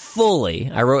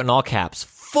fully, I wrote in all caps,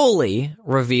 fully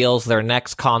reveals their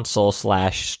next console /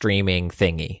 streaming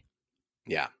thingy.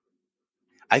 Yeah.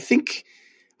 I think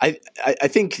that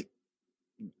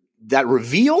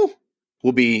reveal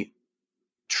will be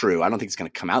true. I don't think it's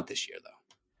going to come out this year, though.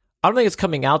 I don't think it's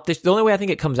coming out the only way I think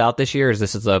it comes out this year is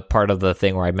this is a part of the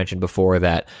thing where I mentioned before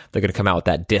that they're going to come out with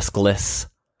that discless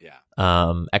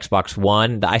Xbox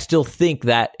One. I still think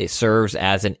that it serves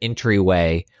as an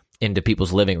entryway into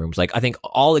people's living rooms. Like, I think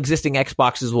all existing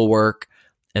Xboxes will work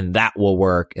and that will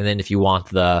work. And then if you want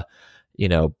the,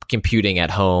 computing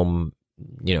at home,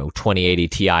 2080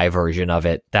 Ti version of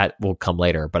it, that will come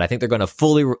later. But I think they're going to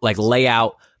fully lay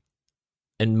out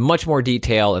in much more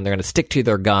detail, and they're going to stick to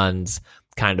their guns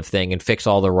kind of thing and fix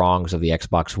all the wrongs of the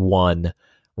Xbox One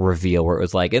reveal where it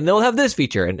was like, and they'll have this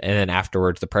feature. And then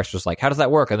afterwards the press was like, how does that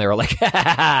work? And they were like,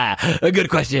 a good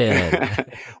question.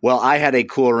 Well, I had a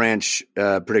Cool Ranch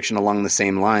prediction along the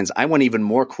same lines. I went even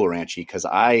more Cool Ranchy because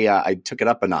I took it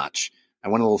up a notch. I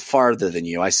went a little farther than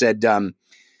you. I said,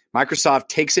 Microsoft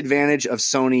takes advantage of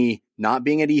Sony not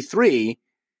being at E3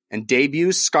 and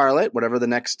debuts Scarlet, whatever the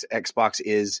next Xbox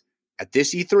is, at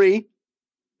this E3,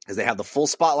 because they have the full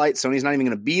spotlight. Sony's not even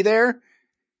going to be there.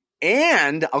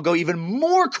 And I'll go even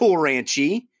more Cool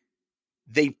Ranchy.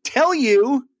 They tell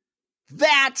you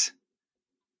that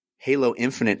Halo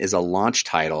Infinite is a launch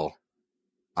title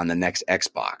on the next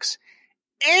Xbox.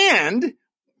 And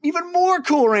even more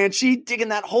Cool Ranchy, digging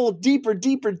that hole deeper,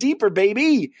 deeper, deeper,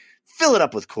 baby. Fill it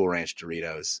up with Cool Ranch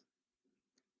Doritos.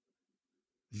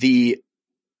 The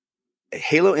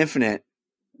Halo Infinite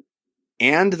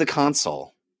and the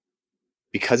console,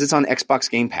 because it's on Xbox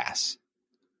Game Pass,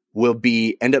 will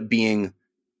end up being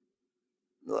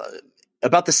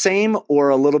about the same or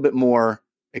a little bit more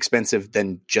expensive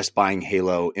than just buying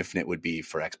Halo Infinite would be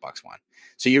for Xbox One.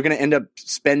 So you're going to end up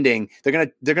spending. They're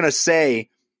going to say,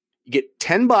 you get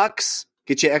 $10,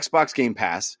 get you Xbox Game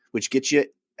Pass, which gets you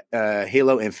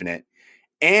Halo Infinite,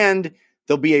 and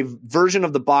there'll be a version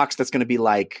of the box that's going to be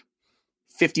like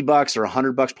 $50 or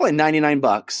 $100, probably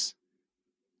 $99.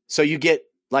 So you get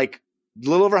like a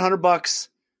little over $100,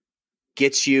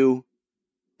 gets you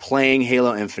playing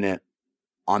Halo Infinite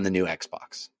on the new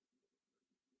Xbox.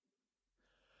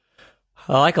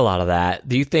 I like a lot of that.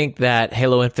 Do you think that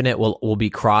Halo Infinite will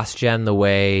be cross-gen the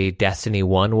way Destiny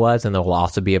 1 was, and there will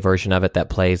also be a version of it that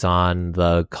plays on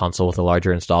the console with a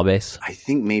larger install base? I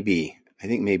think maybe.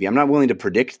 I'm not willing to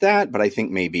predict that, but I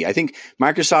think maybe. I think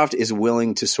Microsoft is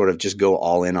willing to sort of just go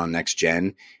all in on next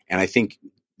gen, and I think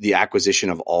the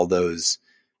acquisition of all those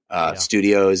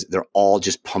studios, they're all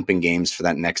just pumping games for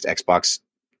that next Xbox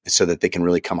so that they can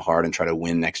really come hard and try to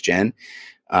win next gen.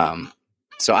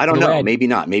 So I don't know. Maybe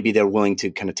not. Maybe they're willing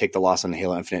to kind of take the loss on the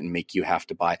Halo Infinite and make you have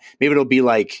to buy. Maybe it'll be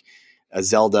like a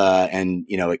Zelda and,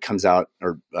 it comes out,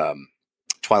 or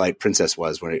Twilight Princess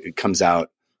was, when it comes out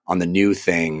on the new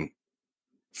thing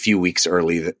a few weeks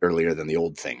earlier than the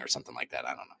old thing or something like that. I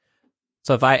don't know.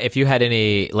 So if you had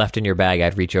any left in your bag,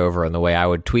 I'd reach over, and the way I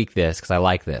would tweak this, because I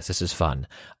like this. This is fun.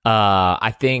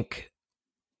 I think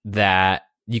that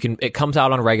it comes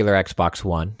out on regular Xbox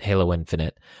One, Halo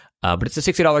Infinite. But it's a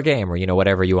 $60 game, or,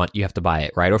 whatever you want, you have to buy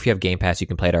it, right? Or if you have Game Pass, you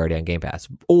can play it already on Game Pass.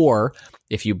 Or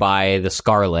if you buy the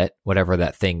Scarlet, whatever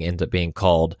that thing ends up being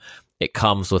called, it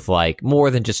comes with like more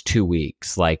than just 2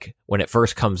 weeks. Like when it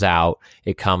first comes out,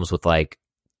 it comes with like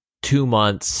 2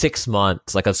 months, 6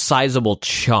 months, like a sizable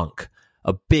chunk,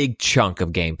 a big chunk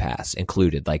of Game Pass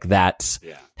included. Like that's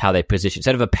how they position.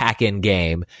 Instead of a pack-in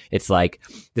game, it's like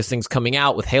this thing's coming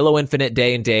out with Halo Infinite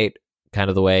day and date, kind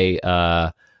of the way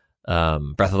Breath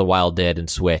of the Wild did in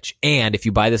Switch. And if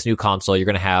you buy this new console, you're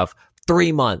going to have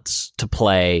 3 months to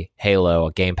play Halo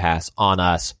Game Pass on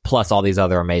us, plus all these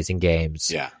other amazing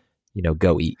games. Yeah.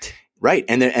 Go eat. Right.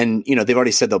 And they've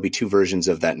already said there'll be 2 versions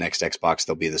of that next Xbox.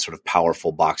 There'll be the sort of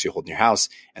powerful box you hold in your house,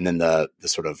 and then the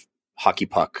sort of hockey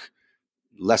puck,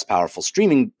 less powerful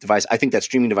streaming device. I think that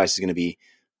streaming device is going to be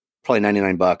probably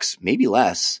 $99, maybe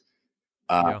less.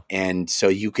 And so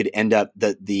you could end up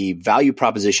the value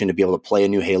proposition to be able to play a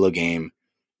new Halo game,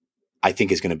 I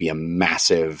think, is going to be a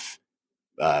massive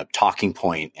talking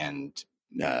point and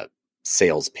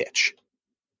sales pitch.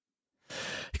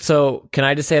 So can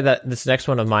I just say that this next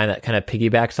one of mine that kind of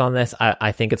piggybacks on this,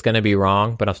 I think it's going to be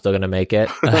wrong, but I'm still going to make it.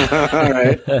 All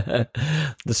right.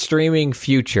 The streaming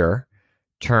future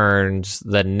turns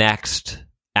the next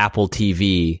Apple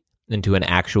TV into an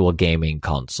actual gaming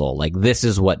console. Like, this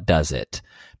is what does it,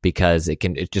 because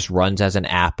it just runs as an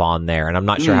app on there. And I'm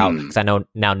not sure how, because I know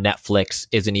now Netflix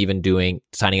isn't even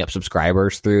signing up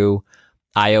subscribers through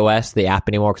iOS, the app,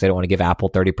 anymore, because they don't want to give Apple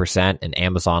 30%. And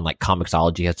Amazon, like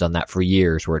Comixology, has done that for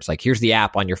years, where it's like, here's the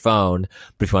app on your phone,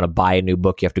 but if you want to buy a new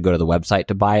book, you have to go to the website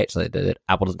to buy it, so that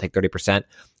Apple doesn't take 30%.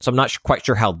 So I'm not quite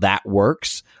sure how that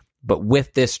works. But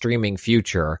with this streaming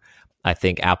future, I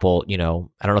think Apple, I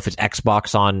don't know if it's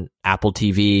Xbox on Apple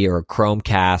TV or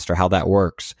Chromecast or how that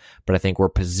works, but I think we're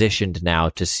positioned now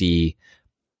to see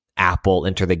Apple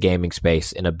enter the gaming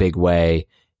space in a big way,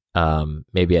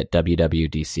 maybe at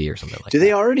WWDC or something like that. Do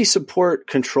they already support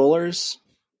controllers?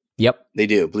 Yep. They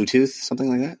do. Bluetooth, something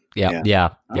like that? Yeah.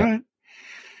 All right.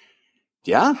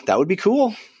 Yeah, that would be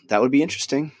cool. That would be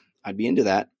interesting. I'd be into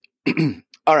that.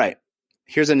 All right.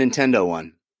 Here's a Nintendo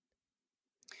one.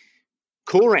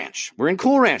 Cool Ranch. We're in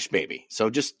Cool Ranch, baby. So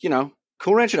just,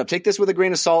 Cool Ranch it up. Take this with a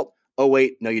grain of salt. Oh,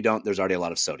 wait. No, you don't. There's already a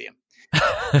lot of sodium.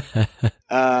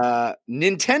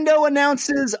 Nintendo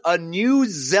announces a new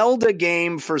Zelda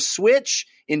game for Switch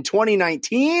in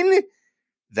 2019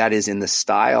 that is in the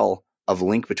style of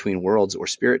Link Between Worlds or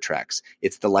Spirit Tracks.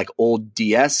 It's the old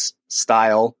DS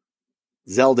style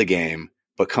Zelda game,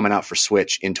 but coming out for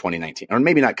Switch in 2019. Or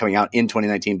maybe not coming out in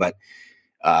 2019, but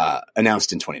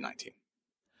announced in 2019.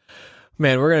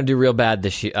 Man, we're gonna do real bad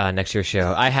this next year's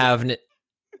show. I have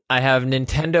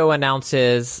Nintendo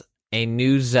announces a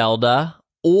new Zelda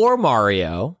or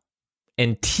Mario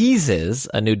and teases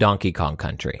a new Donkey Kong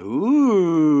Country.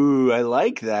 Ooh, I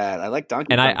like that. I like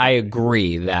Donkey Kong. And I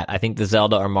agree that I think the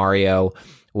Zelda or Mario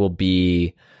will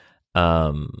be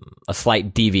a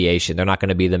slight deviation. They're not going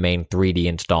to be the main 3D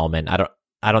installment. I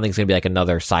don't think it's going to be like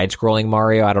another side-scrolling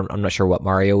Mario. I'm not sure what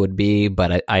Mario would be,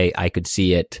 but I could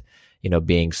see it,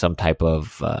 being some type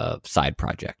of side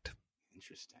project.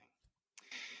 Interesting.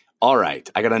 All right,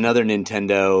 I got another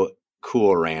Nintendo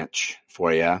Cool Ranch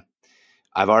for you.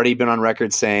 I've already been on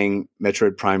record saying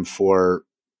Metroid Prime 4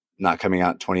 not coming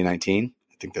out in 2019.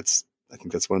 I think that's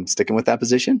what I'm sticking with, that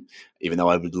position, even though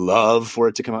I would love for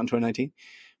it to come out in 2019.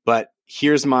 But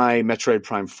here's my Metroid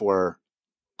Prime 4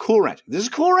 Cool Ranch. This is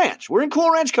Cool Ranch. We're in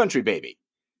Cool Ranch country, baby.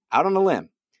 Out on a limb.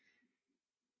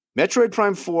 Metroid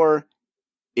Prime 4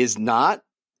 is not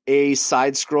a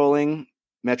side-scrolling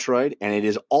Metroid, and it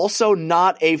is also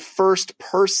not a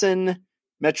first-person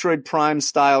Metroid Prime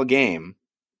style game.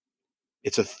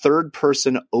 It's a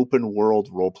third-person open-world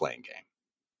role-playing game.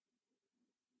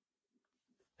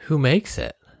 Who makes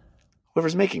it?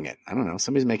 Whoever's making it. I don't know.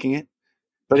 Somebody's making it.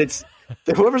 But it's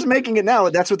whoever's making it now,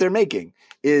 that's what they're making.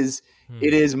 It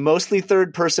is mostly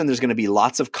third-person. There's going to be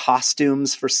lots of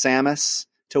costumes for Samus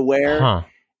to wear.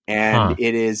 And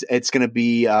it's going to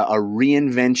be a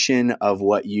reinvention of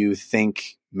what you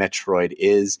think Metroid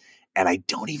is. And I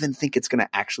don't even think it's going to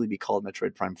actually be called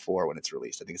Metroid Prime 4 when it's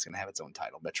released. I think it's going to have its own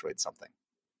title, Metroid something.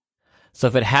 So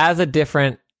if it has a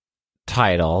different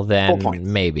title,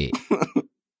 then maybe.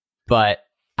 But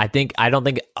I think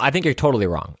you're totally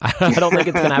wrong. I don't think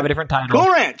it's going to have a different title.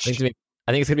 Cool Ranch! I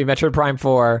think it's going to be Metroid Prime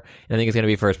 4, and I think it's going to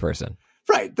be first person.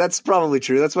 Right. That's probably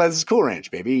true. That's why this is Cool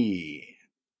Ranch, baby.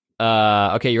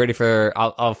 Okay, you ready for...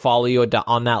 I'll follow you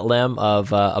on that limb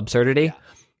of absurdity. Yeah.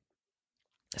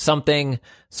 Something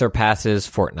surpasses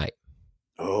Fortnite.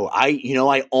 Oh,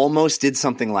 I almost did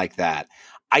something like that.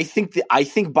 I think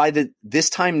by this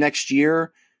time next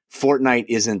year, Fortnite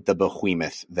isn't the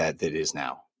behemoth that it is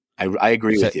now. I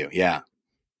agree with you. Yeah.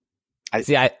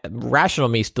 Rational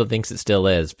me still thinks it still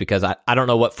is, because I don't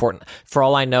know what Fortnite. For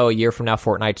all I know, a year from now,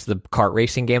 Fortnite's the kart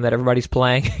racing game that everybody's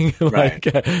playing.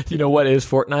 What is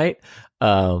Fortnite?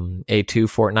 A2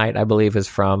 Fortnite, I believe, is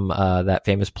from that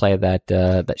famous play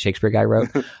that Shakespeare guy wrote.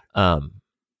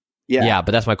 Yeah,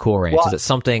 but that's my Cool Ranch. Is that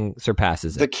something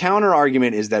surpasses it? The counter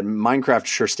argument is that Minecraft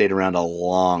sure stayed around a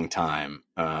long time.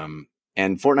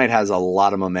 And Fortnite has a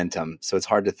lot of momentum, so it's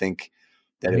hard to think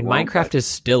that Minecraft is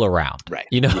still around. Right.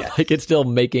 Like it's still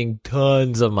making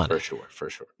tons of money. For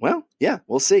sure. Well, yeah,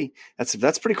 we'll see.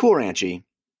 That's pretty cool, Ranchy.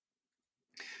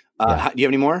 Do you have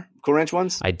any more Cool Ranch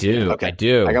ones? I do. Okay. I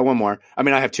do. I got one more.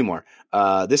 I have two more.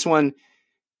 This one,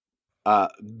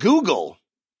 Google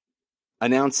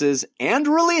announces and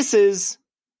releases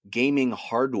gaming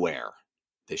hardware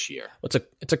this year. It's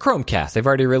a Chromecast. They've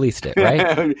already released it,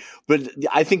 right? But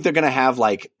I think they're going to have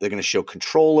they're going to show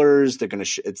controllers. They're going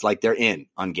to it's like they're in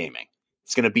on gaming.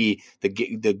 It's going to be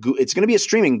it's going to be a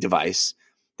streaming device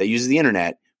that uses the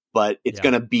internet, but it's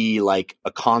going to be like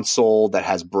a console that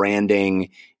has branding,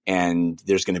 and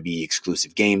there's going to be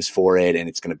exclusive games for it, and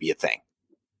it's going to be a thing.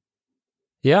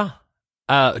 Yeah.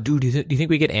 Do you think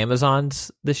we get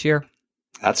Amazons this year?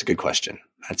 That's a good question.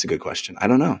 I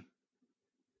don't know.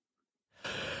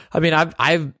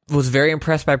 I was very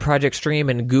impressed by Project Stream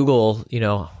and Google.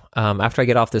 After I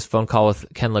get off this phone call with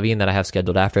Ken Levine that I have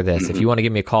scheduled after this, if you want to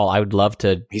give me a call, I would love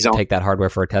to take that hardware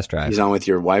for a test drive. He's on with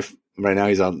your wife right now.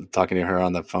 He's on talking to her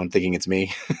on the phone, thinking it's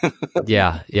me.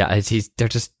 yeah.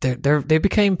 They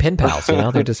became pen pals.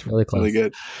 They're just really close. Really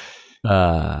good.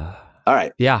 All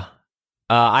right. Yeah.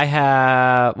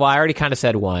 I already kind of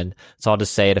said one, so I'll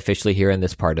just say it officially here in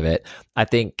this part of it. I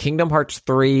think Kingdom Hearts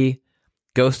 3,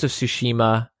 Ghost of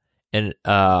Tsushima, and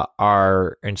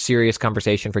are in serious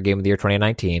conversation for Game of the Year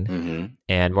 2019. Mm-hmm.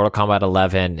 And Mortal Kombat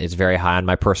 11 is very high on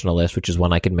my personal list, which is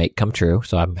one I can make come true.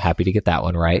 So I'm happy to get that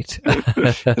one right.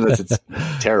 Unless it's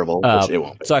terrible, which it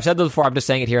won't be. So I've said those before. I'm just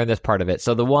saying it here in this part of it.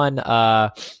 So the one,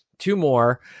 two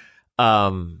more.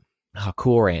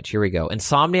 Cool Ranch. Here we go.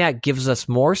 Insomniac gives us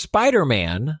more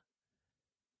Spider-Man.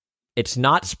 It's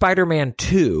not Spider-Man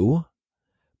 2.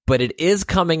 But it is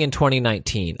coming in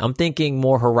 2019. I'm thinking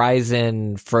more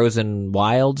Horizon Frozen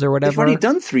Wilds or whatever. They've already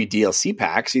done 3 DLC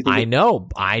packs. I know.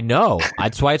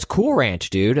 That's why it's Cool Ranch,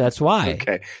 dude. That's why.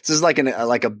 Okay. So this is like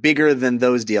a bigger than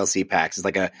those DLC packs. It's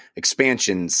like a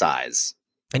expansion size.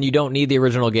 And you don't need the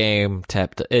original game.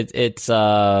 It's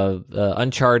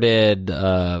Uncharted,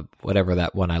 whatever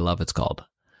that one I love it's called.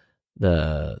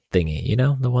 The thingy,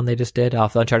 the one they just did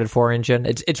off the Uncharted 4 engine.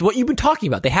 It's what you've been talking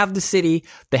about. They have the city,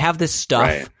 they have this stuff,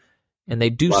 right, and they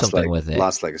do something with it.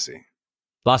 Lost Legacy.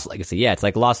 Yeah, it's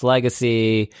like Lost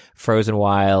Legacy, Frozen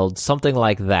Wild, something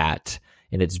like that.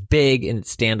 And it's big and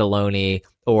it's standalone-y.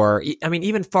 Or,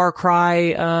 even Far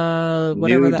Cry, whatever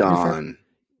New that Dawn.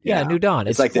 Yeah, New Dawn.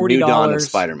 It's like the New Dawn of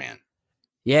Spider-Man.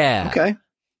 Yeah. Okay.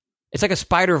 It's like a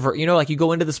Spider-Verse, like you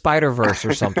go into the Spider-Verse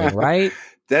or something, right?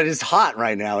 That is hot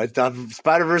right now. The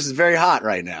Spider-Verse is very hot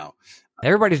right now.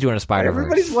 Everybody's doing a Spider-Verse.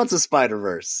 Everybody wants a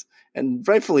Spider-Verse, and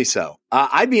rightfully so.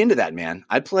 I'd be into that, man.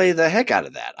 I'd play the heck out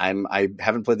of that. I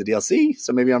haven't played the DLC,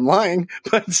 so maybe I'm lying,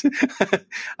 but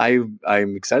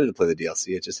I'm excited to play the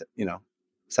DLC. It just,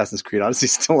 Assassin's Creed Odyssey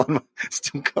is still going.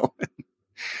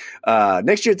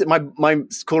 Next year, my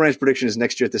Cool Ranch prediction is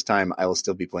next year at this time, I will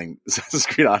still be playing Assassin's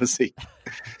Creed Odyssey.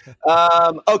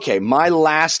 Okay, my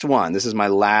last one. This is my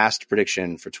last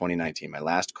prediction for 2019. My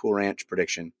last Cool Ranch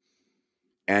prediction.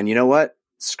 And you know what?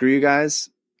 Screw you guys.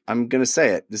 I'm gonna say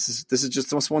it. This is just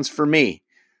this one's for me,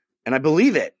 and I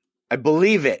believe it.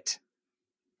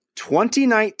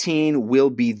 2019 will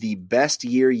be the best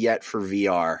year yet for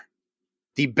VR.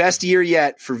 The best year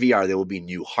yet for VR. There will be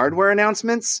new hardware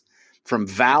announcements from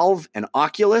Valve and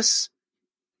Oculus,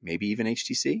 maybe even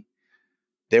HTC.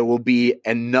 There will be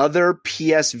another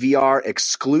PSVR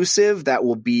exclusive that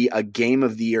will be a Game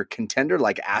of the Year contender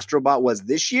like Astrobot was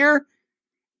this year.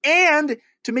 And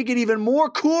to make it even more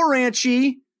Cool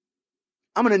Ranchy,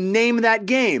 I'm going to name that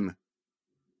game.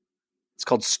 It's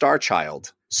called Star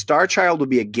Child. Star Child will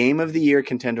be a Game of the Year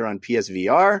contender on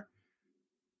PSVR.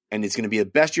 And it's going to be the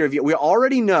best year of VR. We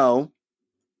already know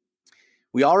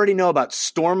about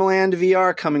Stormland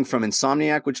VR coming from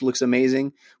Insomniac, which looks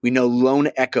amazing. We know Lone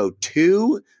Echo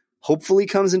 2 hopefully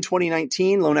comes in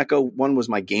 2019. Lone Echo 1 was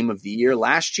my Game of the Year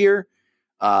last year.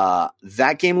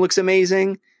 That game looks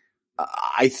amazing.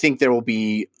 I think there will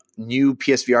be new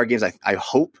PSVR games. I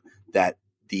hope that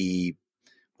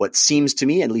what seems to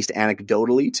me, at least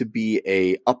anecdotally, to be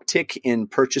a uptick in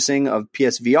purchasing of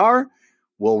PSVR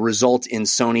will result in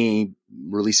Sony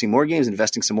releasing more games,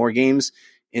 investing some more games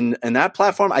in that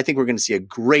platform. I think we're going to see a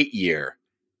great year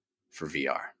for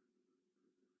VR.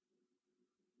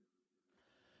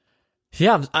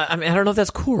 Yeah, I don't know if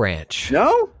that's Cool Ranch.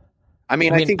 No? I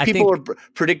think people are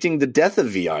predicting the death of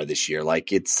VR this year.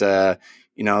 Like it's, that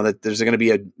there's going to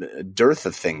be a dearth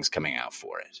of things coming out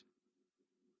for it.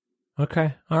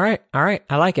 Okay. All right.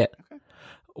 I like it. Okay.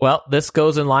 Well, this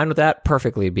goes in line with that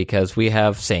perfectly because we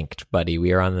have synced, buddy.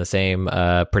 We are on the same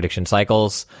prediction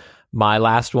cycles. My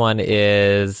last one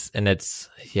is, and it's,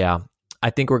 I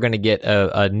think we're going to get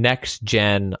a next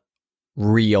gen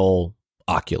real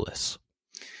Oculus.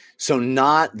 So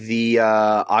not the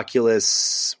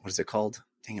Oculus, what is it called?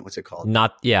 Dang it, what's it called?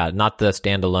 Not the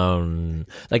standalone.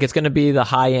 Like, it's going to be the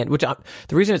high end,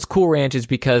 the reason it's Cool Ranch is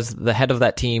because the head of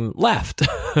that team left.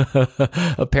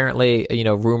 Apparently,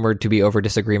 rumored to be over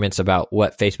disagreements about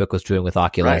what Facebook was doing with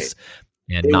Oculus.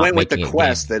 Right. And they not went with the making it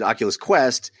Quest, game. the Oculus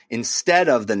Quest, instead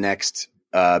of the next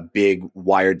big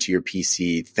wired to your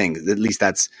PC thing. At least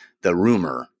that's the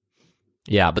rumor.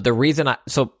 Yeah, but the reason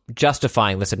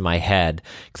justifying this in my head,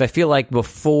 because I feel like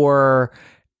before,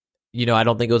 I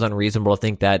don't think it was unreasonable to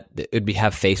think that it would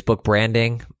have Facebook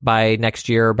branding by next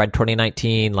year, by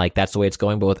 2019. Like, that's the way it's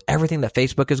going. But with everything that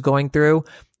Facebook is going through,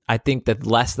 I think that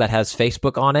less that has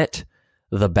Facebook on it,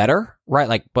 the better, right?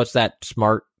 Like, what's that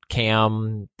smart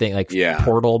cam thing, like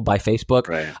Portal by Facebook?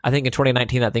 Right. I think in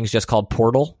 2019, that thing's just called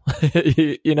Portal.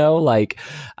 Like,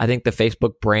 I think the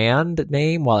Facebook brand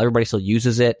name, while everybody still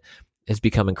uses it, has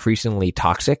become increasingly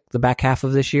toxic the back half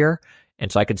of this year.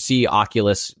 And so I could see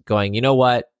Oculus going, you know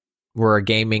what? We're a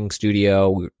gaming studio.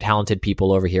 We're talented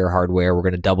people over here, hardware. We're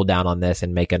going to double down on this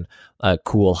and make a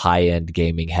cool high-end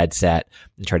gaming headset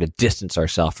and try to distance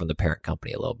ourselves from the parent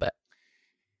company a little bit.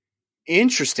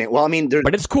 Interesting. Well, I mean,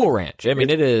 but it's Cool Ranch. I mean,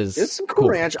 it's some Cool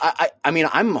Ranch. I mean,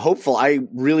 I'm hopeful. I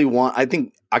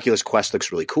think Oculus Quest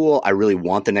looks really cool. I really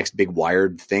want the next big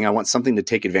wired thing. I want something to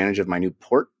take advantage of my new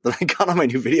port that I got on my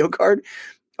new video card.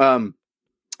 And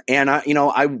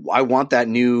I want that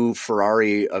new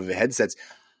Ferrari of headsets.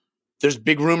 There's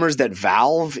big rumors that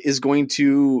Valve is going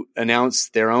to announce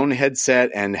their own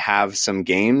headset and have some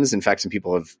games. In fact, some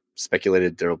people have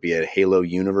speculated there will be a Halo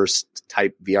Universe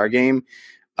type VR game.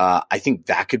 I think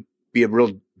that could be a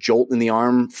real jolt in the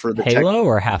arm for the Halo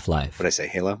or Half-Life. What did I say?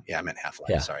 Halo? Yeah, I meant Half-Life.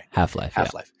 Yeah, sorry. Half-Life.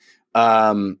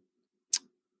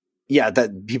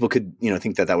 That people could,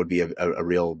 think that would be a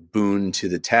real boon to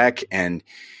the tech and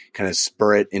kind of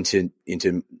spur it into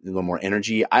a little more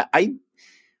energy.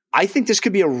 I think this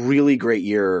could be a really great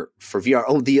year for VR.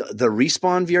 Oh, the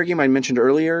Respawn VR game I mentioned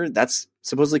earlier, that's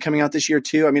supposedly coming out this year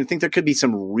too. I mean, I think there could be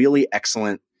some really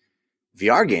excellent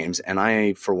VR games, and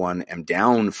I, for one, am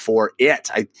down for it.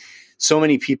 So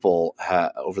many people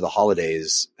over the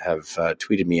holidays have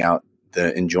tweeted me out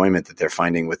the enjoyment that they're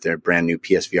finding with their brand new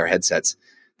PSVR headsets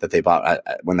that they bought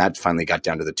when that finally got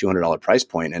down to the $200 price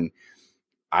point. And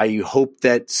I hope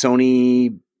that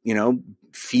Sony,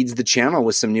 feeds the channel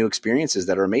with some new experiences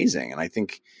that are amazing. And I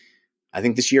think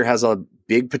this year has a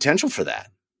big potential for that.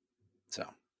 So,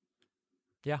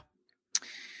 yeah.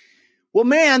 Well,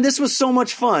 man, this was so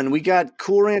much fun. We got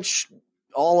Cool Ranch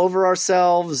all over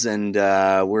ourselves, and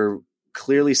we're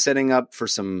clearly setting up for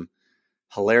some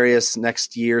hilarious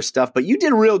next year stuff. But you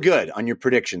did real good on your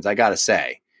predictions, I got to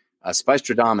say.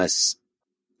 Spice-Stradamus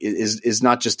is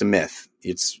not just a myth.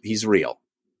 He's real.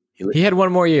 He had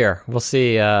one more year. We'll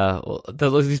see.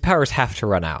 These powers have to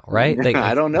run out, right?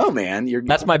 I don't know, man.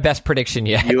 That's my best prediction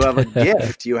yet. You have a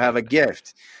gift. You have a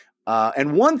gift.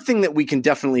 And one thing that we can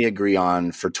definitely agree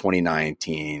on for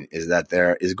 2019 is that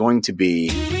there is going to be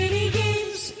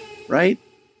right.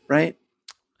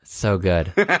 So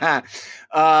good.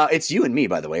 It's you and me,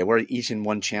 by the way. We're each in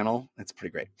one channel. That's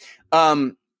pretty great.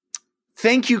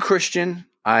 Thank you, Christian.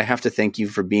 I have to thank you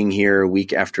for being here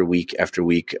week after week after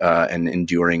week, and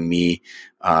enduring me,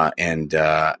 and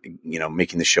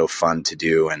making the show fun to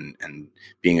do and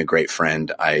being a great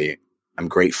friend. I'm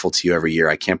grateful to you every year.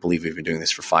 I can't believe we've been doing this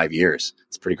for 5 years.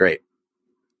 It's pretty great.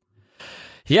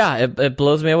 Yeah, it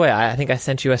blows me away. I think I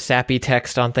sent you a sappy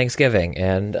text on Thanksgiving,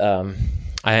 and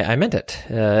I meant it.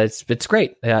 It's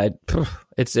great.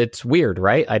 It's weird,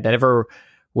 right? I never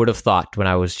would have thought when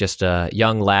I was just a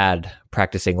young lad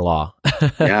practicing law.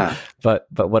 Yeah. but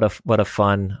what a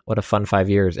fun 5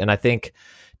 years. And I think,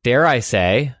 dare I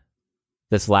say,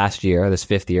 this last year, this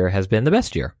 5th year, has been the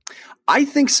best year. I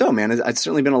think so, man. It's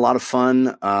certainly been a lot of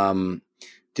fun.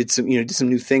 Did some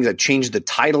new things. I changed the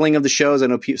titling of the shows. I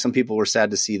know some people were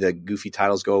sad to see the goofy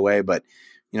titles go away, but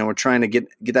we're trying to get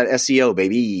that SEO,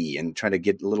 baby, and try to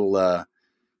get a little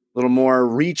more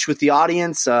reach with the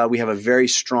audience. We have a very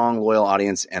strong, loyal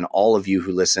audience, and all of you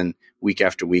who listen week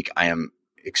after week, I am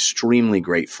extremely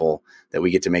grateful that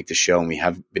we get to make the show, and we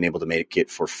have been able to make it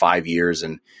for 5 years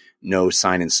and no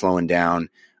sign in slowing down.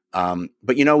 But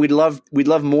we'd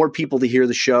love more people to hear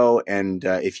the show. And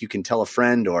if you can tell a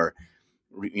friend or,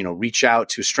 reach out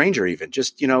to a stranger, even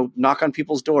just, knock on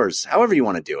people's doors, however you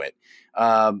want to do it.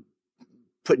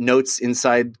 Put notes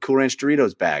inside Cool Ranch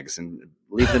Doritos bags and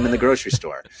leave them in the grocery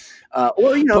store.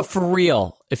 Or, But for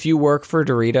real, if you work for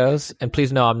Doritos, and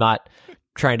please know I'm not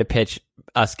trying to pitch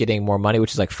us getting more money,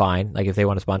 which is like fine, like if they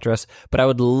want to sponsor us. But I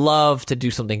would love to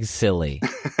do something silly.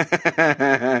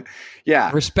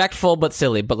 Yeah. Respectful but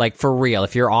silly, but like for real.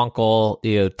 If your uncle,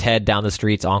 Ted down the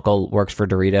street's uncle works for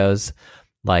Doritos,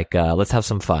 like let's have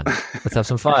some fun. Let's have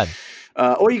some fun.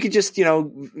 Or you could just,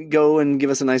 go and give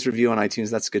us a nice review on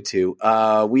iTunes. That's good too.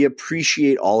 We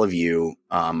appreciate all of you.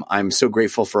 I'm so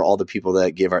grateful for all the people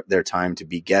that gave their time to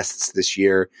be guests this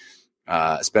year,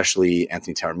 especially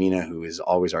Anthony Taormina, who is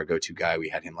always our go-to guy. We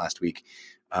had him last week.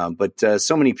 But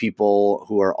so many people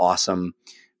who are awesome.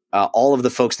 All of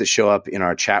the folks that show up in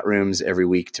our chat rooms every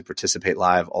week to participate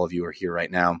live, all of you are here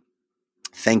right now.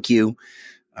 Thank you.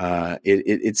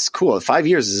 It's cool. 5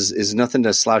 years is nothing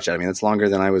to slouch at. I mean, it's longer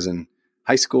than I was in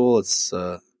high school. It's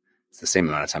the same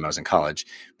amount of time I was in college,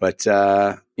 but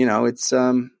it's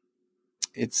a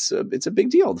big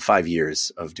deal. The 5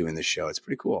 years of doing this show. It's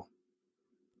pretty cool.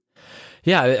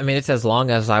 Yeah. I mean, it's as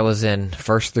long as I was in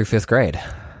 1st through 5th grade,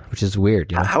 which is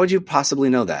weird. How would you possibly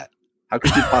know that? How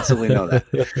could you possibly know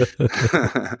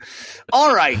that?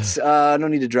 All right. No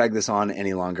need to drag this on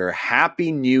any longer.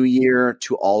 Happy New Year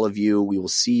to all of you. We will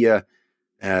see you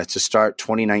to start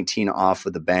 2019 off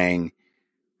with a bang.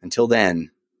 Until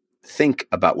then, think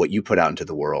about what you put out into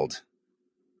the world.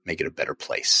 Make it a better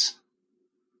place.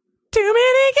 Too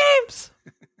many games.